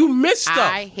know, shit. like you miss stuff.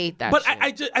 I hate that But shit. I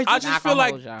I just Not feel gonna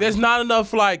like hold y'all. there's not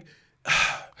enough like.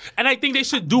 and I think they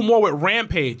should do more with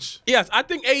Rampage. Yes, I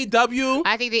think AEW.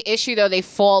 I think the issue though they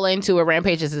fall into a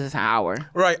Rampage is an hour.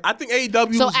 Right, I think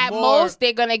AEW. So is at more, most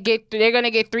they're gonna get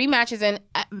 3 matches in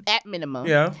at minimum.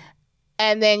 yeah.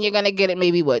 And then you're gonna get it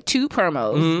maybe 2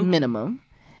 promos Mm-hmm. minimum,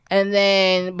 and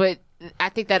then but I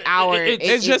think that hour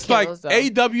It's just like kills, though.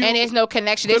 AEW and there's no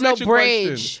connection. There's no Question.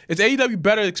 bridge. Is AEW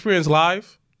better experience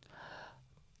live?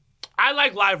 I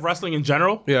like live wrestling in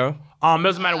general. Yeah.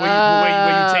 Doesn't matter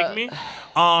where you take me.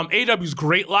 AEW's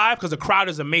great live because the crowd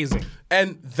is amazing.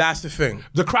 And that's the thing.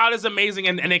 The crowd is amazing,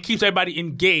 and it keeps everybody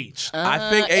engaged. I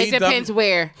think it AEW depends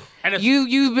where. And it's-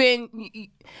 you've been.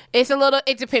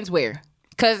 It depends where.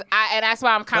 And that's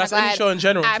why I'm kind of That's any glad show in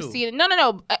general, I've too. seen it.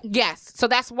 No. Yes. So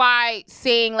that's why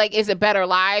saying like, is it better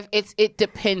live? It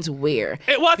depends where.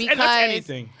 And that's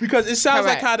anything. because it sounds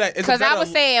like how that. it's a Because I better- was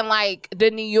saying like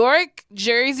the New York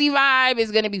Jersey vibe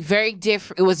is going to be very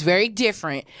different. It was very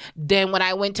different than when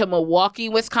I went to Milwaukee,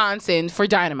 Wisconsin for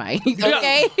Dynamite.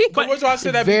 Okay, But But I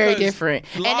said that very because different.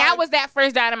 And live- that was that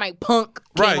first Dynamite Punk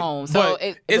came right. home. So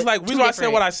but it's like reason why I said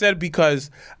what I said because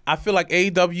I feel like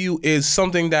AEW is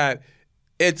something that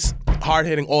it's hard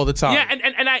hitting all the time. Yeah,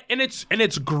 and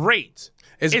it's great.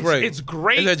 it's great. It's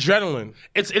great. It's adrenaline.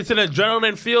 It's an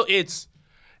adrenaline feel. It's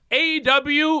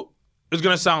AEW is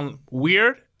gonna sound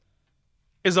weird.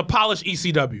 Is a polished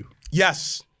ECW.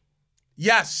 Yes.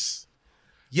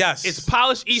 It's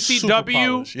polished ECW. Super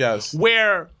polished, yes.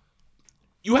 Where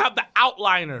you have the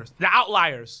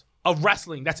outliers of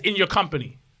wrestling that's in your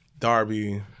company.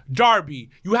 Darby,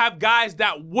 You have guys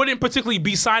that wouldn't particularly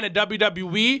be signed to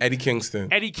WWE. Eddie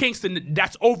Kingston.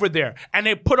 That's over there, and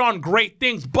they put on great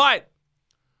things. But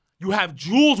you have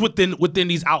jewels within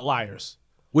these outliers,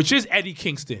 which is Eddie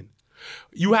Kingston.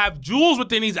 You have jewels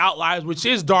within these outliers, which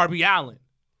is Darby Allin,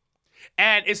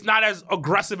 and it's not as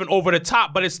aggressive and over the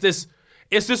top, but it's this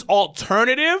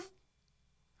alternative.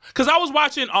 Because I was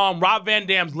watching Rob Van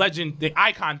Dam's Legend, the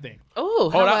Icon thing. Oh,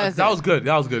 that was good.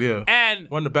 That was good. Yeah, And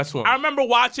one of the best ones. I remember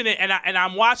watching it, and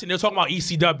I'm watching. They're talking about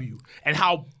ECW and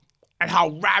how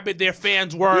rabid their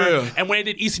fans were, Yeah. and when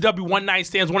they did ECW One Night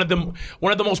Stands, one of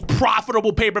the most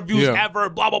profitable pay-per-views Yeah. ever.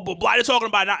 Blah blah blah blah. They're talking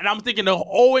about it, and I'm thinking the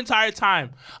whole entire time,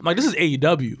 I'm like, this is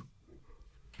AEW.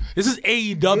 This is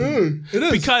AEW it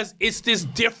is. because it's this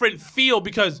different feel.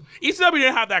 Because ECW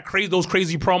didn't have those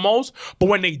crazy promos, but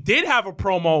when they did have a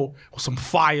promo, it was some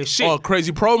fire shit. Oh,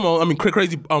 crazy promo. I mean,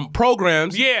 crazy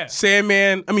programs. Yeah.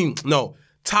 Sandman. I mean, no.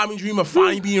 Tommy Dreamer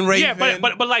finally being Raven. Yeah,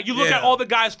 but like you look Yeah. at all the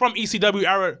guys from ECW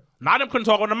era, none of them couldn't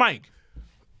talk on the mic,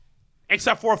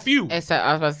 except for a few. Except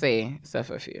I was about to say, except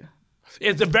for a few.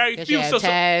 It's a very You few. had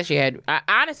Taz. You had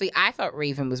honestly, I thought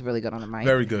Raven was really good on the mic.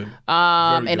 Very good.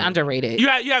 and good. underrated. You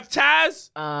have Taz,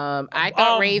 I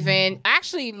thought Raven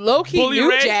actually low key Bully New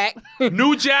Ray, Jack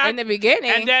New Jack in the beginning,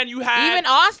 and then you had even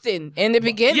Austin in the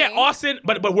beginning. Yeah, Austin.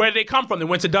 But where did they come from? They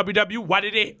went to WWE. Why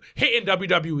did they hit in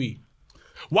WWE?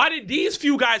 Why did these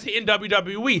few guys hit in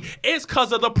WWE? It's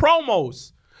because of the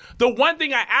promos. The one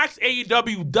thing I asked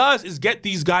AEW does is get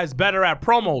these guys better at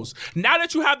promos. Now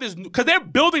that you have this, because they're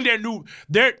building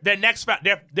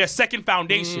their second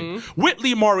foundation with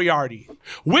Lee Moriarty,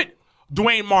 with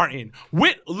Dwayne Martin,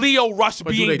 with Leo Rush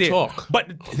being do they there. talk?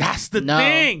 But that's the No.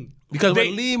 thing. Because They-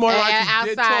 when Lee Moriarty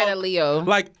did outside talk, of Leo.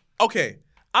 like, okay,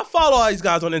 I follow all these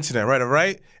guys on the internet,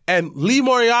 right? And Lee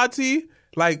Moriarty,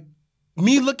 like,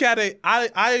 me look at it,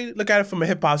 I look at it from a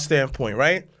hip hop standpoint,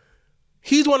 right?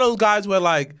 He's one of those guys where,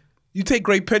 like, you take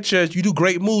great pictures, you do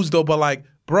great moves, though, but, like,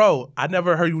 bro, I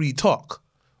never heard you really talk.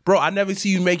 Bro, I never see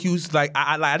you make use, like,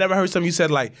 I never heard something you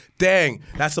said, like, dang,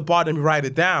 that's the bar, let me write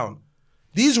it down.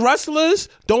 These wrestlers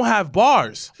don't have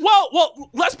bars. Well,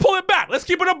 let's pull it back. Let's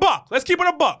keep it a buck.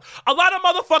 A lot of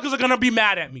motherfuckers are going to be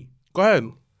mad at me. Go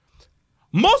ahead.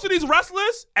 Most of these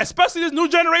wrestlers, especially this new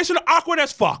generation, are awkward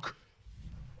as fuck.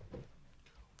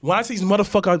 When I say these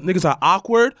motherfucker niggas are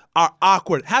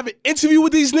awkward. Have an interview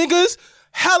with these niggas,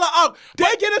 hella awkward. They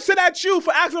get upset at you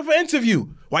for asking for an interview.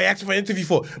 Why you asking for an interview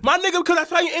for? My nigga, because I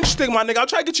find you interesting, my nigga. I'm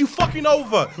trying to get you fucking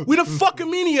over. We the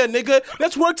fucking media, nigga.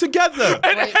 Let's work together.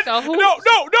 Wait, so who? No.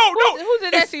 Who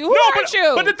did that to you? Who hurt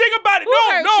you? But the thing about it,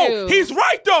 Who hurt no. you? He's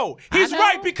right, though. He's know.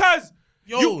 right because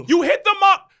Yo. you hit them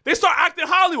up, they start acting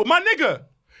Hollywood. My nigga.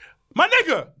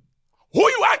 Who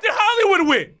you acting Hollywood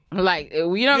with? Like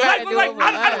we don't Like, gotta do like it with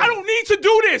I us. don't need to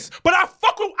do this, but I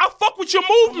fuck with your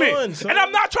movement, on, son. and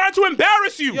I'm not trying to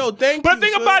embarrass you. Yo, thank but you, the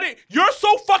thing son. about it, you're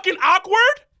so fucking awkward.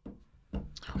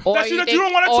 Or that you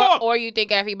don't wanna talk. Or you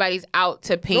think everybody's out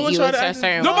to paint one's you trying into to a end-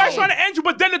 certain Nobody's way. trying to end you.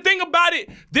 But then the thing about it,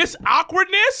 this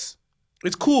awkwardness,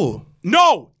 It's cool.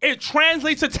 no, it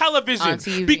translates to television On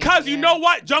TV, because you yeah. know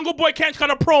what, Jungle Boy can't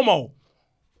cut a promo.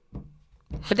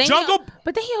 But then Jungle-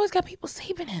 but then he always got people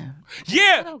saving him.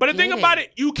 Yeah, don't but the thing get about it.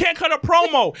 it, you can't cut a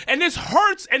promo. And this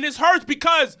hurts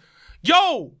because,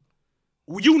 yo,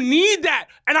 you need that.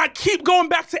 And I keep going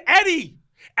back to Eddie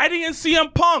and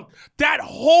CM Punk. That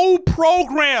whole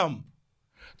program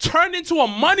turned into a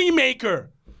moneymaker.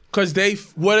 Because they,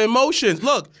 what emotions?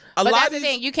 Look, a But lot that's of the these,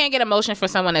 thing. You can't get emotion for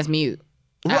someone that's mute.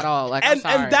 at all. Like, I'm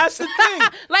sorry. And that's the thing.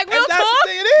 Like, real and that's talk. the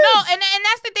thing it is. No, and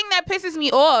that's the thing that pisses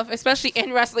me off, especially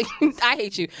in wrestling. I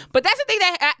hate you, but that's the thing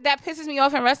that pisses me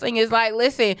off in wrestling is like,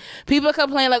 listen, people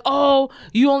complain like, oh,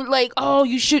 you don't like, oh,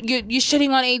 you're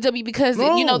shitting on AEW because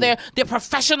you know they're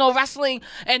professional wrestling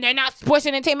and they're not sports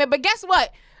entertainment. But guess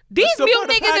what? These mute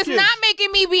niggas is not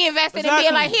making me be invested in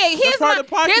being like, here's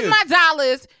my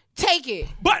dollars. Take it.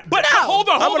 But hold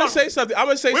on. I'm gonna say something.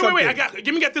 Wait. Let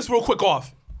me get this real quick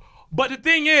off. But the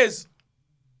thing is,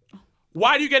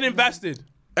 why do you get invested?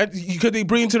 Because they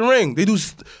bring you to the ring. They do.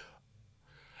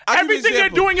 Everything they're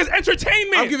doing is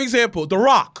entertainment. I'll give you an example. The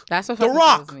Rock. That's what The fucking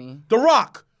Rock. kills me. The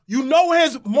Rock. You know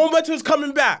his momentum is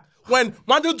coming back. When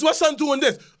my son doing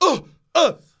this,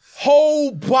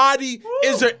 whole body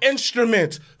is an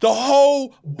instrument. The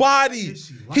whole body.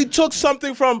 He took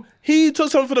something from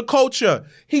the culture.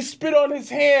 He spit on his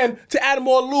hand to add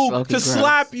more lube, to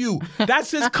slap you.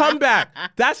 That's his comeback.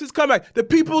 The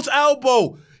people's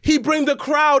elbow. He bring the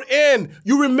crowd in.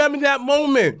 You remember that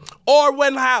moment. Or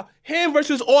when him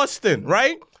versus Austin,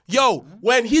 right? Yo,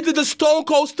 when he did the Stone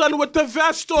Cold Stunner with the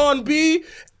vest on,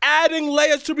 adding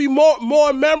layers to be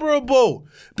more memorable.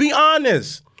 Be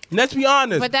honest. Let's be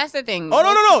honest. But that's the thing. Oh,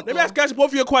 no. Let me ask you guys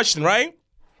both of you a question, right?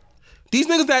 These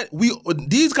niggas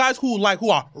these guys who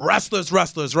are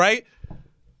wrestlers, right?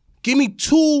 Give me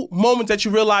 2 moments that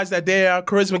you realize that their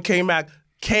charisma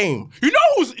came. You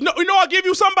know I'll give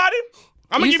you somebody?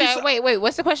 I'm gonna give you wait,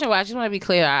 what's the question? Well, I just want to be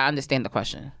clear. I understand the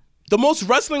question. The most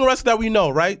wrestler that we know,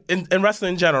 right? In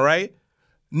wrestling in general, right?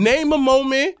 Name a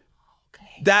moment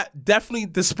that definitely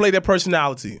displayed their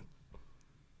personality.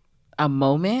 A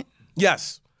moment?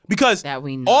 Yes. Because that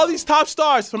we know. All these top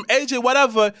stars from AJ,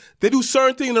 whatever, they do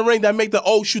certain things in the ring that make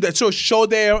that show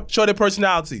their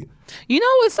personality. You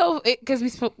know what's so? Because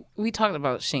we talked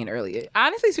about Shane earlier.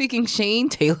 Honestly speaking, Shane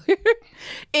Taylor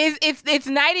it's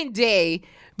night and day.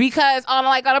 Because on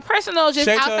a personal, just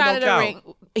Shane outside of the ring,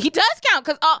 he does count.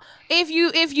 Because if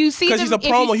you see, because he's a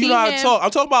promo, you know how to talk.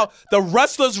 I'm talking about the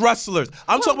wrestlers.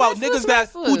 I'm talking about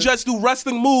niggas who just do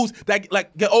wrestling moves that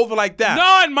like get over like that.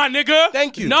 None, my nigga.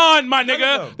 Thank you. None, my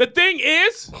nigga. The thing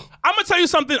is, I'm gonna tell you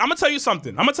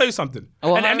something.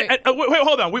 Oh, and wait,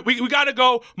 hold on. We gotta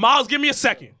go. Miles, give me a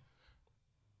second.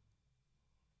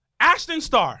 Ashton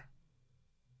Starr.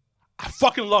 I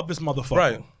fucking love this motherfucker.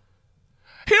 Right.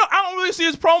 I don't really see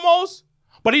his promos,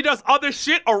 but he does other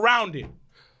shit around it.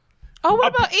 Oh,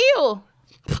 what about Eel?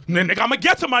 Nigga, I'm gonna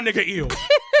get to my nigga Eel.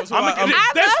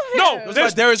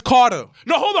 There's Darius Carter.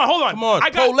 No, hold on. Come on,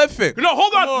 prolific. No,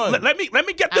 hold on. Let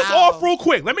me get this off real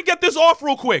quick.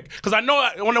 Because I know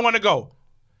I want to go.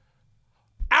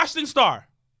 Ashton Starr.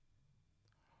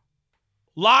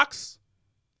 Locks.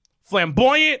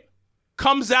 Flamboyant.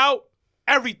 Comes out.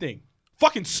 Everything.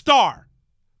 Fucking star.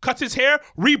 Cuts his hair,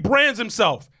 rebrands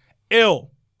himself.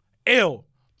 Ill.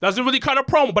 Doesn't really cut a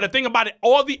promo, but the thing about it,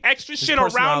 all the extra shit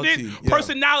around it,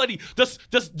 personality,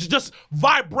 just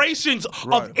vibrations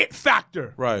of it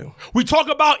factor. Right. We talk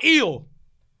about Eel.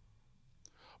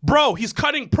 Bro, he's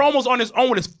cutting promos on his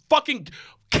own with his fucking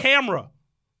camera.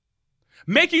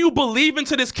 Making you believe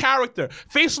into this character,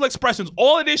 facial expressions,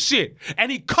 all of this shit.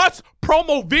 And he cuts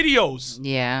promo videos.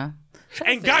 Yeah.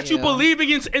 And got you believing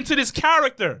into this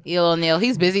character. Eel O'Neal,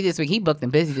 he's busy this week. He booked and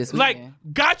busy this week. Like,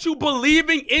 got you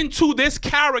believing into this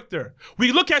character.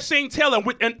 We look at Shane Taylor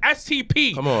with an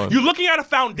STP. Come on. You're looking at a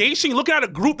foundation. You're looking at a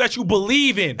group that you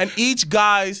believe in. And each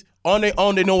guy's on their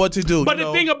own, they know what to do. But the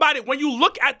thing about it, when you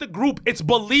look at the group, it's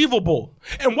believable.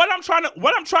 And what I'm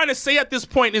trying to say at this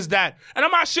point is that, and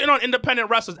I'm not shitting on independent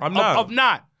wrestlers. I'm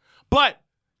not. But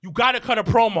you gotta cut a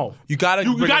promo. You gotta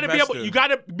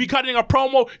be cutting a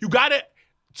promo. You gotta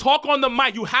talk on the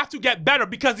mic. You have to get better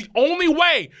because the only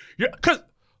way. Because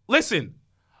listen,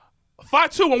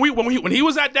 Fatu when he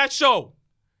was at that show,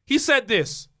 he said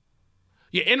this: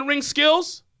 your in-ring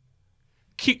skills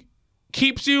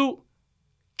keeps you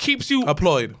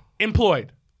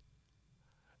employed.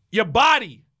 Your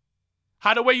body,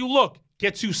 how the way you look,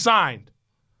 gets you signed.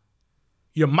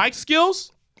 Your mic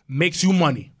skills makes you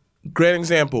money. Great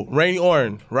example. Randy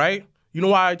Orton, right? You know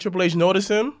why Triple H noticed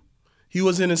him? He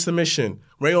was in a submission.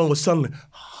 Randy Orton was suddenly,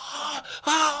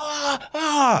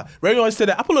 Randy Orton said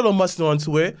that. I put a little mustard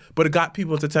onto it, but it got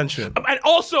people's attention. And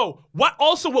also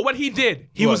what he did,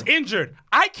 he was injured.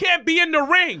 I can't be in the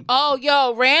ring. Oh,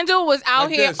 yo, Randall was out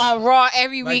Like here this. on Raw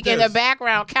every week in the this.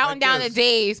 background, counting Like down this. the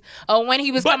days of when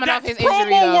he was coming off his promo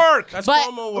injury. though. work. That's But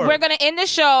promo work. we're gonna end the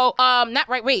show. Not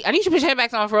right. Wait, I need you to put your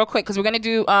headbacks on real quick because we're gonna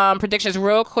do predictions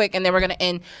real quick, and then we're gonna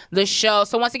end the show.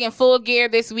 So once again, Full Gear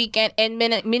this weekend in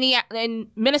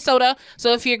Minnesota.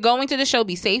 So if you're going to the show,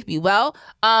 be safe, be well.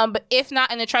 But if not.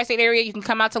 not in the tri-state area, you can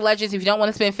come out to Legends. If you don't want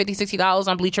to spend $50, $60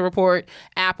 on Bleacher Report,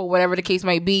 Apple, whatever the case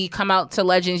may be, come out to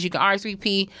Legends. You can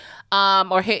RSVP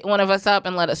or hit one of us up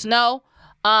and let us know.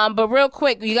 But real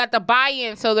quick, you got the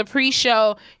buy-in. So the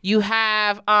pre-show, you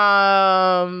have,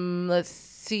 let's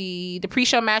see, the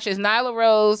pre-show match is Nyla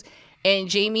Rose and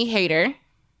Jamie Hayter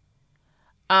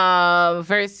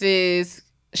versus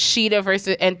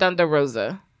Sheeta and Thunder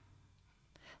Rosa.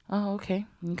 Oh, okay.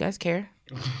 You guys care?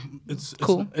 It's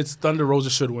cool. It's Thunder Rosa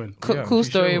should win. Cool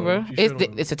story, bro.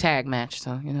 It's a tag match,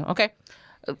 so you know. Okay,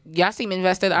 y'all seem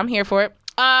invested. I'm here for it.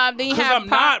 Then you have I'm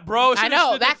not, bro. I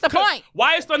know, that's the point.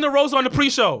 Why is Thunder Rosa on the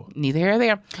pre-show? Neither here or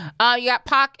there. You got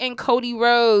Pac and Cody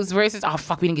Rhodes versus. Oh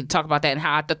fuck, we didn't get to talk about that and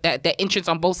how I thought that entrance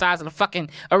on both sides of the fucking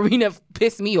arena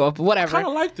pissed me off. Whatever. I kind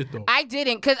of liked it though. I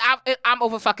didn't because I'm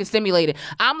over fucking stimulated.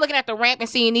 I'm looking at the ramp and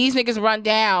seeing these niggas run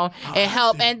down and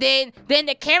help, and then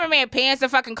the cameraman pans to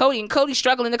fucking Cody, and Cody's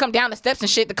struggling to come down the steps and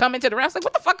shit to come into the ramp. Like,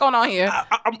 what the fuck going on here?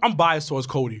 I'm biased towards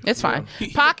Cody. It's fine.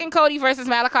 Pac and Cody versus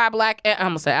Malachi Black. I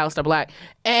almost said Aleister Black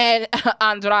and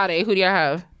Andrade. Who do y'all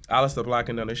have? Aleister Black,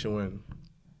 and then they should win.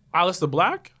 Aleister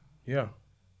Black? Yeah.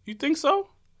 You think so?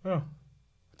 Yeah.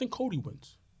 I think Cody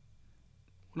wins.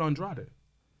 With Andrade.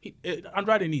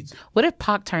 Andrade needs it. What if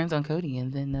Pac turns on Cody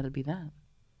and then that'll be that?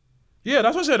 Yeah,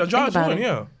 that's what I said. Andrade should win, it.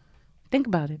 yeah. Think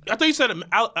about it. I thought you said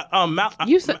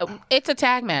You said it's a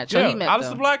tag match. Yeah, What he meant, Aleister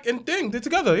though. Black and Thing, they're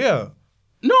together, yeah.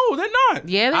 No, they're not.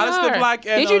 Yeah, they Aleister are. Black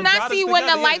and Did you not Andrade see when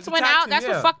together? the Yeah, lights it's a went tag out? team, That's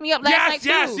yeah. what fucked me up last night too.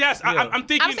 Yes. Yeah. I'm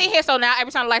thinking. I'm sitting here, so now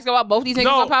every time the lights go out, both these niggas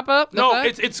No, gonna pop up? no,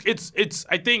 The fuck? it's.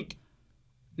 I think.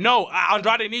 No,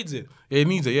 Andrade needs it. It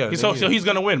needs it, yeah. So he's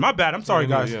gonna win. My bad. I'm sorry,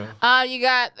 guys. Yeah. You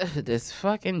got this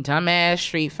fucking dumbass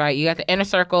street fight. You got the Inner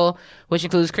Circle, which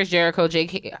includes Chris Jericho, Jake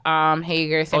Hager,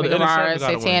 Sammy the Inner Guevara, Circle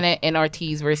gotta Santana, and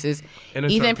Ortiz versus Inner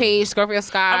Ethan Circle. Page, Scorpio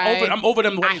Sky. I'm over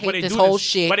them when I hate they this do whole this.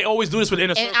 shit. But they always do this with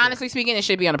Inner And Circle. honestly speaking, it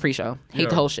should be on a pre-show. Hate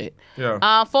the whole shit.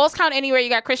 Yeah. Falls Count Anywhere, you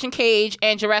got Christian Cage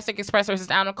and Jurassic Express versus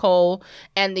Anna Cole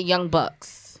and the Young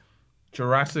Bucks.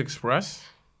 Jurassic Express.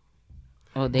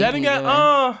 Oh, they Then need again,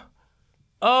 to win.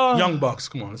 Young Bucks.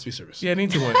 Come on, let's be serious. yeah,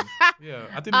 need to win. Yeah,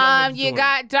 I think. You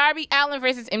got Darby Allin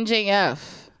versus MJF.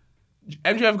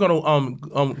 MJF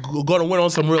gonna win on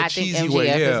some real I think cheesy MJF way.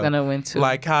 Yeah, is gonna win too.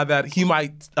 Like how that he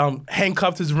might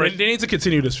handcuff his They wrist. need to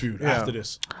continue this feud after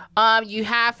this. You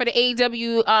have for the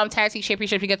AEW Tag Team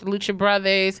Championship, you got the Lucha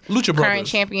Brothers, Lucha current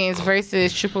Brothers. champions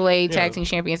versus AAA Tag Team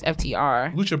Champions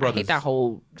FTR. Lucha I Brothers. hate that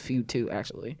whole feud too.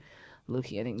 Actually,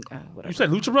 Luki, I didn't. You Whatever. said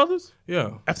Lucha Brothers?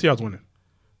 Yeah, FTR's winning.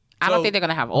 I don't think they're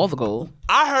gonna have all the gold.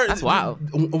 I heard That's wild.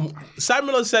 Simon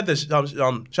Miller said this. Shout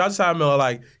out to Simon Miller.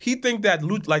 Like he think that the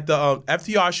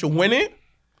FTR should win it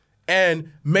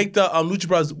and make the Lucha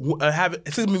Brothers have it.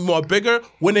 It's gonna be more bigger.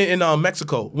 Win it in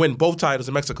Mexico. Win both titles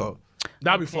in Mexico.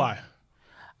 That'd be fly.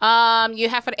 You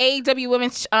have for the AEW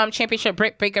Women's Championship,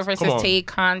 Britt Baker versus Come on. Tay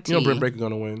Conti. You know Britt Baker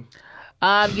gonna win.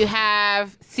 You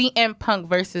have CM Punk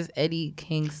versus Eddie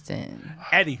Kingston.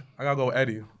 Eddie. I gotta go with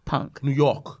Eddie. Punk. New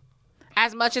York.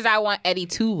 As much as I want Eddie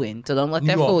to win, so don't let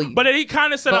that New York. fool you. But then he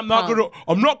kind of said, But I'm not gonna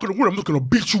win. I'm just gonna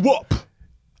beat you up.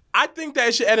 I think that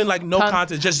it should end in like no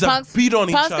contest, just Punk's beat on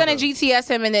each other. Punk's gonna GTS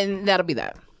him, and then that'll be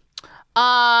that.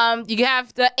 You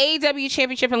have the AEW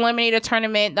Championship Eliminator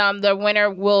Tournament. The winner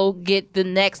will get the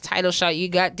next title shot. You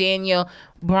got Daniel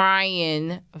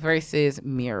Bryan versus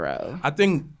Miro. I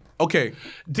think. Okay.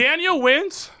 Daniel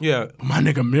wins. Yeah. My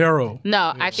nigga Miro.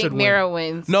 No, I think should Miro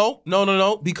wins. No.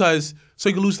 Because so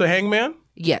you can lose to Hangman.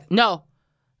 Yeah, no.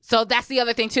 So that's the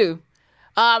other thing too.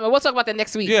 And we'll talk about that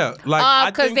next week. Yeah, like, I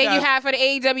because think then you that- have for the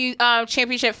AEW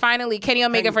Championship finally Kenny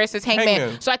Omega versus Hangman.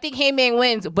 Hangman. So I think Hangman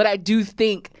wins, but I do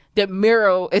think that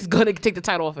Miro is gonna take the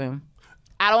title off him.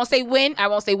 I don't say when, I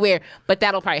won't say where, but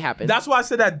that'll probably happen. That's why I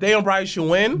said that Daniel Bryan should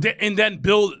win. And then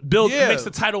build Yeah. makes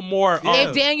the title more.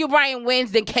 If Daniel Bryan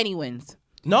wins, then Kenny wins.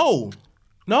 No.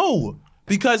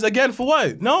 Because again, for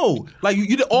what? No. Like you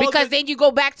did all. Because then you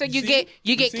go back to you see?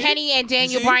 get see? Kenny and You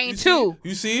Daniel see? Bryan You see? too.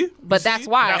 You see? But that's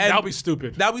why. That'll be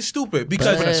stupid. That'd be stupid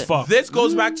because Stupid as fuck. this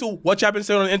goes back to what y'all been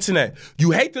saying on the internet. You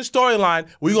hate the storyline.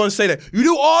 We're gonna say that you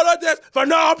do all of this for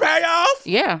no payoff.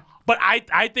 Yeah. But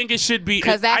I think it should be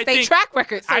Because that's I their think- track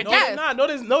record. So I- No, yes. it's not.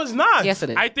 No, it's not. Yes, it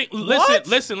is. I think What?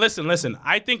 listen.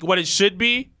 I think what it should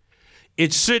be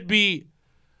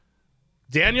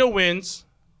Daniel wins.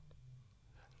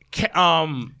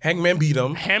 Hangman beat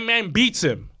him. Hangman beats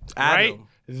him, right? Adam.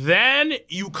 Then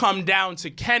you come down to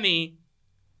Kenny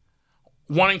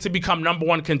wanting to become number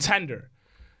one contender.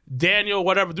 Daniel,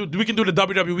 whatever, we can do the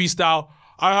WWE style.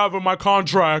 I have in my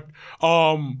contract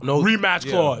rematch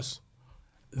yeah. clause.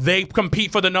 They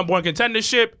compete for the number one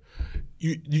contendership.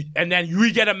 and then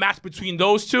we get a match between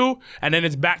those two, and then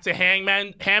it's back to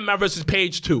Hangman versus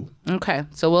Page 2. Okay,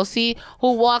 so we'll see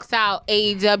who walks out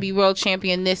AEW World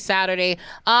Champion this Saturday.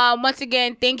 Once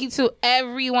again, thank you to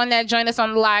everyone that joined us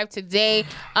on the live today.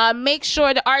 Make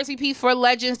sure to RSVP for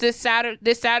Legends this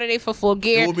Saturday for Full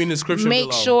Gear. It will be in the description Make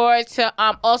below. sure to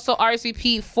also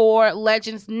RSVP for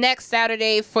Legends next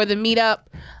Saturday for the meetup.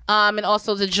 And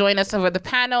also to join us over the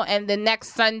panel. And the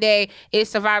next Sunday is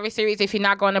Survivor Series. If you're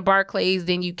not going to Barclays,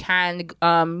 then you can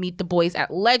meet the boys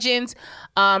at Legends.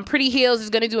 Pretty Heels is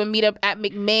going to do a meetup at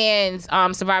McMahon's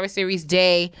Survivor Series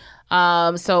Day.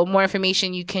 So more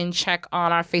information you can check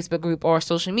on our Facebook group or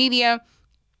social media.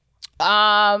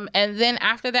 And then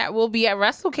after that, we'll be at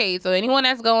WrestleCade. So anyone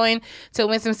that's going to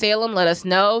Winston-Salem, let us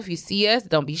know. If you see us,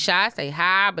 don't be shy, say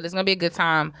hi. But it's going to be a good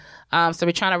time. So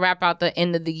we're trying to wrap out the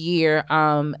end of the year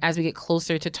as we get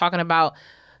closer to talking about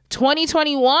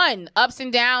 2021, ups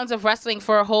and downs of wrestling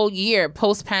for a whole year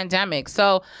post-pandemic.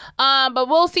 So, but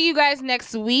we'll see you guys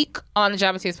next week on the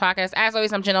Job and Tears podcast. As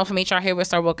always, I'm Janelle from HR here with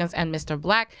Star Wilkins and Mr.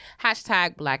 Black.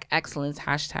 #Black Excellence.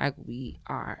 #We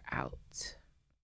are out.